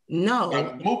they? No.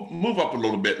 Move up a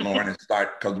little bit, Lauren, and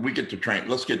start, because we get to train.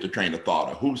 Let's get the train of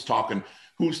thought of who's talking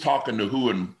to who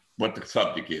and what the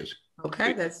subject is.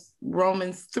 Okay, that's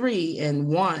Romans 3 and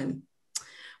 1.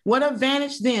 What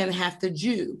advantage then hath the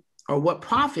Jew, or what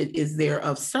profit is there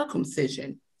of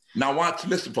circumcision? Now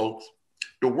listen, folks.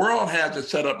 The world has it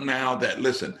set up now that,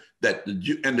 listen, that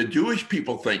the Jewish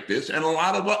people think this, and a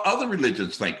lot of other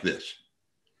religions think this.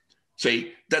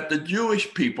 See, that the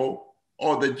Jewish people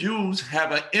or the Jews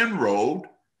have an inroad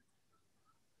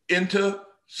into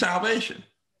salvation.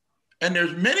 And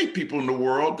there's many people in the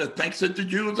world that thinks that the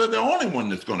Jews are the only one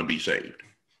that's going to be saved.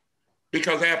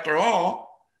 Because after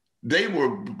all, they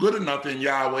were good enough in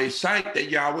Yahweh's sight that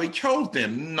Yahweh chose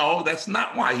them. No, that's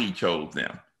not why he chose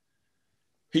them.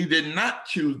 He did not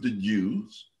choose the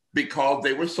Jews because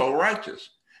they were so righteous.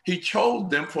 He chose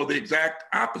them for the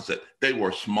exact opposite. They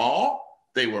were small,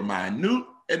 they were minute,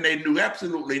 and they knew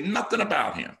absolutely nothing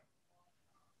about him.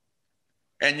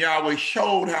 And Yahweh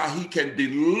showed how he can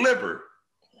deliver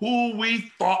who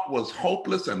we thought was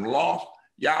hopeless and lost.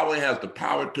 Yahweh has the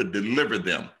power to deliver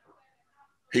them.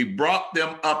 He brought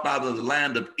them up out of the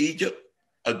land of Egypt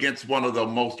against one of the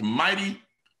most mighty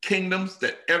kingdoms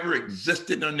that ever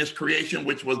existed in this creation,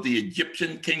 which was the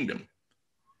Egyptian kingdom.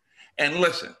 And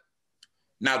listen,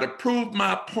 now to prove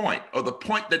my point, or the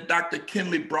point that Dr.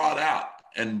 Kinley brought out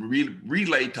and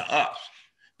relayed to us,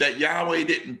 that Yahweh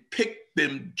didn't pick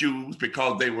them Jews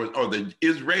because they were, or the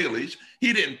Israelis,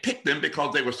 he didn't pick them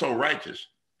because they were so righteous.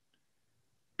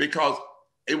 Because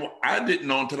I didn't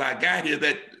know until I got here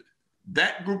that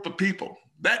that group of people,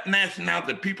 that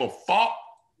nationality of people fought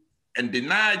and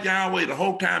denied Yahweh the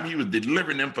whole time he was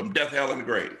delivering them from death, hell, and the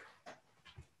grave.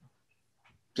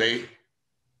 See?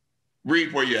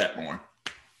 Read where you at, Lauren.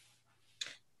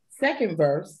 Second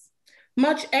verse.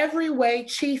 Much every way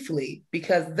chiefly,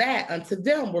 because that unto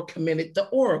them were committed the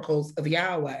oracles of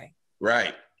Yahweh.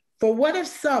 Right. For what if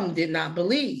some did not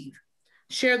believe?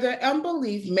 Shall their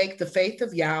unbelief make the faith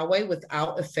of Yahweh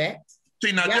without effect?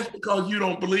 See, now, just because you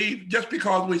don't believe, just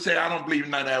because we say, I don't believe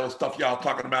in none of that stuff y'all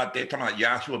talking about, they're talking about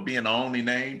Yahshua being the only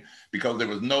name because there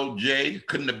was no J,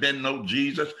 couldn't have been no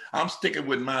Jesus. I'm sticking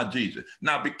with my Jesus.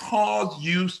 Now, because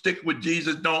you stick with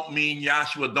Jesus don't mean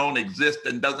Yahshua don't exist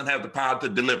and doesn't have the power to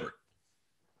deliver.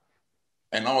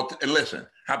 And listen,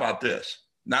 how about this?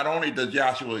 Not only does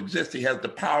Yahshua exist, he has the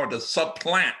power to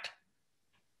supplant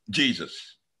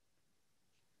Jesus.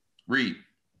 Read.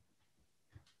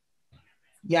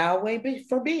 Yahweh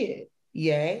forbid.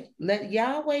 Yea, let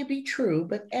Yahweh be true,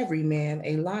 but every man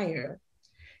a liar.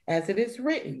 As it is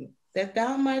written, that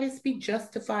thou mightest be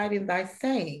justified in thy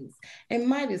sayings, and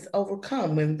mightest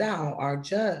overcome when thou art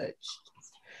judged.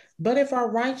 But if our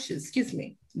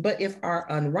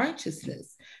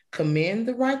unrighteousness commend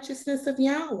the righteousness of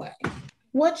Yahweh,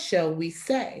 what shall we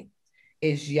say?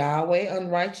 Is Yahweh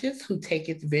unrighteous who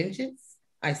taketh vengeance?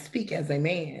 I speak as a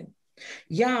man.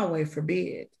 Yahweh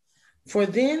forbid. For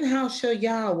then how shall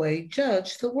Yahweh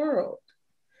judge the world?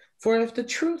 For if the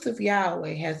truth of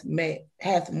Yahweh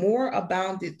hath more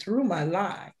abounded through my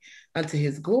lie unto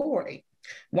his glory,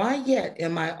 why yet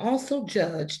am I also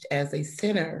judged as a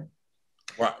sinner?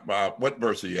 What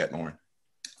verse are you at, Lauren?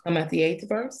 I'm at the 8th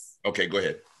verse. Okay, go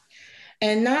ahead.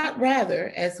 And not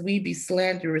rather as we be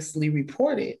slanderously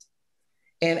reported,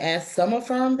 and as some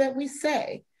affirm that we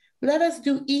say, let us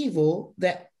do evil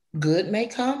that good may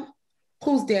come,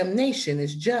 whose damnation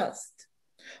is just.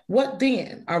 What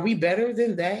then? Are we better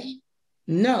than they?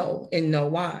 No, in no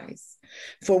wise.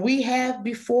 For we have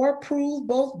before proved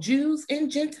both Jews and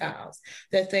Gentiles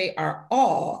that they are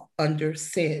all under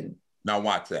sin. Now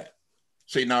watch that.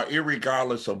 See, now,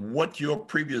 irregardless of what your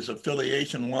previous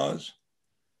affiliation was,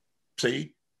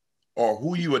 see, or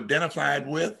who you identified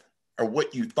with, or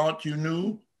what you thought you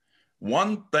knew,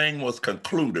 one thing was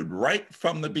concluded right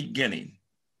from the beginning,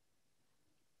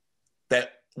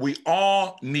 that we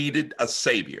all needed a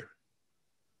savior.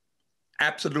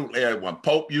 Absolutely everyone.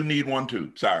 Pope, you need one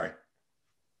too. Sorry.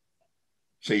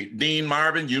 See, Dean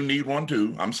Marvin, you need one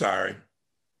too. I'm sorry.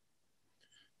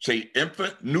 See,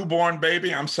 infant, newborn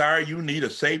baby, I'm sorry, you need a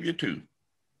savior too.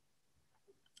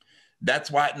 That's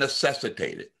why it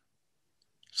necessitated.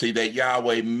 See, that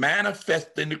Yahweh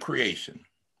manifest in the creation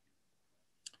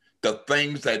the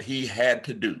things that he had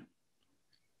to do.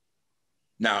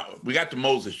 Now, we got the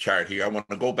Moses chart here. I want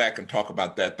to go back and talk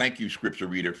about that. Thank you, scripture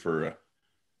reader, for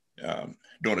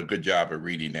doing a good job of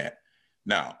reading that.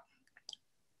 Now,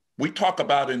 we talk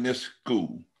about in this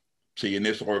school, see, in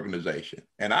this organization,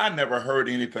 and I never heard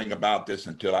anything about this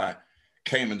until I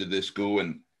came into this school,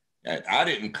 and I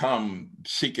didn't come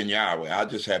seeking Yahweh. I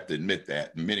just have to admit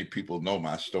that. Many people know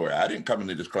my story. I didn't come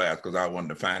into this class because I wanted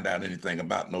to find out anything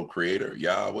about no creator,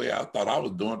 Yahweh. I thought I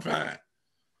was doing fine.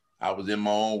 I was in my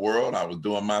own world. I was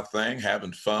doing my thing,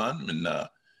 having fun, and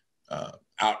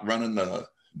outrunning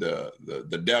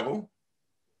the devil,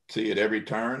 see, at every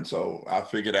turn. So I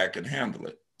figured I could handle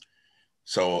it.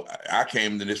 So I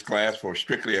came to this class for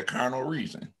strictly a carnal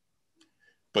reason.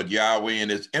 But Yahweh, in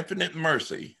his infinite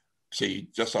mercy, see,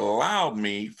 just allowed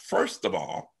me, first of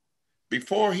all,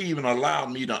 before he even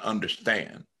allowed me to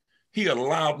understand, he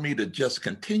allowed me to just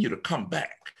continue to come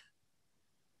back.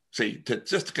 See, to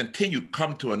just continue to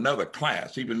come to another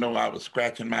class, even though I was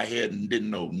scratching my head and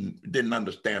didn't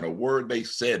understand a word they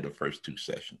said the first 2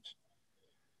 sessions.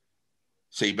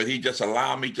 See, but he just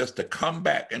allowed me just to come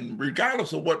back, and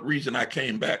regardless of what reason I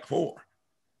came back for.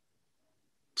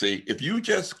 See, if you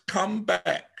just come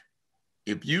back,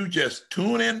 if you just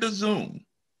tune into Zoom,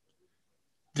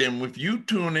 then if you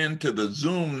tune into the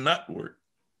Zoom network,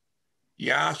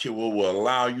 Yahshua will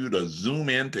allow you to zoom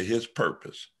into his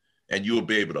purpose, and you'll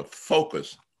be able to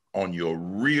focus on your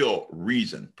real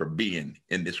reason for being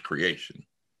in this creation.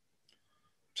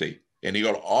 See, and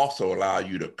he'll also allow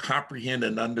you to comprehend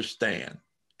and understand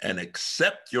and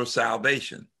accept your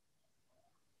salvation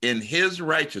in his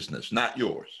righteousness, not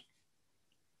yours.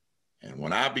 And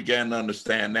when I began to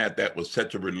understand that, that was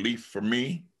such a relief for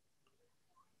me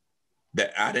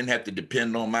that I didn't have to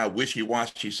depend on my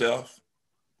wishy-washy self,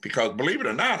 because believe it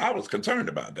or not, I was concerned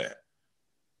about that.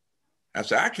 I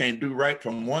said, I can't do right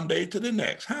from one day to the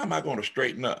next. How am I going to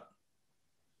straighten up?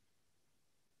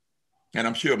 And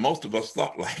I'm sure most of us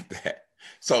thought like that.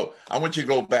 So I want you to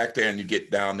go back there and you get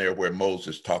down there where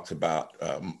Moses talks about,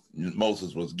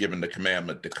 Moses was given the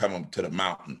commandment to come up to the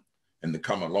mountain and to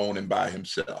come alone and by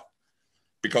himself.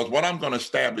 Because what I'm going to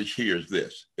establish here is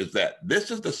this, is that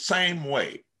this is the same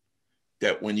way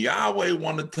that when Yahweh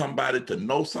wanted somebody to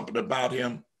know something about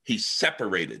him, he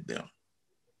separated them.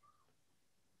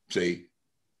 See,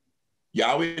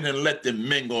 Yahweh didn't let them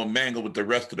mingle and mangle with the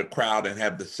rest of the crowd and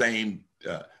have the same,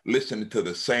 listening to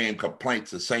the same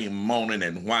complaints, the same moaning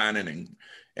and whining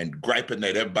and griping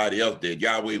that everybody else did.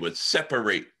 Yahweh would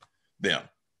separate them.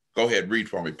 Go ahead, read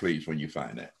for me, please, when you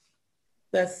find that.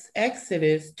 That's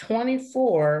Exodus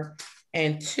 24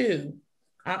 and 2.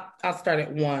 I'll start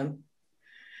at 1.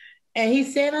 And he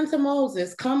said unto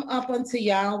Moses, come up unto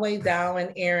Yahweh, thou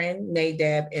and Aaron,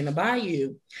 Nadab, and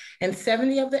Abihu, and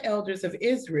 70 of the elders of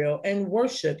Israel, and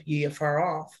worship ye afar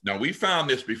off. Now, we found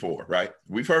this before, right?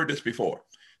 We've heard this before.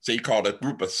 So he called a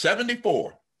group of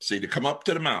 74, see, to come up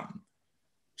to the mountain,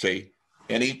 see,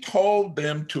 and he told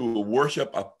them to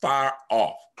worship afar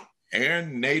off.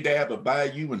 Aaron, Nadab,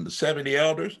 Abihu, and the 70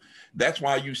 elders, that's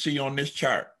why you see on this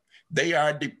chart, they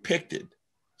are depicted,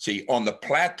 see, on the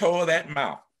plateau of that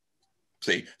mountain.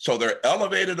 See, so they're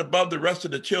elevated above the rest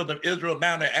of the children of Israel.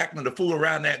 Now they're acting the fool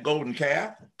around that golden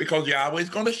calf because Yahweh's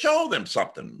going to show them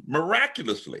something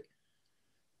miraculously.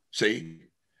 See,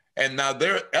 and now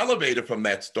they're elevated from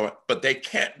that start, but they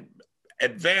can't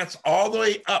advance all the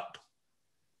way up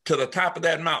to the top of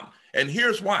that mountain. And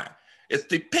here's why. It's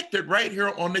depicted right here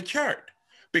on the chart,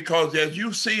 because as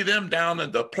you see them down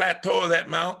at the plateau of that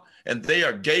mountain, and they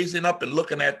are gazing up and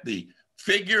looking at the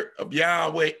figure of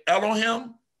Yahweh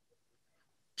Elohim,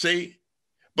 see,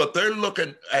 but they're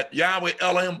looking at Yahweh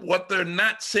Elohim. What they're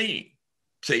not seeing,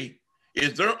 see,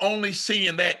 is they're only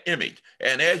seeing that image.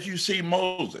 And as you see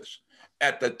Moses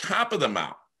at the top of the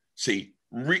mountain, see,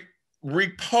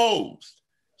 reposed,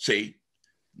 see,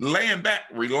 laying back,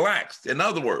 relaxed. In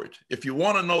other words, if you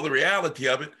want to know the reality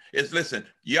of it, is listen,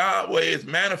 Yahweh is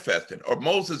manifesting, or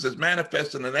Moses is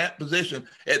manifesting in that position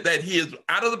that he is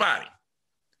out of the body.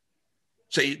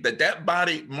 See, that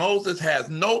body, Moses has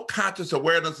no conscious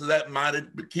awareness of that body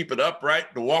to keep it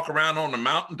upright, to walk around on the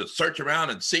mountain, to search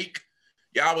around and seek.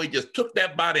 Yahweh just took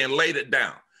that body and laid it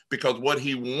down, because what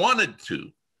he wanted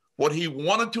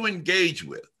to engage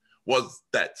with was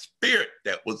that spirit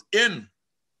that was in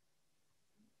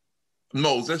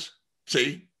Moses,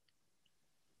 see,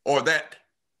 or that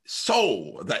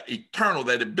soul, that eternal,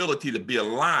 that ability to be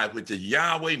alive, which is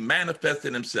Yahweh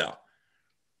manifesting himself.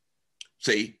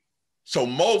 See, so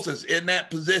Moses in that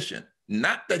position,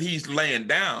 not that he's laying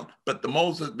down, but the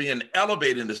Moses being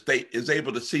elevated in the state is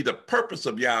able to see the purpose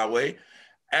of Yahweh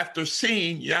after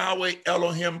seeing Yahweh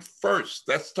Elohim first.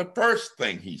 That's the first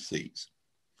thing he sees.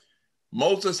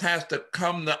 Moses has to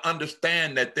come to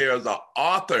understand that there's an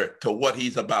author to what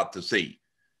he's about to see,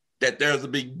 that there's a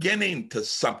beginning to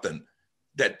something,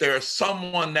 that there's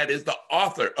someone that is the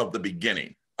author of the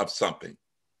beginning of something.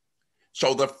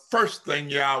 So the first thing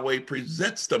Yahweh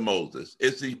presents to Moses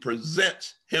is he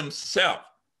presents himself.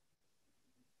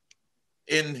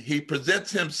 And he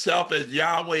presents himself as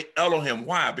Yahweh Elohim.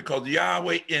 Why? Because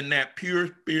Yahweh in that pure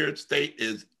spirit state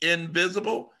is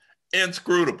invisible,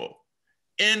 inscrutable,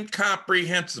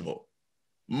 incomprehensible.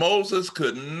 Moses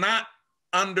could not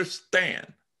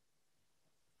understand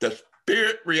the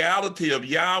spirit reality of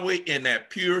Yahweh in that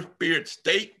pure spirit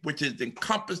state, which is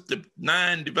encompassed the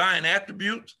 9 divine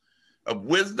attributes of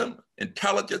wisdom,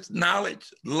 intelligence,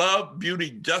 knowledge, love,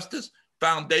 beauty, justice,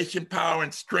 foundation, power,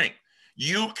 and strength.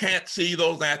 You can't see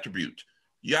those attributes.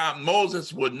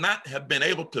 Moses would not have been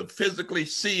able to physically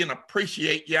see and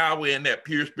appreciate Yahweh in that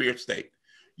pure spirit state.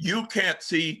 You can't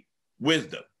see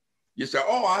wisdom. You say,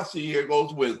 oh, I see here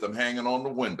goes wisdom hanging on the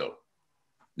window.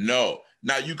 No.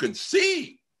 Now you can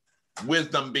see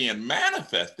wisdom being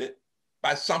manifested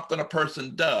by something a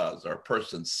person does or a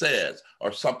person says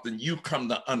or something you come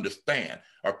to understand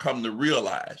or come to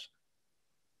realize.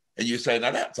 And you say,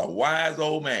 now that's a wise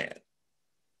old man.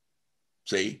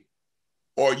 See?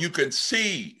 Or you can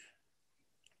see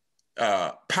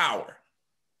power.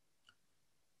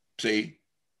 See?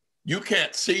 You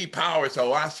can't see power,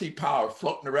 so I see power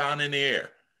floating around in the air.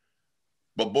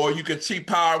 But boy, you can see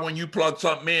power when you plug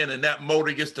something in and that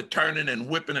motor gets to turning and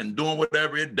whipping and doing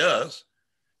whatever it does.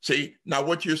 See, now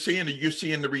what you're seeing is you're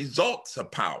seeing the results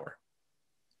of power.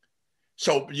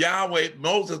 So Yahweh,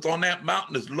 Moses on that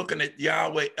mountain is looking at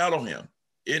Yahweh Elohim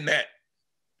in that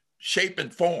shape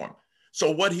and form. So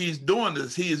what he's doing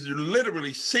is he is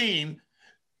literally seeing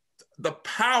the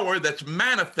power that's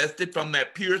manifested from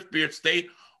that pure spirit state,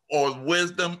 or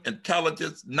wisdom,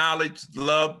 intelligence, knowledge,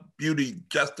 love, beauty,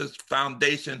 justice,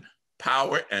 foundation,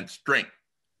 power, and strength.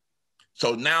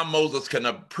 So now Moses can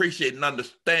appreciate and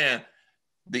understand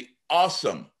the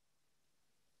awesome,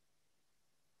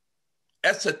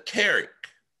 esoteric,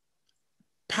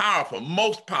 powerful,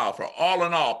 most powerful, all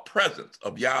in all presence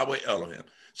of Yahweh Elohim.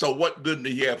 So what good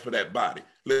did he have for that body?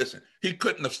 Listen, he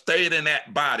couldn't have stayed in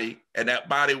that body and that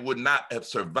body would not have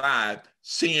survived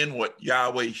seeing what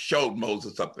Yahweh showed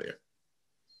Moses up there.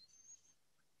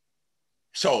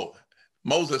 So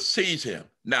Moses sees him.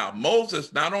 Now,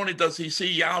 Moses, not only does he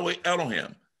see Yahweh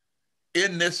Elohim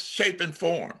in this shape and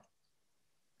form,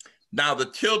 now the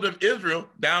children of Israel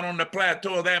down on the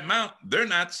plateau of that mountain, they're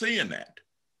not seeing that.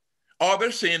 All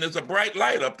they're seeing is a bright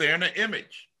light up there in the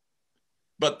image.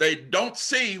 But they don't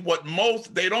see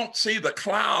they don't see the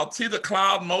cloud. See the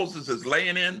cloud Moses is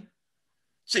laying in?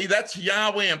 See, that's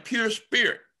Yahweh in pure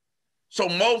spirit. So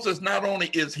Moses, not only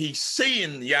is he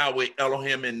seeing Yahweh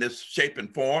Elohim in this shape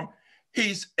and form,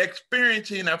 he's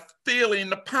experiencing and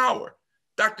feeling the power.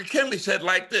 Dr. Kinley said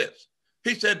like this.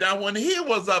 He said, now when he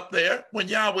was up there, when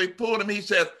Yahweh pulled him, he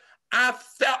says, I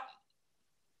felt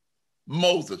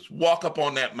Moses walk up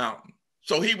on that mountain.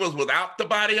 So he was without the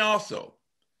body also,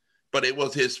 but it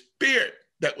was his spirit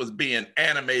that was being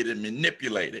animated and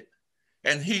manipulated.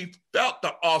 And he felt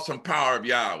the awesome power of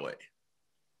Yahweh.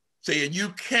 See, and you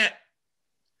can't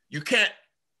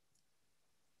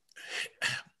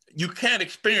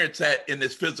experience that in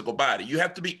this physical body. You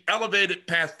have to be elevated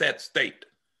past that state.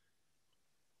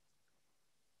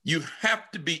 You have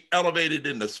to be elevated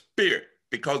in the spirit,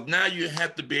 because now you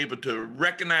have to be able to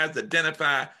recognize,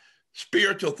 identify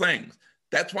spiritual things.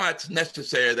 That's why it's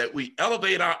necessary that we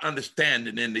elevate our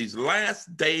understanding in these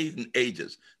last days and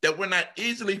ages, that we're not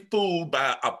easily fooled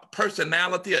by a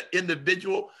personality, an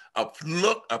individual, a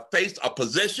look, a face, a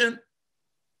position,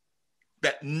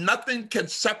 that nothing can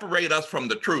separate us from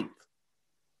the truth.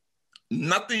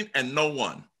 Nothing and no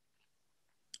one.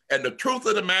 And the truth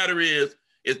of the matter is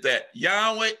that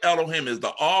Yahweh Elohim is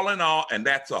the all in all, and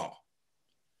that's all.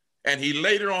 And he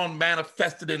later on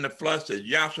manifested in the flesh as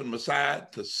Yahshua Messiah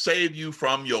to save you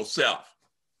from yourself.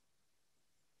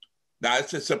 Now,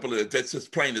 it's as simple as, it's as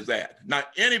plain as that. Now,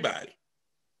 anybody,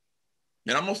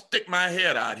 and I'm going to stick my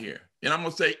head out here, and I'm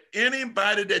going to say,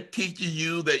 anybody that teaches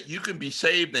you that you can be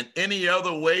saved in any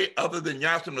other way other than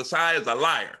Yahshua Messiah is a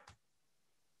liar.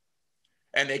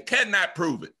 And they cannot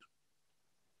prove it.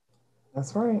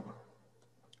 That's right.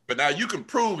 But now you can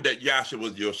prove that Yahshua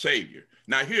was your savior.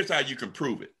 Now, here's how you can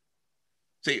prove it.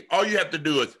 See, all you have to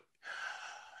do is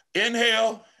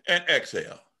inhale and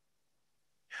exhale.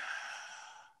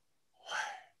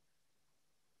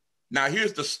 Now,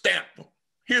 here's the stamp.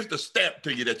 Here's the stamp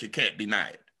to you that you can't deny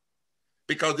it.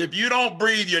 Because if you don't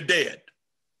breathe, you're dead.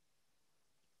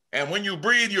 And when you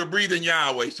breathe, you're breathing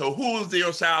Yahweh. So who is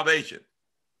your salvation?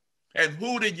 And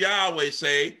who did Yahweh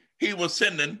say he was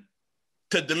sending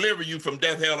to deliver you from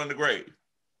death, hell, and the grave?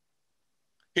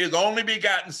 His only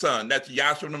begotten son, that's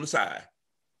Yahshua the Messiah.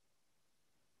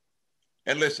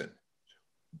 And listen,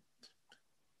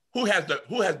 who has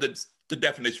the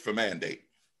definition for mandate?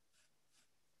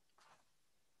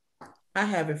 I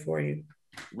have it for you.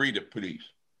 Read it, please.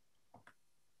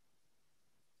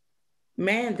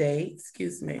 Mandate,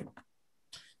 excuse me,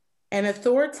 an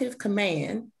authoritative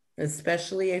command,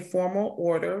 especially a formal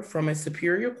order from a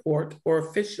superior court or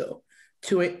official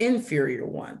to an inferior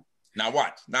one. Now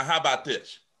watch. Now how about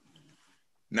this?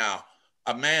 Now,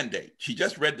 a mandate. She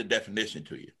just read the definition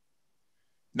to you.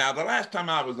 Now, the last time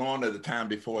I was on, at the time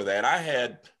before that, I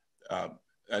had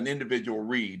an individual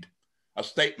read a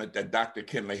statement that Dr.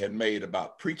 Kinley had made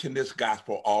about preaching this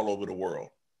gospel all over the world.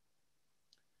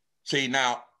 See,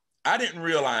 now, I didn't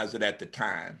realize it at the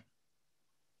time,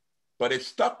 but it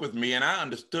stuck with me, and I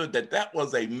understood that that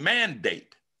was a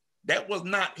mandate. That was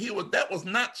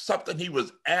not something he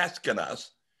was asking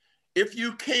us. If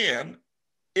you can,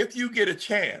 if you get a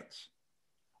chance,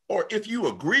 or if you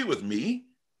agree with me,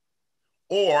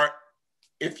 or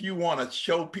if you want to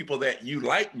show people that you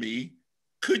like me,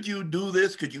 could you do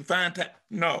this? Could you find time?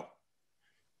 No.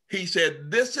 He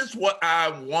said, this is what I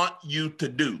want you to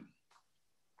do.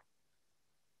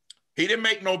 He didn't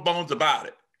make no bones about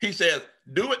it. He says,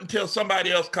 do it until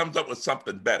somebody else comes up with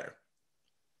something better.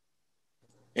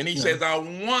 And he says, I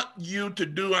want you to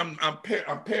do, I'm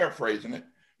paraphrasing it.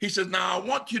 He says, now I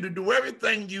want you to do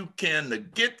everything you can to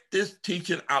get this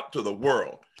teaching out to the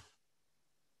world.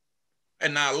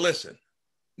 And now listen,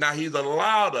 now he's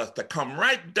allowed us to come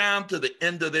right down to the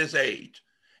end of this age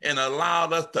and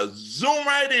allowed us to zoom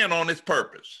right in on his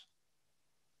purpose.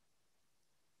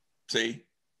 See?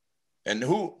 And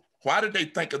why did they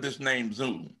think of this name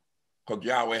Zoom? Because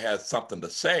Yahweh has something to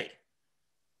say.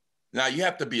 Now you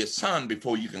have to be a son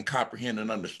before you can comprehend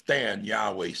and understand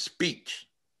Yahweh's speech.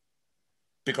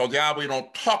 Because Yahweh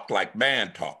don't talk like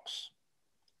man talks.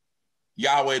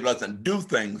 Yahweh doesn't do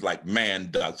things like man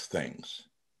does things.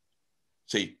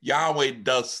 See, Yahweh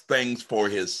does things for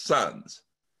his sons.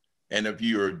 And if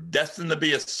you're destined to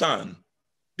be a son,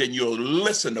 then you'll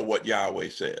listen to what Yahweh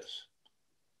says.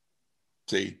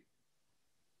 See,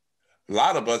 a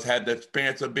lot of us had the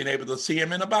experience of being able to see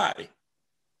him in a body.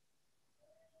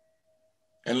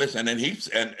 And listen, and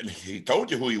he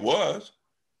told you who he was.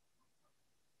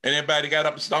 And everybody got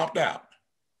up and stomped out.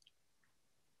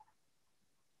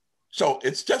 So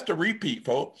it's just a repeat,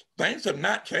 folks. Things have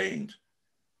not changed.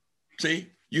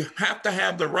 See, you have to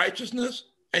have the righteousness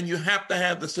and you have to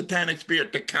have the satanic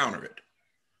spirit to counter it.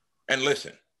 And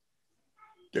listen,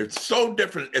 they're so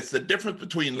different. It's the difference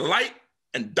between light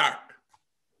and dark.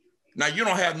 Now, you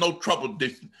don't have no trouble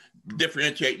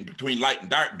differentiating between light and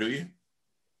dark, do you?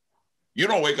 You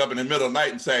don't wake up in the middle of the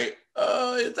night and say,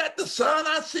 is that the sun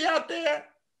I see out there?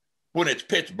 When it's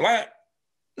pitch black.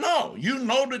 No, you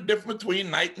know the difference between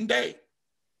night and day.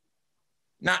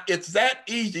 Now, it's that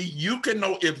easy. You can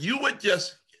know if you would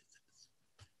just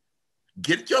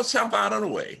get yourself out of the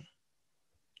way,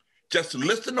 just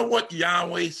listen to what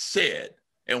Yahweh said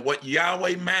and what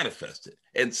Yahweh manifested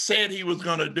and said he was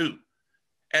going to do,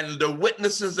 and the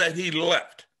witnesses that he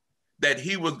left, that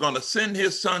he was going to send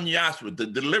his son Yahshua to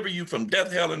deliver you from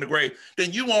death, hell, and the grave,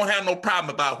 then you won't have no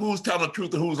problem about who's telling the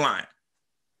truth and who's lying.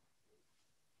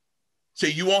 See,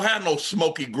 you won't have no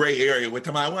smoky gray area with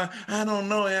him. Well, I don't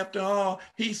know, after all,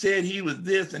 he said he was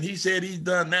this and he said he's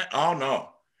done that. Oh, no.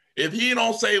 If he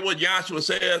don't say what Yahshua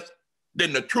says,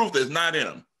 then the truth is not in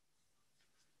him.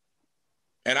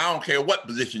 And I don't care what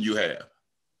position you have.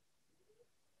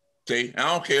 See,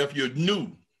 I don't care if you're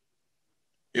new.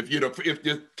 If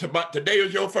today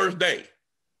is your first day.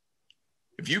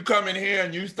 If you come in here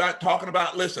and you start talking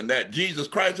about, listen, that Jesus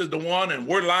Christ is the one and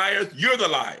we're liars, you're the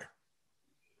liar.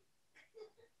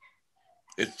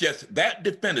 It's just that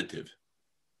definitive.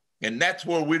 And that's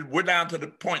where we're down to the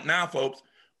point now, folks.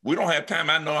 We don't have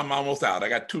time. I know I'm almost out. I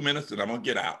got 2 minutes and I'm going to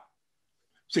get out.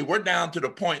 See, we're down to the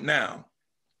point now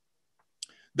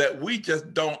that we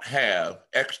just don't have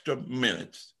extra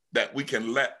minutes that we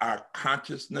can let our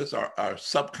consciousness or our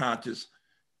subconscious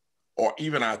or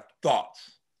even our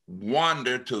thoughts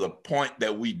wander to the point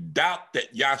that we doubt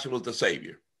that Yahshua was the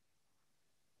Savior.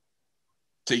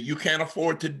 See, you can't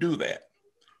afford to do that.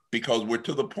 Because we're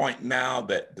to the point now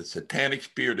that the satanic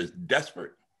spirit is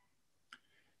desperate.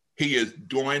 He is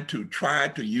going to try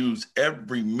to use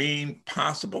every mean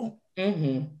possible,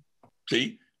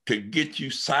 see, to get you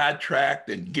sidetracked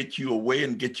and get you away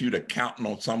and get you to counting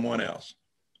on someone else.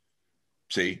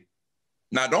 See,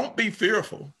 now don't be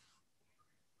fearful,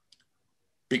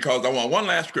 because I want one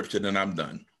last scripture and I'm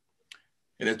done.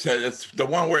 And it's the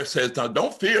one where it says, now,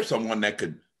 don't fear someone that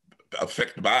could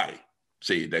affect the body.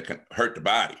 See, that can hurt the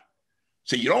body.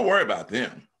 See, you don't worry about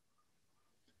them.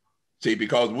 See,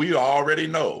 because we already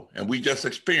know, and we just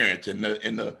experienced in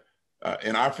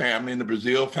our family, in the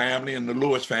Brazil family, in the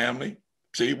Lewis family.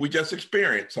 See, we just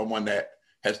experienced someone that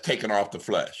has taken off the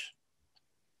flesh.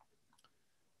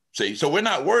 See, so we're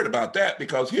not worried about that,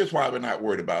 because here's why we're not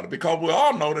worried about it. Because we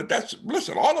all know that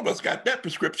listen, all of us got that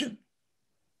prescription.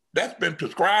 That's been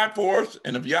prescribed for us.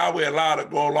 And if Yahweh allowed it to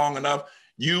go long enough,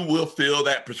 you will fill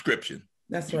that prescription.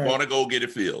 That's right. You're going to go get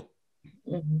it filled.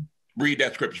 Mm-hmm. Read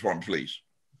that scripture for me, please.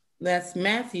 That's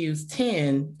Matthew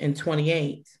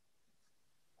 10:28.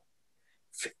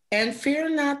 And fear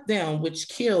not them which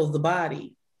kill the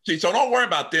body. See, so don't worry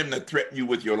about them that threaten you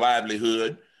with your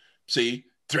livelihood. See,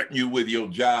 threaten you with your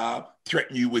job,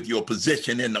 threaten you with your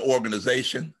position in the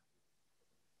organization.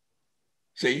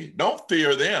 See, don't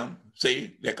fear them.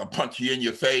 See, they can punch you in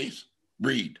your face.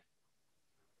 Read.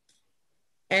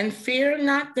 And fear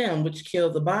not them which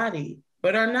kill the body,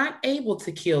 but are not able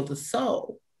to kill the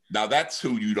soul. Now that's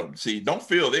who you don't see. Don't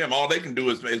fear them. All they can do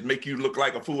is make you look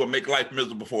like a fool and make life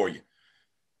miserable for you.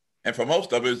 And for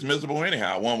most of it, it's miserable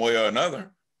anyhow, one way or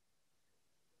another.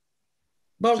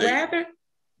 But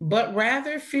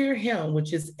rather fear him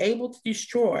which is able to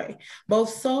destroy both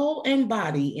soul and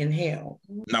body in hell.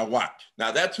 Now watch.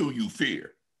 Now that's who you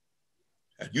fear.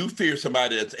 You fear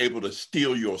somebody that's able to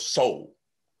steal your soul.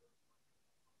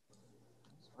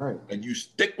 Right. And you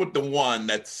stick with the one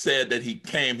that said that he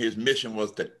came, his mission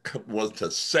was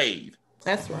to save.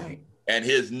 That's right. And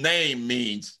his name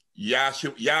means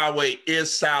Yahweh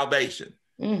is salvation.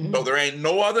 Mm-hmm. So there ain't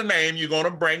no other name you're going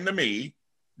to bring to me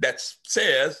that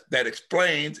says, that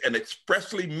explains and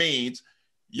expressly means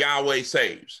Yahweh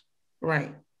saves.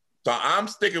 Right. So I'm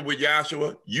sticking with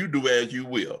Yahshua. You do as you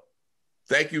will.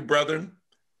 Thank you, brethren.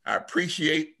 I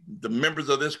appreciate the members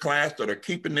of this class that are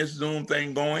keeping this Zoom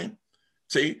thing going.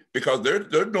 See, because they're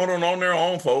doing it on their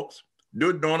own, folks.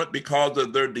 They're doing it because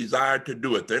of their desire to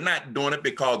do it. They're not doing it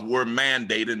because we're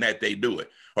mandating that they do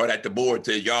it, or that the board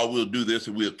says, y'all will do this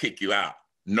and we'll kick you out.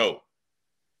 No.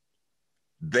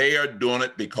 They are doing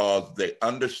it because they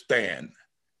understand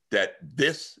that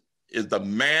this is the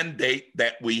mandate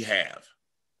that we have.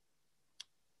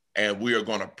 And we are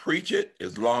going to preach it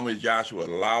as long as Joshua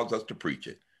allows us to preach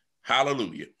it.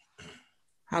 Hallelujah.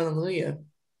 Hallelujah.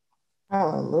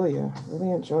 Hallelujah.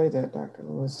 Really enjoyed that, Dr.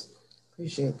 Lewis.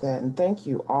 Appreciate that. And thank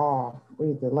you all.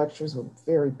 The lectures were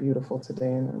very beautiful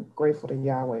today, and I'm grateful to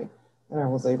Yahweh that I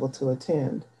was able to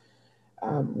attend.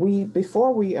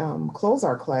 Before we close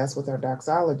our class with our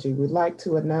doxology, we'd like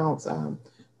to announce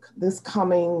the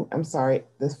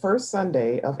first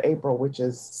Sunday of April, which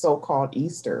is so-called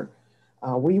Easter.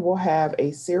 We will have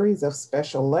a series of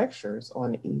special lectures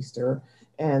on Easter.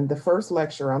 And the first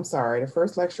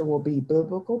lecture will be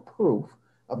Biblical Proof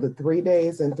of the 3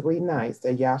 days and 3 nights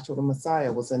that Yahshua the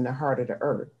Messiah was in the heart of the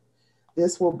earth.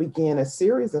 This will begin a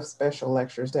series of special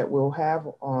lectures that we'll have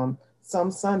on some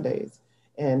Sundays.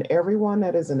 And everyone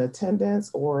that is in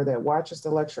attendance or that watches the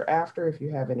lecture after, if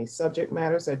you have any subject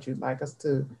matters that you'd like us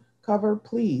to cover,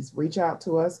 please reach out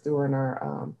to us during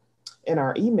in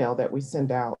our email that we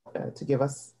send out to give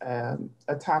us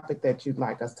a topic that you'd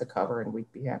like us to cover, and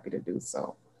we'd be happy to do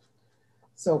so.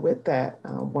 So with that,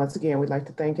 once again, we'd like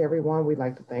to thank everyone. We'd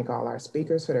like to thank all our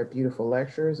speakers for their beautiful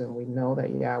lectures, and we know that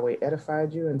Yahweh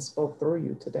edified you and spoke through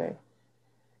you today.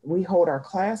 We hold our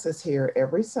classes here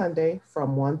every Sunday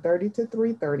from 1:30 to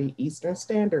 3:30 Eastern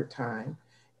Standard Time,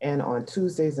 and on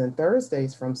Tuesdays and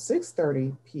Thursdays from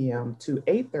 6:30 p.m. to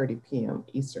 8:30 p.m.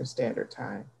 Eastern Standard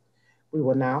Time. We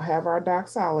will now have our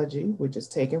doxology, which is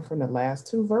taken from the last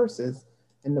 2 verses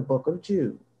in the book of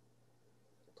Jude.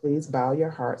 Please bow your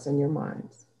hearts and your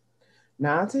minds.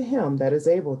 Now to him that is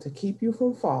able to keep you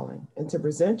from falling and to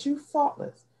present you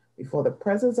faultless before the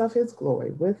presence of his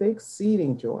glory with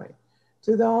exceeding joy,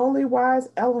 to the only wise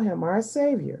Elohim, our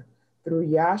Savior, through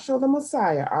Yahshua the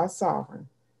Messiah, our Sovereign,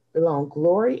 belong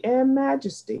glory and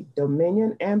majesty,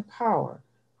 dominion and power,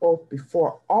 both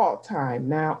before all time,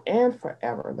 now and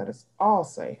forever. Let us all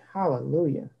say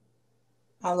hallelujah.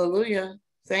 Hallelujah.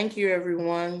 Thank you,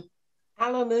 everyone.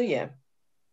 Hallelujah.